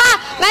คะว่า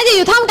แม้จะอ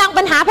ยู่ท่ามกลาง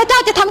ปัญหาพระเจ้า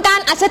จะทำการ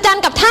อัศจรร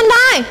ย์กับท่านไ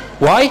ด้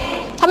Why?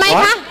 ทำไม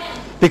คะ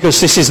Because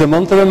this is the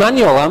month of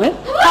Emmanuel, amen?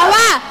 เพราะ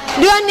ว่า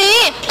เดือนนี้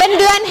เป็น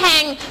เดือนแห่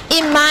ง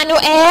อิมมานู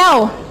เอล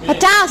พระ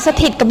เจ้าส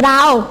ถิตกับเรา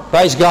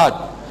Praise God.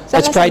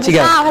 Let's pray พระเ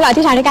จ้า together. ให้เราอ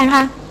ธิษฐานด้วยกัน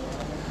ค่ะ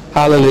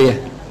Hallelujah.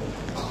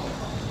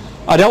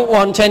 I don't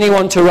want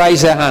anyone to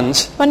raise their hands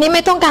วันนี้ไ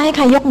ม่ต้องการให้ใ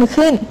ครยกมือ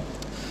ขึ้น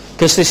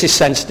because this is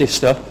sensitive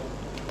stuff.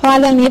 เพราะว่า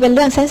เรื่องนี้เป็นเ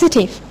รื่องเซนซิ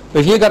ทีฟ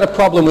If you've got a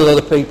problem with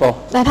other people,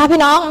 แต่ถ้าพี่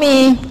น้องมี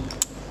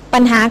ปั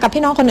ญหากับ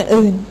พี่น้องคน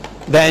อื่น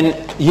then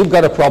you've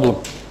got a problem.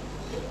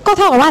 ๆก็เ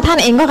ท่ากับว่าท่าน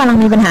เองก็กำลัง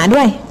มีปัญหา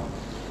ด้วย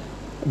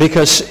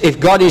Because if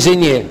God is in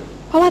you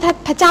เพราะว่าถ้า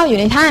พระเจ้าอยู่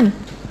ในท่าน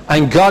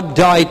and God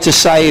died to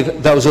save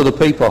those other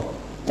people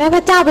และพ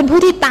ระเจ้าเป็นผู้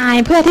ที่ตาย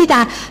เพื่อที่จะ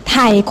ไ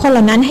ถ่คนเห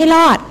ล่านั้นให้ร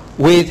อด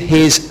with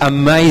his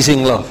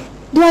amazing love,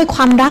 ด้วยค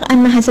วามรักอัน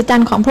มหัศจร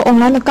รย์ของพระองค์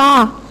แล้วก็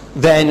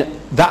then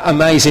that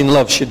amazing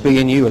love should be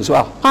in you as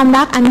well. ความ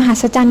รักอันมหั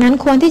ศจรรย์นั้น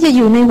ควรที่จะอ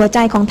ยู่ในหัวใจ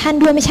ของท่าน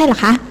ด้วยไม่ใช่เหรอ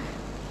คะ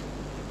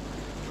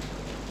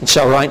And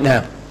so right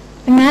now,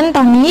 ดังนั้นต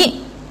อนนี้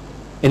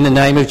in the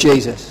name of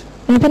Jesus,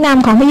 ในพระนาม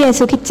ของพระเย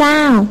ซูคริสต์เจ้า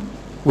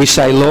we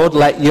say, Lord,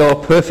 let your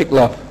perfect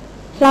love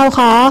เราข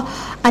อ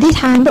อธิษ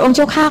ฐานพระองค์เ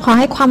จ้าข้าขอ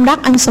ให้ความรัก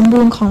อันสม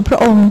บูรณ์ของพระ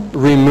องค์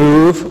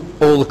remove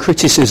all the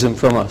criticism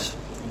from us.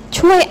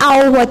 ช่วยเอา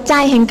หัวใจ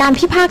แห่งการ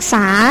พิพากษ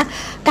า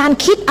การ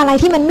คิดอะไร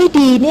ที่มันไม่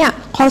ดีเนี่ย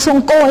ขอทรง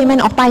โกยมัน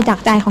ออกไปจาก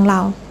ใจของเรา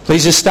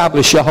Please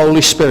establish your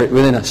Holy Spirit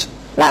within us.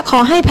 และขอ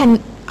ใ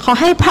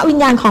ห้พระวิญ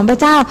ญาณของพระ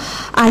เจ้า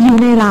อยู่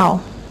ในเรา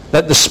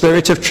That the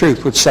Spirit of truth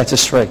would set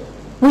us free.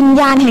 วิญ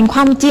ญาณแห่งคว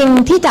ามจริง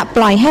ที่จะป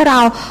ล่อยให้เรา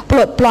ปล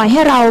ดปล่อยใ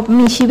ห้เรา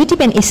มีชีวิตที่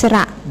เป็นอิสร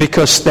ะ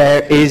Because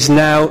there is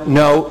now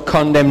no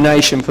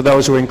condemnation for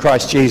those who are in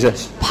Christ Jesus.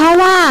 เพราะ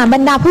ว่าบร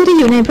รดาผู้ที่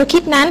อยู่ในพระคริ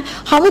สต์นั้น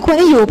เขาไม่ควร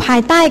ที่อยู่ภา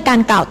ยใต้การ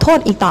กล่าวโทษ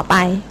อีกต่อไป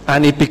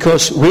And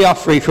because we are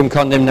free from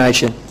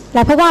condemnation, แล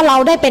ะเพราะว่าเรา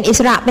ได้เป็นอิ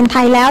สระเป็นไท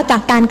ยแล้วจา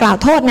กการกล่าว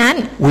โทษนั้น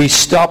we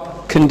stop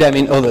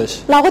condemning others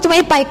เราก็จะไ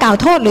ม่ไปกล่าว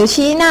โทษหรือ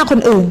ชี้หน้าคน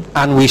อื่น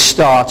and we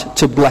start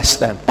to bless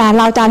them. แต่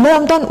เราจะเริ่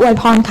มต้นอวย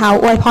พรเ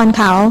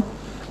ขา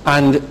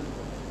And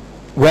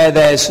where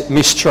there's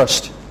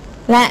mistrust,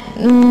 และ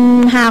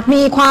หาก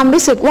มีความ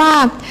รู้สึกว่า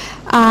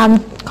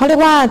เขาเรีย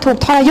กว่าถูก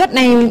ทรยศ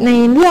ใน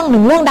เรื่องห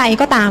นึ่งเรื่องใด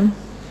ก็ตาม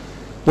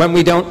when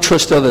we don't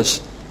trust others,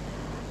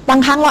 บาง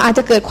ครั้งเราอาจจ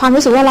ะเกิดความ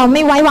รู้สึกว่าเราไ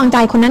ม่ไว้วางใจ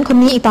คนนั้นคน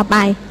นี้อีกต่อไป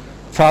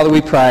Father,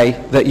 we pray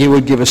that you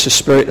would give us a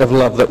spirit of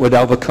love that would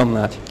overcome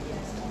that.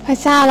 พระ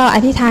เจ้าเราอ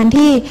ธิษฐาน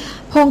ที่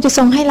พระองค์จะท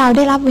รงให้เราไ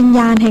ด้รับวิญ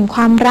ญาณแห่งค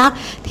วามรัก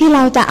ที่เร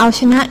าจะเอา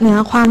ชนะเหนือ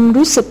ความ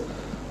รู้สึก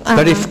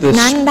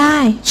นั้นได้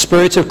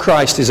Spirit of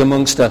Christ is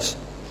amongst us.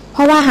 เพ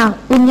ราะว่าหาก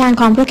วิญญาณ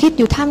ของพระคริสต์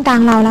อยู่ท่ามกลา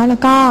งเราแล้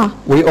วก็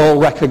We all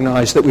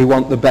recognize that we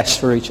want the best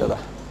for each other.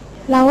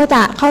 เราก็จ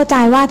ะเข้าใจ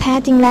ว่าแท้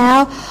จริงแล้ว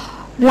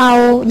เรา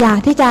อยาก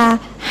ที่จะ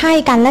ให้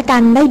กันและกั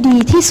นได้ดี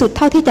ที่สุดเ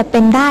ท่าที่จะเป็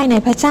นได้ใน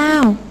พระเจ้า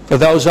For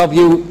those of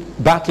you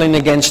battling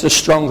against a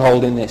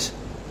stronghold in this,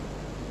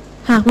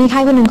 หากมีใคร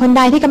คนหนึ่งคนใ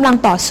ดที่กำลัง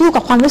ต่อสู้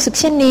กับความรู้สึก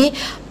เช่นนี้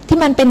ที่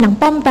มันเป็นหนัง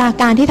ป้อมปรา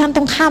การที่ท่าน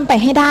ต้องข้ามไป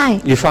ให้ได้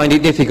you find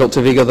it difficult to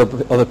forgive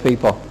other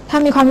people. ถ้า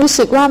มีความรู้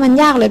สึกว่ามัน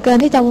ยากเหลือเกิน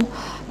ที่จะ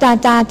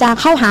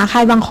เข้าหาใคร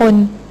บางคน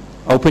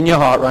Open your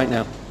heart right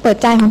now. เปิด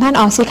ใจของท่าน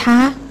ออกสิคะ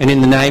And in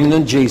the name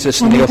of Jesus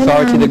and the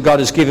authority that God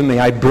has given me,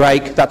 I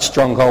break that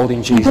stronghold in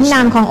พระ Jesus' น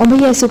าม name. ขององค์พร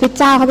ะเยซูคริสต์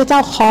เจ้าข้าพเจ้า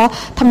ขอ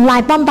ทำลา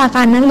ยป้อมปราก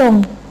ารนั้นลง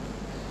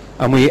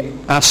And we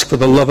ask for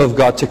the love of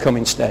God to come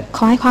instead. ข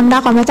อให้ความรั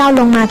กของพระเจ้า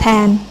ลงมาแท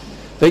น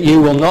That you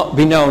will not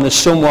be known as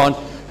someone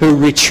who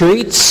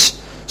retreats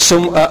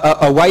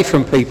away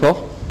from people,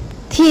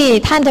 ที่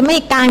ท่านจะไม่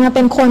กลายมาเ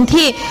ป็นคน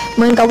ที่เ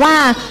หมือนกับว่า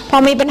พอ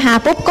มีปัญหา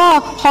ปุ๊บก็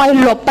คอย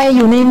หลบไปอ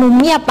ยู่ในมุม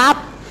เงียบปั๊บ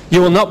you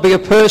will not be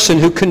a person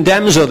who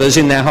condemns others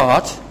in their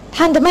heart,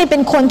 ท่านจะไม่เป็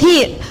นคนที่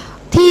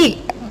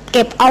เ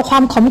ก็บเอาควา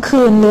มขม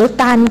ขื่นหรือ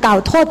การกล่าว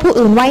โทษผู้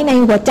อื่นไว้ใน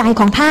หัวใจ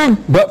ของท่าน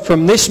but from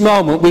this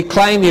moment we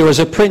claim you as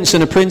a prince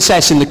and a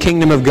princess in the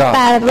kingdom of แ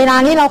ต่ God. เวลา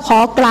นี้เราขอ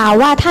กล่าว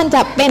ว่าท่านจ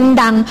ะเป็น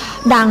ดั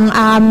ง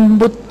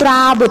บุ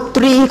ต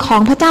รีขอ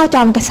งพระเจ้าจ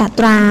อมกษัตริย์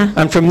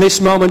And from this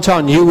moment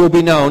on you will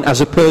be known as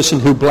a person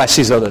who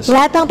blesses others. แล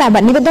ะตั้งแต่บั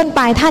ดนี้เป็นต้นไ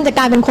ปท่านจะก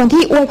ลายเป็นคน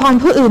ที่อวยพร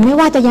ผู้อื่นไม่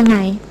ว่าจะยังไง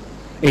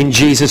In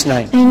Jesus'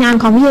 name. ในนาม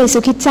ของพระเยซู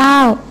คริสต์เจ้า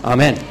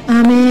Amen. อ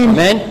าเมน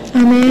Amen. อ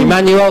าเมน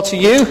Emmanuel to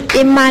you.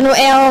 อิมมานู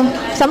เอล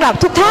สำหรับ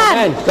ทุกท่าน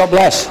Amen. God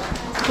bless.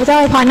 พระเจ้า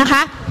อวยพรนะค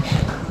ะ